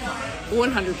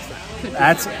 100%.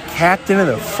 That's Captain of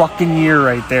the fucking Year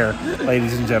right there,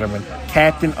 ladies and gentlemen.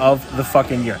 Captain of the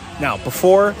fucking Year. Now,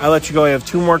 before I let you go, I have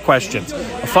 2 more questions.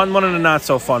 A fun one and a not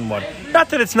so fun one. Not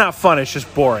that it's not fun, it's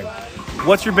just boring.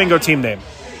 What's your bingo team name?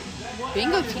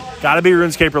 Bingo team. Gotta be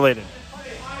RuneScape related.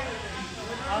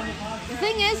 The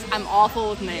thing is, I'm awful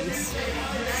with names.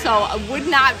 So I would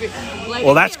not be... Like,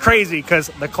 Well, that's crazy, because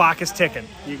the clock is ticking.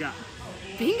 You got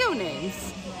bingo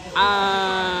names.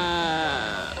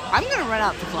 I'm gonna run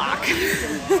out the clock.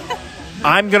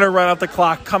 I'm going to run out the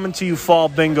clock. Coming to you Fall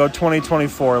Bingo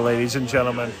 2024, ladies and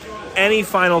gentlemen. Any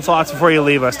final thoughts before you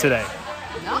leave us today?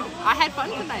 No, I had fun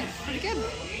tonight. Pretty good.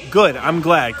 Good. I'm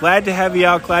glad. Glad to have you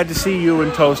out. Glad to see you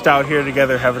and Toast out here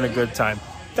together having a good time.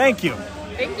 Thank you.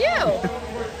 Thank you.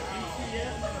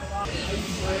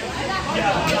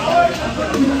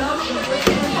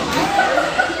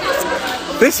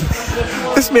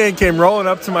 This man came rolling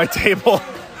up to my table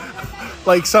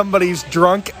like somebody's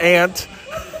drunk aunt.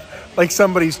 Like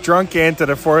somebody's drunk aunt at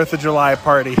a 4th of July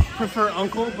party. Prefer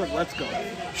uncle, but let's go.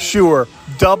 Sure.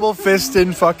 Double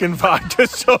fisting fucking vodka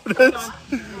sodas.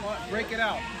 Break it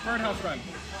out. Birdhouse run.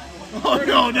 Oh,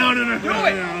 no. Do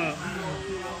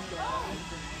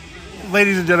it.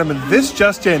 Ladies and gentlemen, this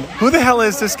just in. Who the hell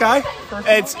is this guy?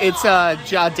 It's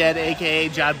Ja Dead, a.k.a.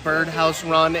 Ja Birdhouse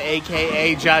Run,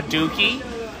 a.k.a. Ja Dookie.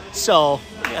 So,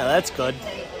 yeah, that's good.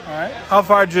 All right. How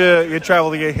far did you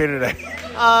travel to get here today?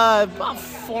 About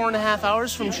 4.5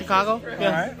 hours from Chicago.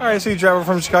 Yeah. All right, so you traveled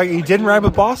from Chicago. You didn't ride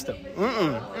with Boston.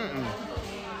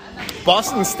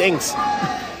 Boston stinks.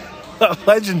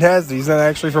 Legend has it he's not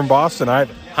actually from Boston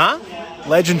either. Huh?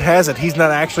 Legend has it he's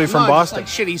not actually from No, Boston.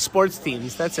 just like shitty sports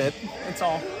teams. That's it. That's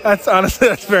all. That's honestly,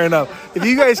 that's fair enough. If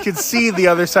you guys could see the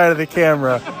other side of the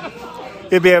camera,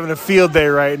 you'd be having a field day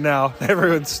right now.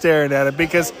 Everyone's staring at it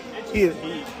because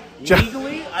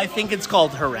Legally, I think it's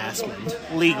called harassment.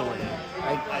 Legally,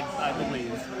 I believe.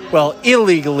 Well,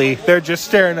 illegally, they're just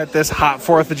staring at this hot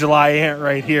 4th of July ant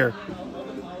right here.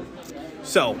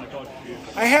 So,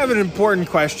 I have an important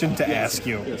question to ask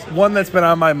you. One that's been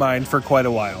on my mind for quite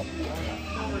a while.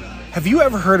 Have you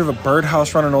ever heard of a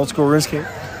birdhouse run in old school RuneScape?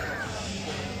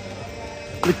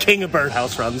 The king of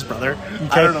birdhouse runs, brother. Okay.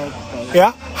 I don't know.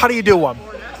 Yeah? How do you do one?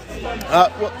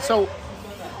 So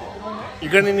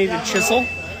you're gonna need a chisel.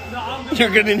 You're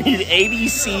gonna need 80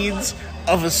 seeds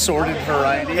of assorted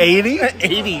variety. 80?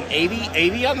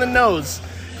 80 on the nose.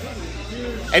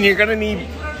 And you're gonna need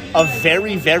a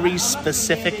very, very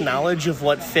specific knowledge of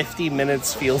what 50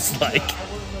 minutes feels like.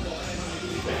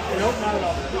 Nope, not at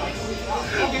all.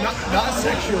 Not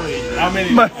sexually. How many?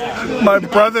 My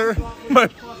brother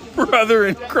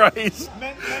in Christ.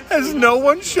 Has no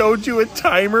one showed you a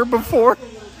timer before?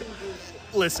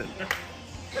 Listen.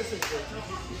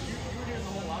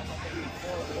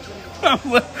 I'm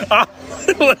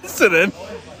listening.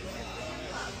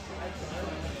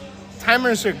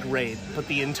 Timers are great, but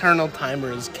the internal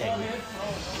timer is king.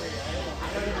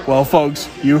 Well, folks,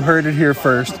 you heard it here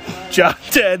first. John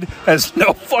Ted has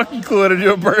no fucking clue how to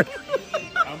do a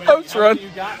birdhouse run.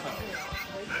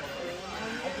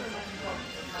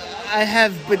 I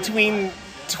have between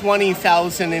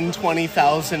 20,000 and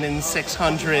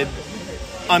 20,600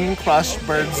 uncrushed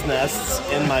birds' nests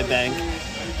in my bank.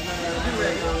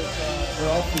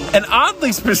 An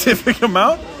oddly specific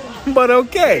amount, but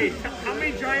okay. How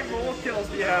many giant mole kills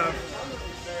do you have?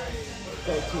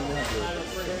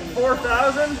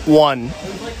 4,000? One.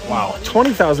 Wow,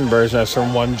 20,000 birds nests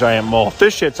from one giant mole.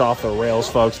 This shit's off the rails,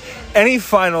 folks. Any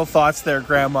final thoughts there,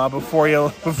 Grandma, before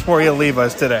you leave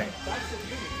us today?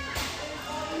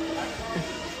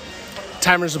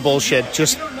 Timers are bullshit.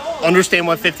 Just understand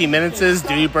what 50 minutes is.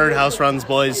 Do your birdhouse runs,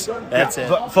 boys. That's it.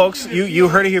 Folks, you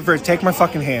heard it here first. Take my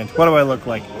fucking hand. What do I look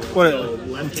like?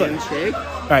 Left hand shake.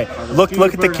 All right, look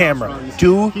at the camera.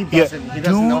 Do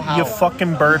your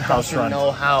fucking birdhouse run.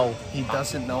 He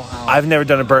doesn't know how. I've never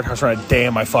done a birdhouse run a day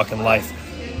in my fucking life.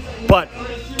 But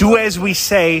do as we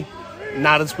say,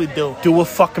 not as we do. Do a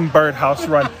fucking birdhouse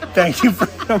run. Thank you for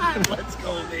coming. Let's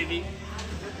go, baby.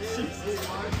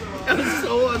 I'm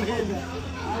so unhinged.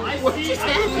 What just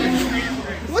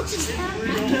happened? What just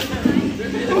happened?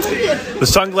 The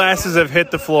sunglasses have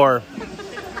hit the floor.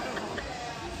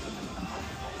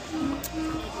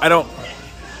 I don't.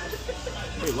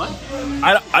 Wait, what?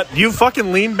 You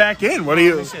fucking lean back in. What are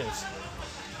you? This is.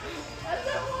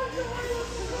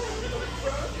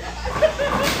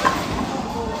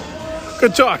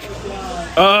 Good talk.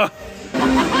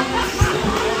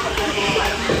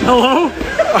 Hello?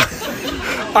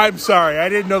 I'm sorry. I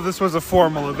didn't know this was a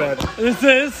formal event. This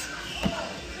is?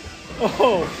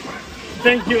 Oh,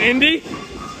 thank you, Indy.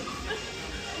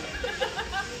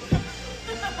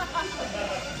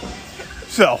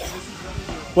 So,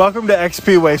 welcome to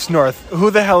XP Waste North.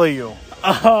 Who the hell are you?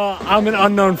 I'm an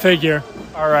unknown figure.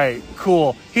 All right,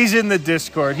 cool. He's in the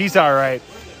Discord. He's all right.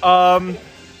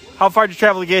 How far did you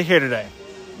travel to get here today?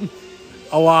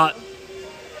 A lot.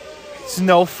 It's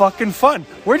no fucking fun.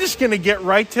 We're just going to get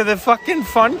right to the fucking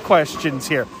fun questions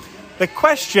here. The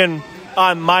question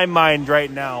on my mind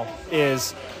right now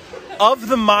is, of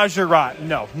the Maserati.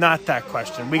 No, not that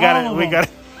question. We got it.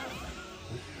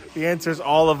 The answer is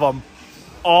all of them.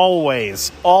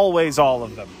 Always all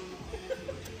of them.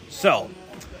 So,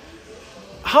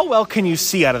 how well can you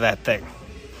see out of that thing?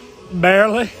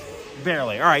 Barely.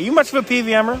 All right. You much of a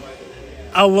PVMer?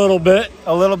 A little bit.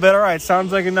 All right.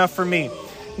 Sounds like enough for me.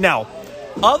 Now,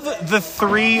 of the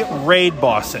 3 raid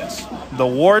bosses, the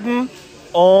Warden,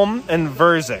 Olm, and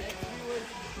Verzik,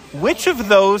 which of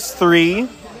those 3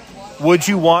 would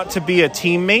you want to be a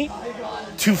teammate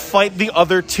to fight the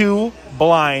other 2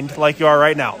 blind like you are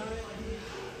right now?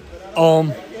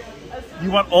 Olm. You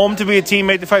want Olm to be a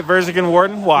teammate to fight Verzik and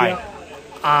Warden? Why?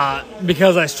 Yeah.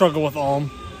 Because I struggle with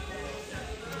Olm.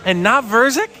 And not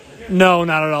Verzik? No,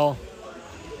 not at all.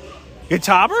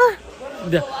 Guitar?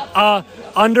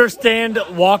 Understand,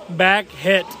 walk back,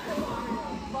 hit.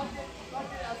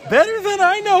 Better than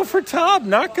I know for Tob,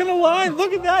 not gonna lie.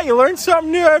 Look at that. You learn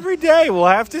something new every day. We'll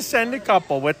have to send a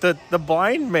couple with the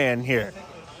blind man here.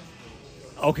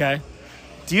 Okay.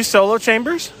 Do you solo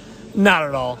chambers? Not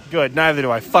at all. Good, neither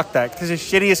do I. Fuck that, because it's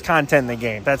shittiest content in the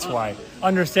game. That's why.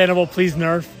 Understandable, please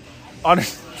nerf.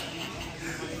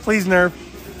 Please nerf.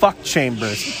 Fuck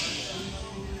chambers.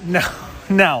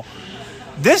 Now,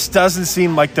 this doesn't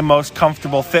seem like the most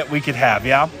comfortable fit we could have,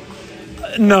 yeah?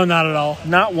 No, not at all.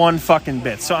 Not one fucking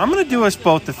bit. So I'm going to do us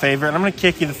both the favor, and I'm going to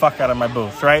kick you the fuck out of my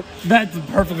booth, right? That's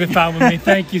perfectly fine with me.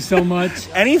 Thank you so much.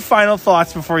 Any final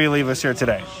thoughts before you leave us here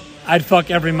today? I'd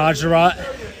fuck every Maserati.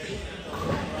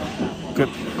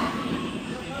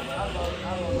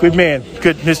 Good man.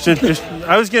 Good.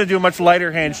 I was going to do a much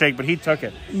lighter handshake, but he took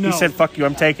it. No. He said, fuck you,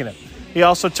 I'm taking it. He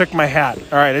also took my hat.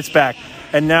 All right, it's back.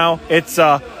 And now it's,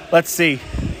 let's see.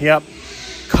 Yep.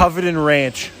 Covered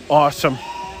Ranch. Awesome.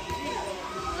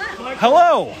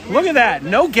 Hello. Look at that.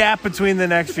 No gap between the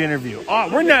next interview. Oh,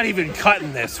 we're not even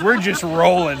cutting this. We're just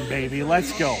rolling, baby.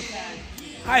 Let's go.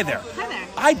 Hi there. Hi there.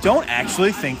 I don't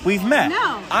actually think we've met.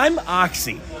 No. I'm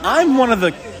Oxy. I'm one of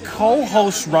the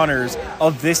co-host runners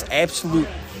of this absolute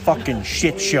fucking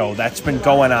shit show that's been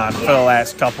going on for the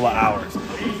last couple of hours.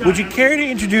 Would you care to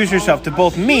introduce yourself to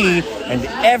both me and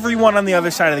everyone on the other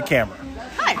side of the camera?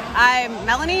 Hi, I'm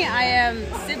Melanie. I am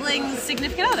Sibling's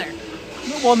significant other.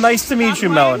 Well, nice to meet you,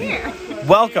 Melanie.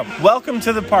 Welcome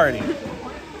to the party.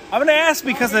 I'm going to ask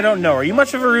because I don't know. Are you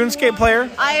much of a RuneScape player?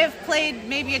 I have played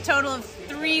maybe a total of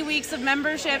 3 weeks of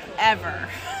membership ever.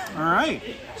 All right.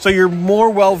 So you're more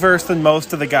well-versed than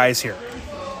most of the guys here.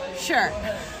 Sure.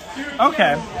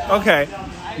 Okay.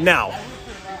 Now,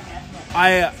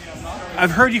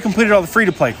 I've heard you completed all the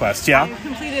free-to-play quests, yeah? I've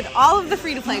completed all of the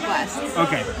free-to-play quests.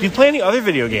 Okay. Do you play any other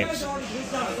video games?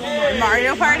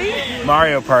 Mario Party?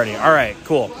 Mario Party. All right,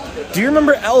 cool. Do you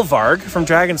remember Elvarg from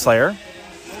Dragon Slayer?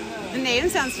 The name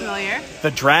sounds familiar.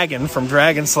 The dragon from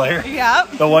Dragon Slayer?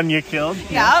 Yep. The one you killed?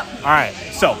 Yep. All right,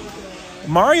 so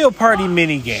Mario Party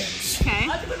mini-games. Okay.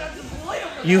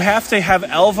 You have to have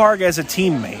Elvarg as a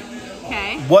teammate.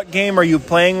 Okay. What game are you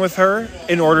playing with her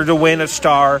in order to win a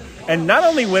star? And not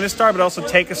only win a star, but also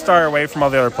take a star away from all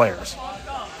the other players.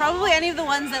 Probably any of the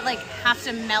ones that have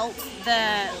to melt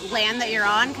the land that you're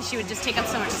on, because she would just take up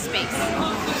so much space.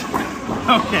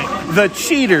 Okay. The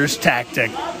cheater's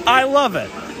tactic. I love it.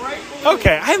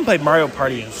 Okay, I haven't played Mario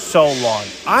Party in so long.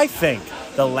 I think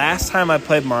the last time I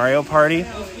played Mario Party,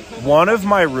 one of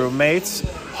my roommates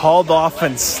hauled off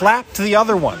and slapped the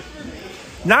other one.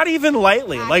 Not even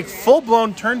lightly,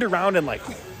 full-blown turned around and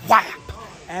whap.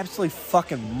 Absolutely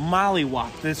fucking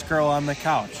mollywhopped this girl on the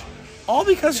couch. All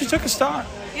because she took a star.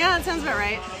 Yeah, that sounds about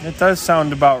right. It does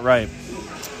sound about right.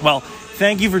 Well,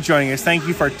 thank you for joining us. Thank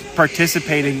you for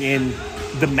participating in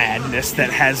the madness that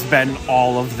has been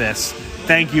all of this.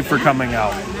 Thank you for coming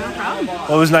out. No problem.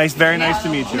 Well, it was nice. Very nice to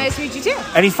meet you. Nice to meet you too.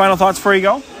 Any final thoughts before you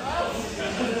go?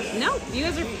 No, you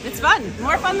guys it's fun.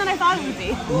 More fun than I thought it would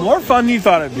be. More fun than you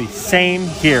thought it'd be. Same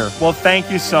here. Well,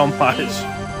 thank you so much.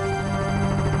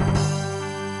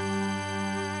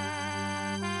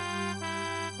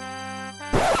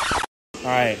 All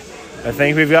right. I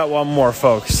think we've got one more,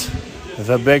 folks.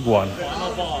 The big one.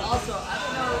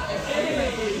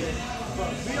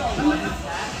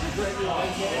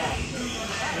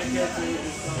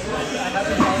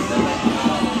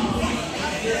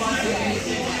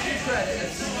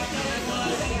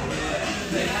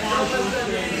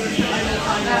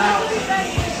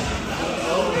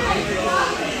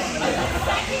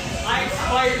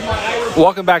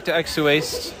 Welcome back to X2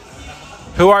 Waste.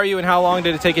 Who are you and how long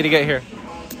did it take you to get here?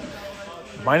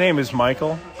 My name is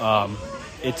Michael.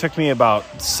 It took me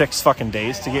about 6 fucking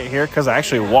days to get here because I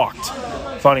actually walked.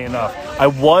 Funny enough, I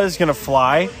was gonna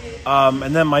fly,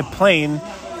 and then my plane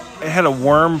it had a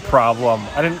worm problem.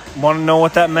 I didn't want to know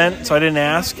what that meant, so I didn't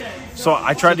ask. So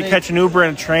I tried to catch an Uber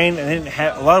and a train, and it didn't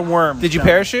have a lot of worms. Did you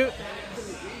parachute?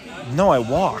 No, I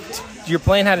walked. Your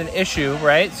plane had an issue,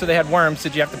 right? So they had worms.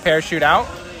 Did you have to parachute out?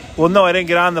 Well, no, I didn't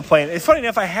get on the plane. It's funny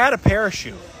enough, I had a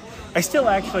parachute. I still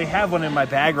actually have one in my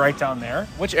bag right down there.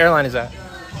 Which airline is that?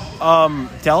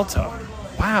 Delta.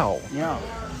 Wow. Yeah.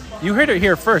 You heard it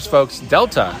here first, folks.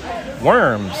 Delta.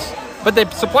 Worms. But they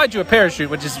supplied you a parachute,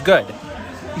 which is good.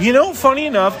 You know, funny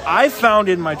enough, I found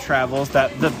in my travels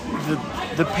that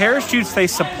the parachutes they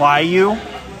supply you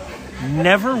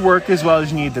never work as well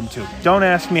as you need them to. Don't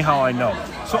ask me how I know.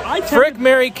 So Frick,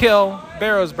 marry, kill,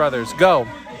 Barrows Brothers. Go.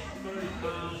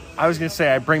 I was going to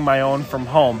say I bring my own from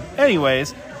home.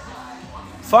 Anyways,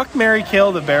 fuck, marry,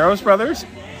 kill the Barrows Brothers.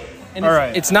 And all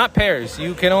right. It's not pairs.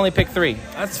 You can only pick 3.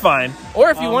 That's fine.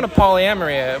 Or if you want a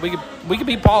polyamory, we could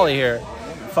be poly here.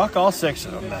 Fuck all 6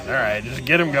 of them then. All right, just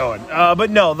get them going.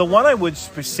 But no, the one I would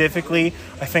specifically,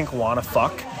 I think, want to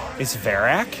fuck is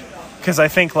Varak. Because I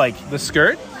think, like... The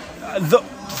skirt?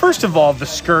 First of all, the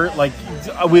skirt, like,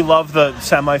 we love the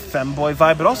semi-femboy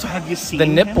vibe, but also, have you seen the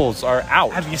nipples are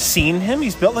out. Have you seen him?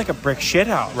 He's built like a brick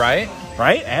shithouse. Right?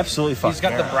 Right? Absolutely fuck He's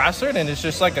got Varak. the bracelet, and it's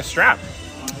just like a strap.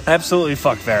 Absolutely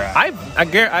fuck Varak.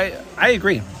 I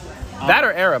agree. That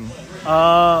or Aram?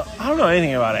 I don't know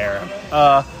anything about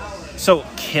Aram. So,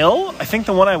 kill? I think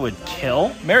the one I would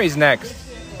kill. Mary's next.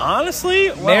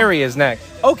 Honestly? Well, Mary is next.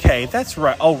 Okay, that's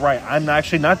right. Oh, right. I'm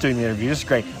actually not doing the interview. This is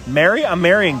great. Mary? I'm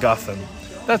marrying Gutham.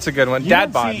 That's a good one.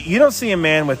 Dad bod. You don't see a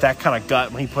man with that kind of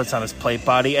gut when he puts on his plate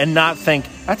body and not think,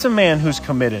 that's a man who's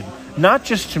committed. Not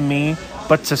just to me,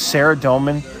 but to Sarah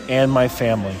Doman and my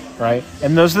family, right?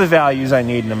 And those are the values I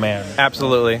need in a man.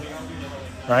 Absolutely.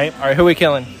 Right? All right, who are we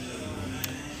killing?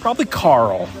 Probably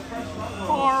Carl.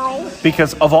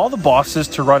 Because of all the bosses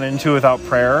to run into without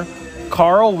prayer,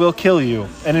 Carl will kill you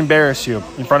and embarrass you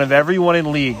in front of everyone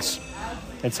in leagues.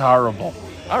 It's horrible.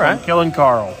 All right. I'm killing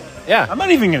Carl. Yeah. I'm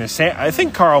not even going to say... I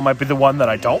think Carl might be the one that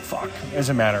I don't fuck, as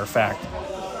a matter of fact.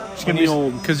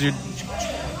 Because you're...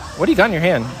 What do you got in your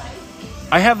hand?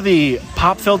 I have the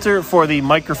pop filter for the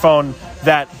microphone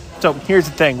that... So, here's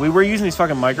the thing. We were using these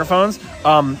fucking microphones.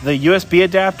 The USB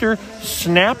adapter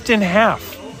snapped in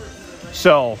half.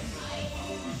 So,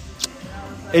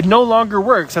 it no longer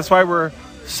works. That's why we're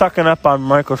sucking up on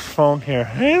Michael's phone here.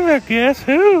 Hey, look, guess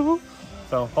who?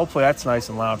 So, hopefully that's nice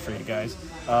and loud for you guys.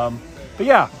 But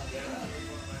yeah,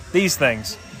 these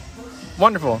things.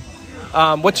 Wonderful.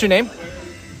 What's your name?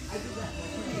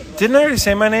 Didn't I already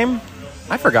say my name?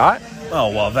 I forgot.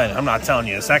 Oh, well, then I'm not telling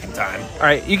you a second time. All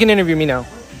right, you can interview me now.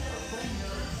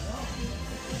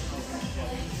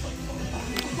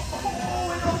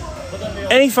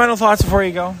 Any final thoughts before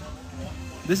you go?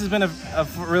 This has been a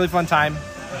really fun time.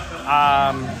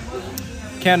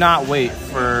 Cannot wait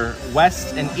for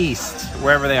West and East,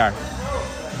 wherever they are.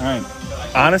 All right.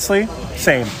 Honestly,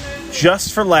 same.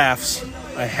 Just for laughs,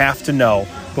 I have to know,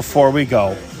 before we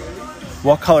go,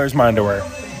 what color is my underwear?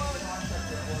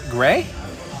 Gray?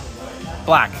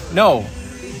 Black. No,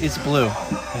 it's blue.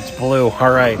 It's blue.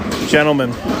 All right.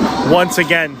 Gentlemen, once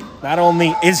again, not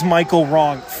only is Michael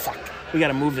wrong, fuck, we got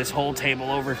to move this whole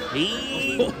table over.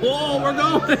 Whoa, we're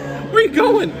going. Where are you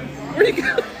going? Where are you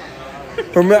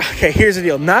going? Okay, here's the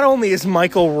deal. Not only is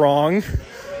Michael wrong,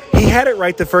 he had it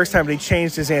right the first time, but he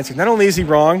changed his answer. Not only is he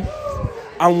wrong,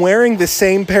 I'm wearing the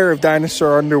same pair of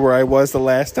dinosaur underwear I was the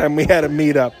last time we had a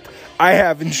meetup. I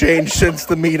haven't changed since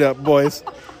the meetup, boys.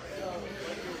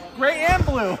 Gray and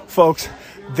blue. Folks,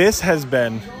 this has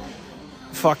been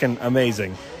fucking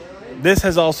amazing. This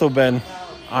has also been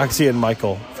Oxy and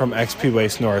Michael from XP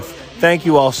Waste North. Thank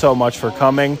you all so much for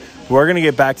coming. We're going to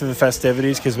get back to the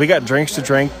festivities because we got drinks to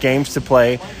drink, games to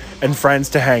play, and friends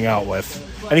to hang out with.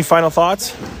 Any final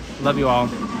thoughts? Love you all.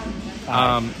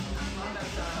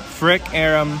 Frick,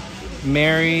 Aram,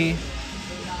 Mary,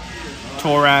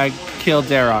 Torag, kill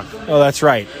Darok. Oh, that's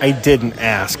right. I didn't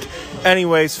ask.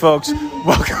 Anyways, folks,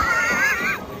 welcome.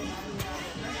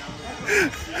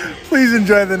 Please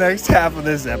enjoy the next half of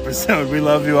this episode. We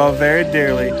love you all very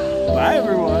dearly. Bye,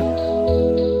 everyone.